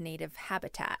in his native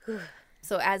habitat.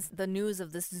 So as the news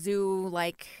of this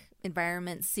zoo-like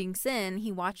environment sinks in,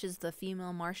 he watches the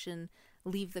female Martian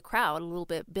leave the crowd a little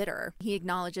bit bitter. He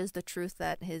acknowledges the truth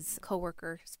that his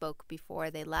coworker spoke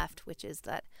before they left, which is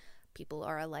that people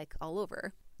are alike all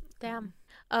over. Damn.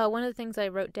 One of the things I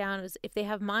wrote down was, if they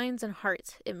have minds and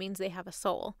hearts, it means they have a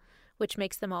soul, which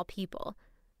makes them all people.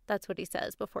 That's what he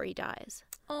says before he dies.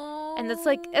 Oh. And it's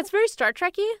like, it's very Star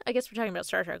Trek-y. I guess we're talking about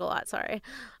Star Trek a lot, sorry.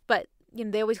 But, you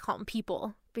know, they always call them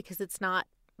people because it's not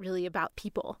really about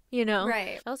people, you know?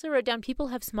 Right. I also wrote down, people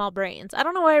have small brains. I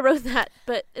don't know why I wrote that,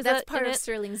 but is That's that part in of it?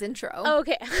 Sterling's intro. Oh,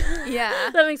 okay.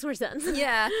 Yeah. That makes more sense.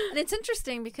 Yeah. And it's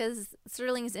interesting because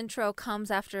Sterling's intro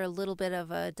comes after a little bit of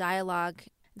a dialogue.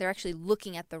 They're actually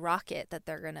looking at the rocket that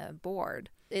they're going to board.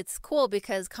 It's cool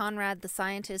because Conrad, the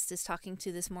scientist, is talking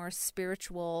to this more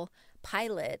spiritual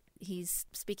pilot. He's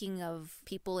speaking of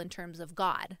people in terms of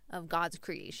God, of God's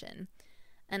creation.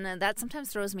 And that sometimes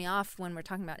throws me off when we're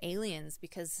talking about aliens,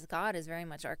 because God is very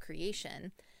much our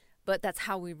creation. But that's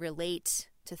how we relate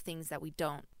to things that we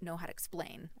don't know how to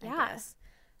explain, I guess.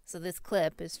 So this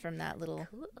clip is from that little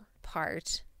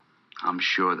part. I'm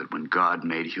sure that when God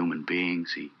made human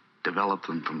beings, he developed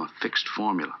them from a fixed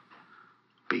formula.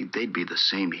 They'd be the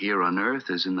same here on Earth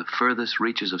as in the furthest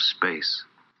reaches of space.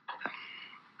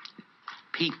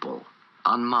 People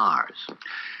on Mars,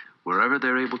 wherever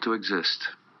they're able to exist,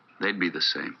 they'd be the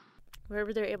same.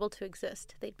 Wherever they're able to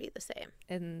exist, they'd be the same.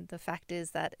 And the fact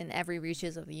is that in every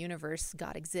reaches of the universe,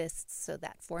 God exists, so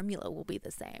that formula will be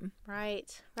the same.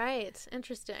 Right.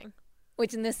 Interesting.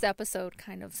 Which in this episode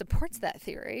kind of supports that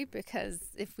theory, because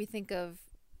if we think of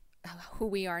who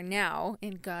we are now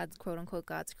in God's, quote-unquote,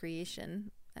 God's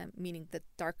creation, meaning the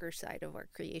darker side of our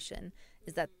creation,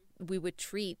 is that we would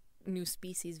treat new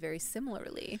species very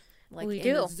similarly. Like we in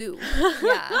do. the zoo.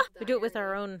 Yeah. We do it with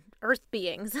our own Earth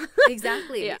beings.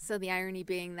 Exactly. Yeah. So the irony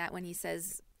being that when he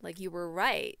says, like, you were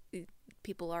right,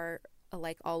 people are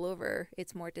alike all over,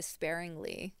 it's more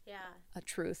despairingly a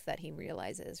truth that he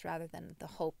realizes rather than the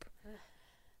hope,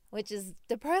 which is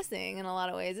depressing in a lot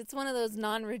of ways. It's one of those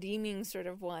non-redeeming sort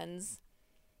of ones.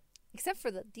 Except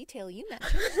for the detail you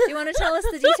mentioned. Do you want to tell us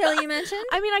the detail you mentioned?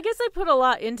 I mean, I guess I put a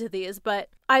lot into these, but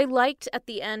I liked at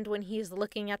the end when he's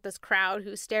looking at this crowd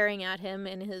who's staring at him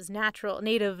in his natural,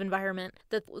 native environment,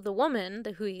 that the woman,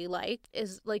 who he liked,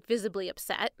 is, like, visibly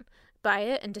upset by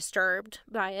it and disturbed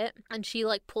by it. And she,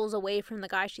 like, pulls away from the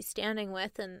guy she's standing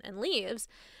with and leaves.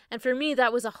 And for me,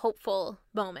 that was a hopeful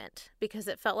moment because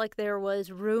it felt like there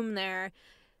was room there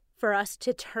for us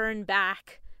to turn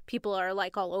back. People are,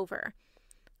 like, all over,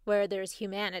 where there's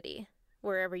humanity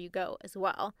wherever you go as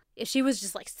well. If she was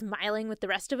just, like, smiling with the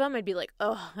rest of them, I'd be like,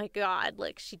 oh my God,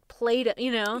 like, she played it,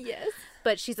 you know? Yes.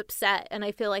 But she's upset, and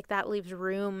I feel like that leaves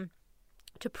room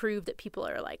to prove that people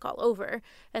are, like, all over,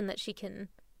 and that she can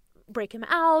break him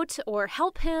out or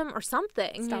help him or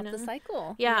something. Stop you know? the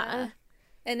cycle. Yeah.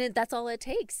 And that's all it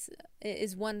takes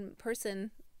is one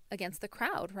person against the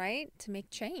crowd, right? To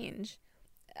make change.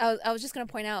 I was just going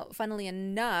to point out, funnily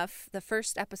enough, the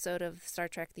first episode of Star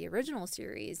Trek, the original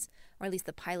series, or at least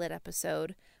the pilot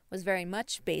episode, was very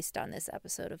much based on this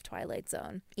episode of Twilight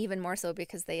Zone. Even more so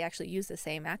because they actually use the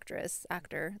same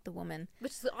actor, the woman.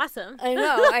 Which is awesome. I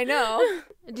know.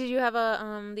 Did you have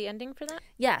the ending for that?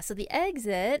 Yeah, so the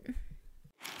exit...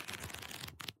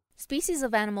 Species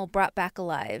of animal brought back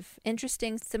alive.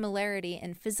 Interesting similarity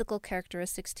in physical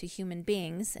characteristics to human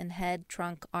beings in head,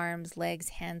 trunk, arms, legs,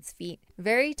 hands, feet.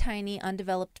 Very tiny,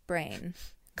 undeveloped brain.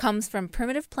 Comes from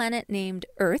primitive planet named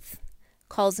Earth.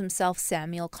 Calls himself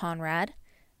Samuel Conrad.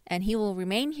 And he will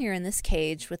remain here in this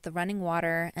cage with the running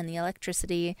water and the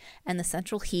electricity and the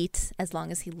central heat as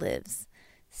long as he lives.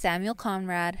 Samuel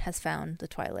Conrad has found the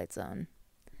Twilight Zone.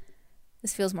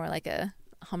 This feels more like a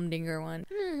humdinger one.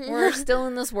 We're still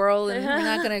in this world and we're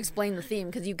not going to explain the theme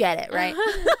because you get it, right?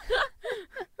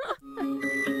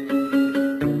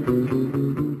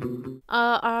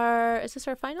 Is this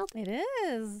our final? It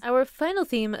is. Our final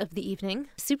theme of the evening,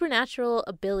 supernatural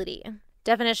ability.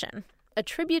 Definition: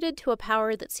 attributed to a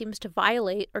power that seems to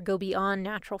violate or go beyond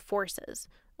natural forces,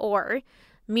 or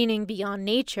meaning beyond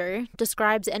nature,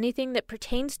 describes anything that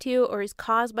pertains to or is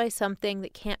caused by something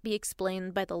that can't be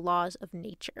explained by the laws of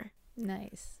nature.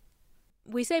 Nice.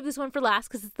 We saved this one for last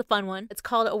because it's the fun one. It's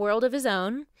called A World of His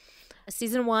Own.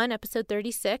 Season 1, episode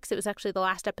 36. It was actually the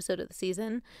last episode of the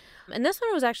season. And this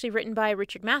one was actually written by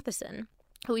Richard Matheson,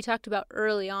 who we talked about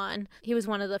early on. He was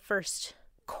one of the first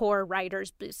core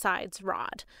writers besides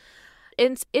Rod.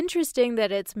 It's interesting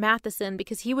that it's Matheson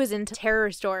because he was into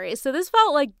terror stories. So this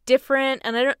felt like different,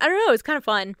 and I don't know, it's kind of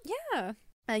fun. Yeah.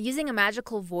 Using a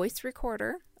magical voice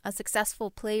recorder, a successful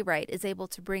playwright is able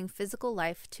to bring physical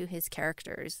life to his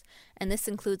characters, and this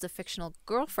includes a fictional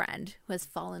girlfriend who has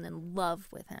fallen in love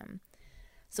with him.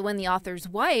 So when the author's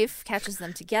wife catches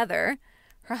them together,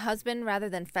 her husband, rather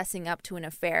than fessing up to an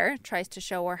affair, tries to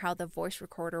show her how the voice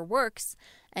recorder works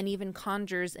and even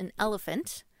conjures an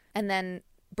elephant, and then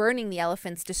burning the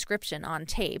elephant's description on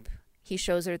tape, he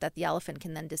shows her that the elephant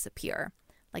can then disappear.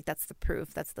 Like, that's the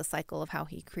proof. That's the cycle of how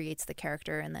he creates the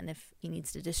character. And then if he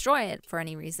needs to destroy it for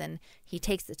any reason, he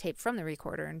takes the tape from the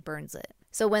recorder and burns it.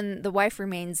 So when the wife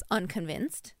remains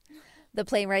unconvinced, the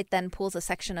playwright then pulls a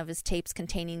section of his tapes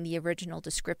containing the original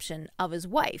description of his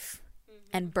wife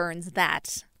and burns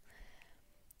that.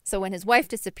 So when his wife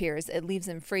disappears, it leaves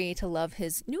him free to love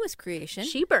his newest creation.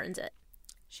 She burns it.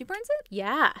 She burns it?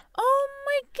 Yeah. Oh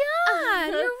my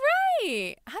God, you're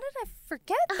right. How did I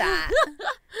forget that?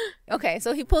 Okay,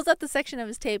 so he pulls out the section of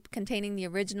his tape containing the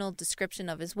original description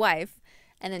of his wife,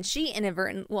 and then she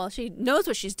she knows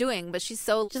what she's doing, but she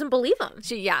doesn't believe him.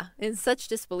 In such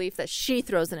disbelief that she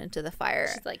throws it into the fire.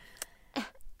 She's like,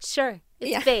 sure,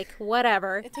 it's fake,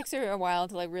 whatever. It takes her a while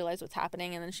to realize what's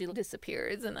happening, and then she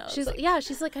disappears. And she's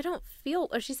like, I don't feel,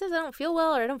 or she says I don't feel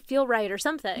well, or I don't feel right, or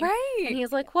something. Right. And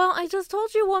he's like, well, I just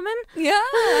told you, woman. Yeah,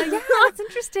 that's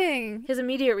interesting. His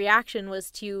immediate reaction was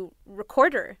to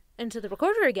record her into the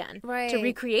recorder again, right, to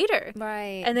recreate her,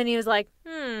 right. And then he was like,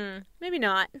 maybe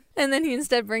not. And then he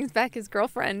instead brings back his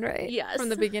girlfriend, right? Yes, from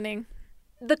the beginning.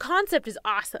 The concept is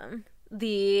awesome.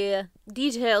 The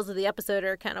details of the episode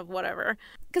are kind of whatever.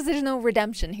 Because there's no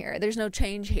redemption here. There's no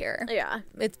change here. Yeah.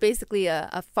 It's basically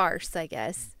a farce, I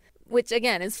guess. Which,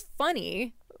 again, is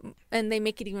funny. And they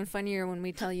make it even funnier when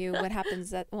we tell you what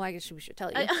happens at... Well, I guess we should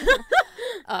tell you.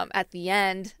 At the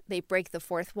end, they break the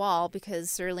fourth wall because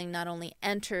Serling not only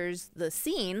enters the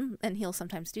scene, and he'll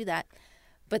sometimes do that,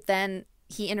 but then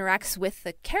he interacts with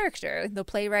the character. The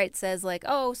playwright says, like,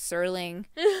 oh, Serling,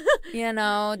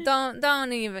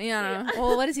 don't even,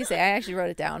 Well, what does he say? I actually wrote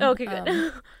it down. Okay,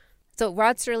 good. So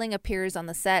Rod Serling appears on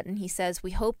the set, and he says,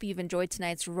 we hope you've enjoyed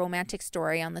tonight's romantic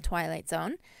story on The Twilight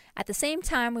Zone. At the same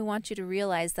time, we want you to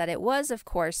realize that it was, of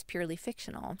course, purely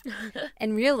fictional.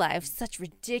 In real life, such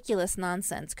ridiculous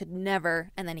nonsense could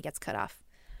never, and then he gets cut off.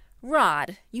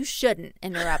 Rod, you shouldn't,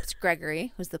 interrupts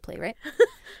Gregory, who's the playwright.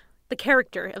 The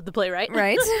character of the playwright.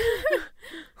 Right.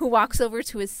 Who walks over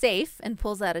to his safe and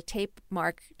pulls out a tape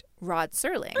marked Rod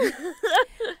Serling.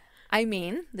 I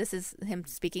mean, this is him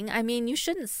speaking, you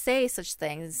shouldn't say such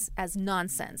things as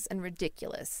nonsense and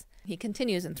ridiculous. He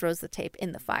continues and throws the tape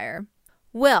in the fire.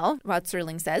 Well, Rod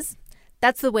Serling says,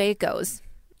 that's the way it goes.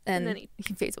 And then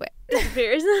he fades away.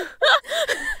 Disappears.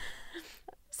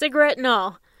 Cigarette and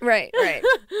all. Right.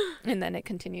 And then it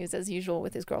continues as usual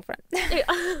with his girlfriend.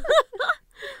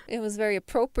 It was very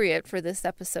appropriate for this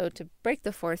episode to break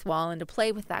the fourth wall and to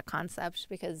play with that concept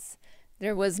because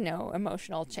there was no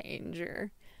emotional change.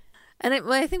 And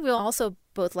I think we also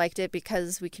both liked it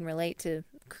because we can relate to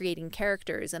creating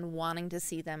characters and wanting to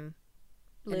see them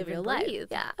live in real life.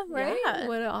 Yeah, right? Yeah.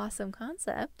 What an awesome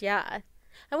concept. Yeah.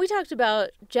 And we talked about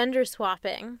gender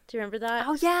swapping. Do you remember that?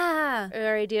 Oh, yeah.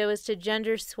 Our idea was to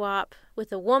gender swap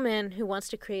with a woman who wants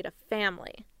to create a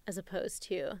family as opposed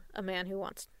to a man who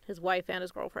wants his wife and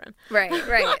his girlfriend. Right.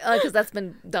 Because that's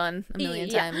been done a million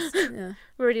times. Yeah.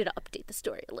 We're ready to update the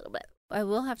story a little bit. I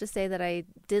will have to say that I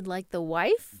did like the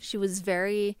wife. She was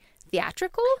very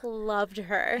theatrical. Loved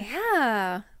her.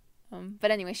 Yeah.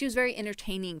 But anyway, she was very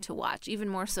entertaining to watch, even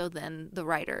more so than the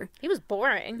writer. He was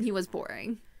boring.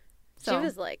 So. She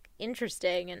was,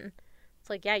 interesting, and it's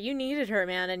like, yeah, you needed her,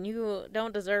 man, and you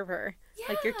don't deserve her.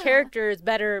 Yeah. Your character is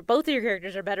better. Both of your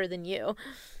characters are better than you.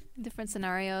 Different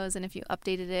scenarios, and if you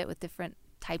updated it with different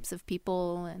types of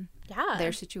people and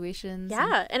their situations.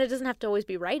 Yeah, and it doesn't have to always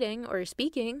be writing or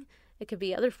speaking. It could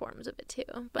be other forms of it,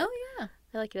 too. But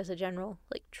I like it as a general,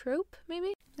 trope,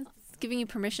 maybe. It's giving you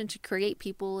permission to create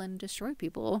people and destroy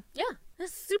people. Yeah,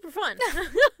 that's super fun.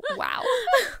 Wow.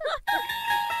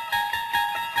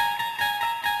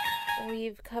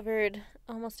 We've covered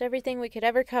almost everything we could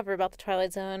ever cover about the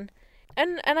Twilight Zone.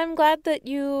 And I'm glad that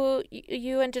you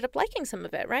ended up liking some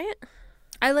of it, right?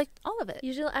 I liked all of it.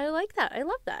 Usually, I like that. I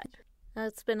love that.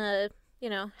 It's been a,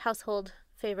 household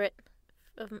favorite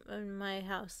in my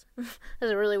house.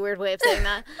 That's a really weird way of saying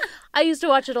that. I used to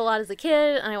watch it a lot as a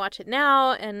kid, and I watch it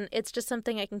now, and it's just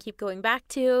something I can keep going back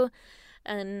to.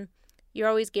 And you're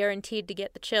always guaranteed to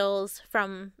get the chills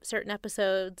from certain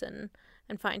episodes and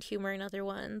find humor in other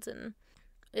ones. And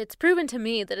it's proven to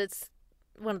me that it's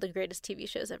one of the greatest TV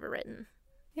shows ever written.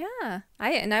 Yeah,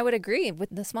 I would agree with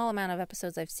the small amount of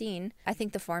episodes I've seen. I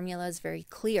think the formula is very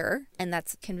clear, and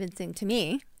that's convincing to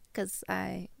me because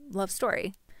I love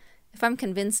story. If I'm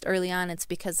convinced early on, it's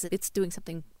because it's doing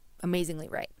something amazingly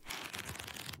right.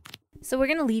 So we're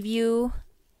going to leave you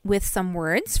with some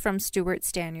words from Stuart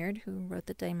Stanyard, who wrote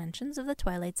The Dimensions of the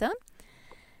Twilight Zone.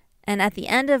 And at the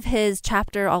end of his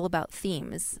chapter all about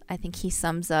themes, I think he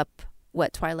sums up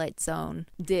what Twilight Zone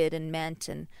did and meant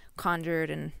and conjured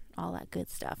and all that good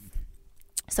stuff.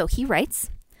 So he writes,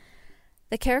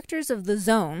 "The characters of the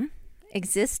Zone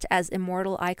exist as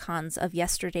immortal icons of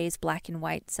yesterday's black and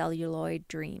white celluloid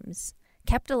dreams,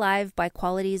 kept alive by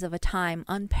qualities of a time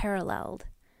unparalleled.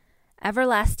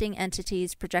 Everlasting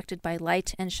entities projected by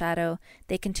light and shadow,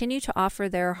 they continue to offer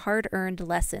their hard-earned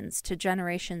lessons to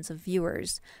generations of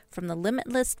viewers from the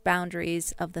limitless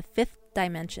boundaries of the fifth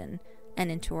dimension and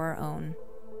into our own.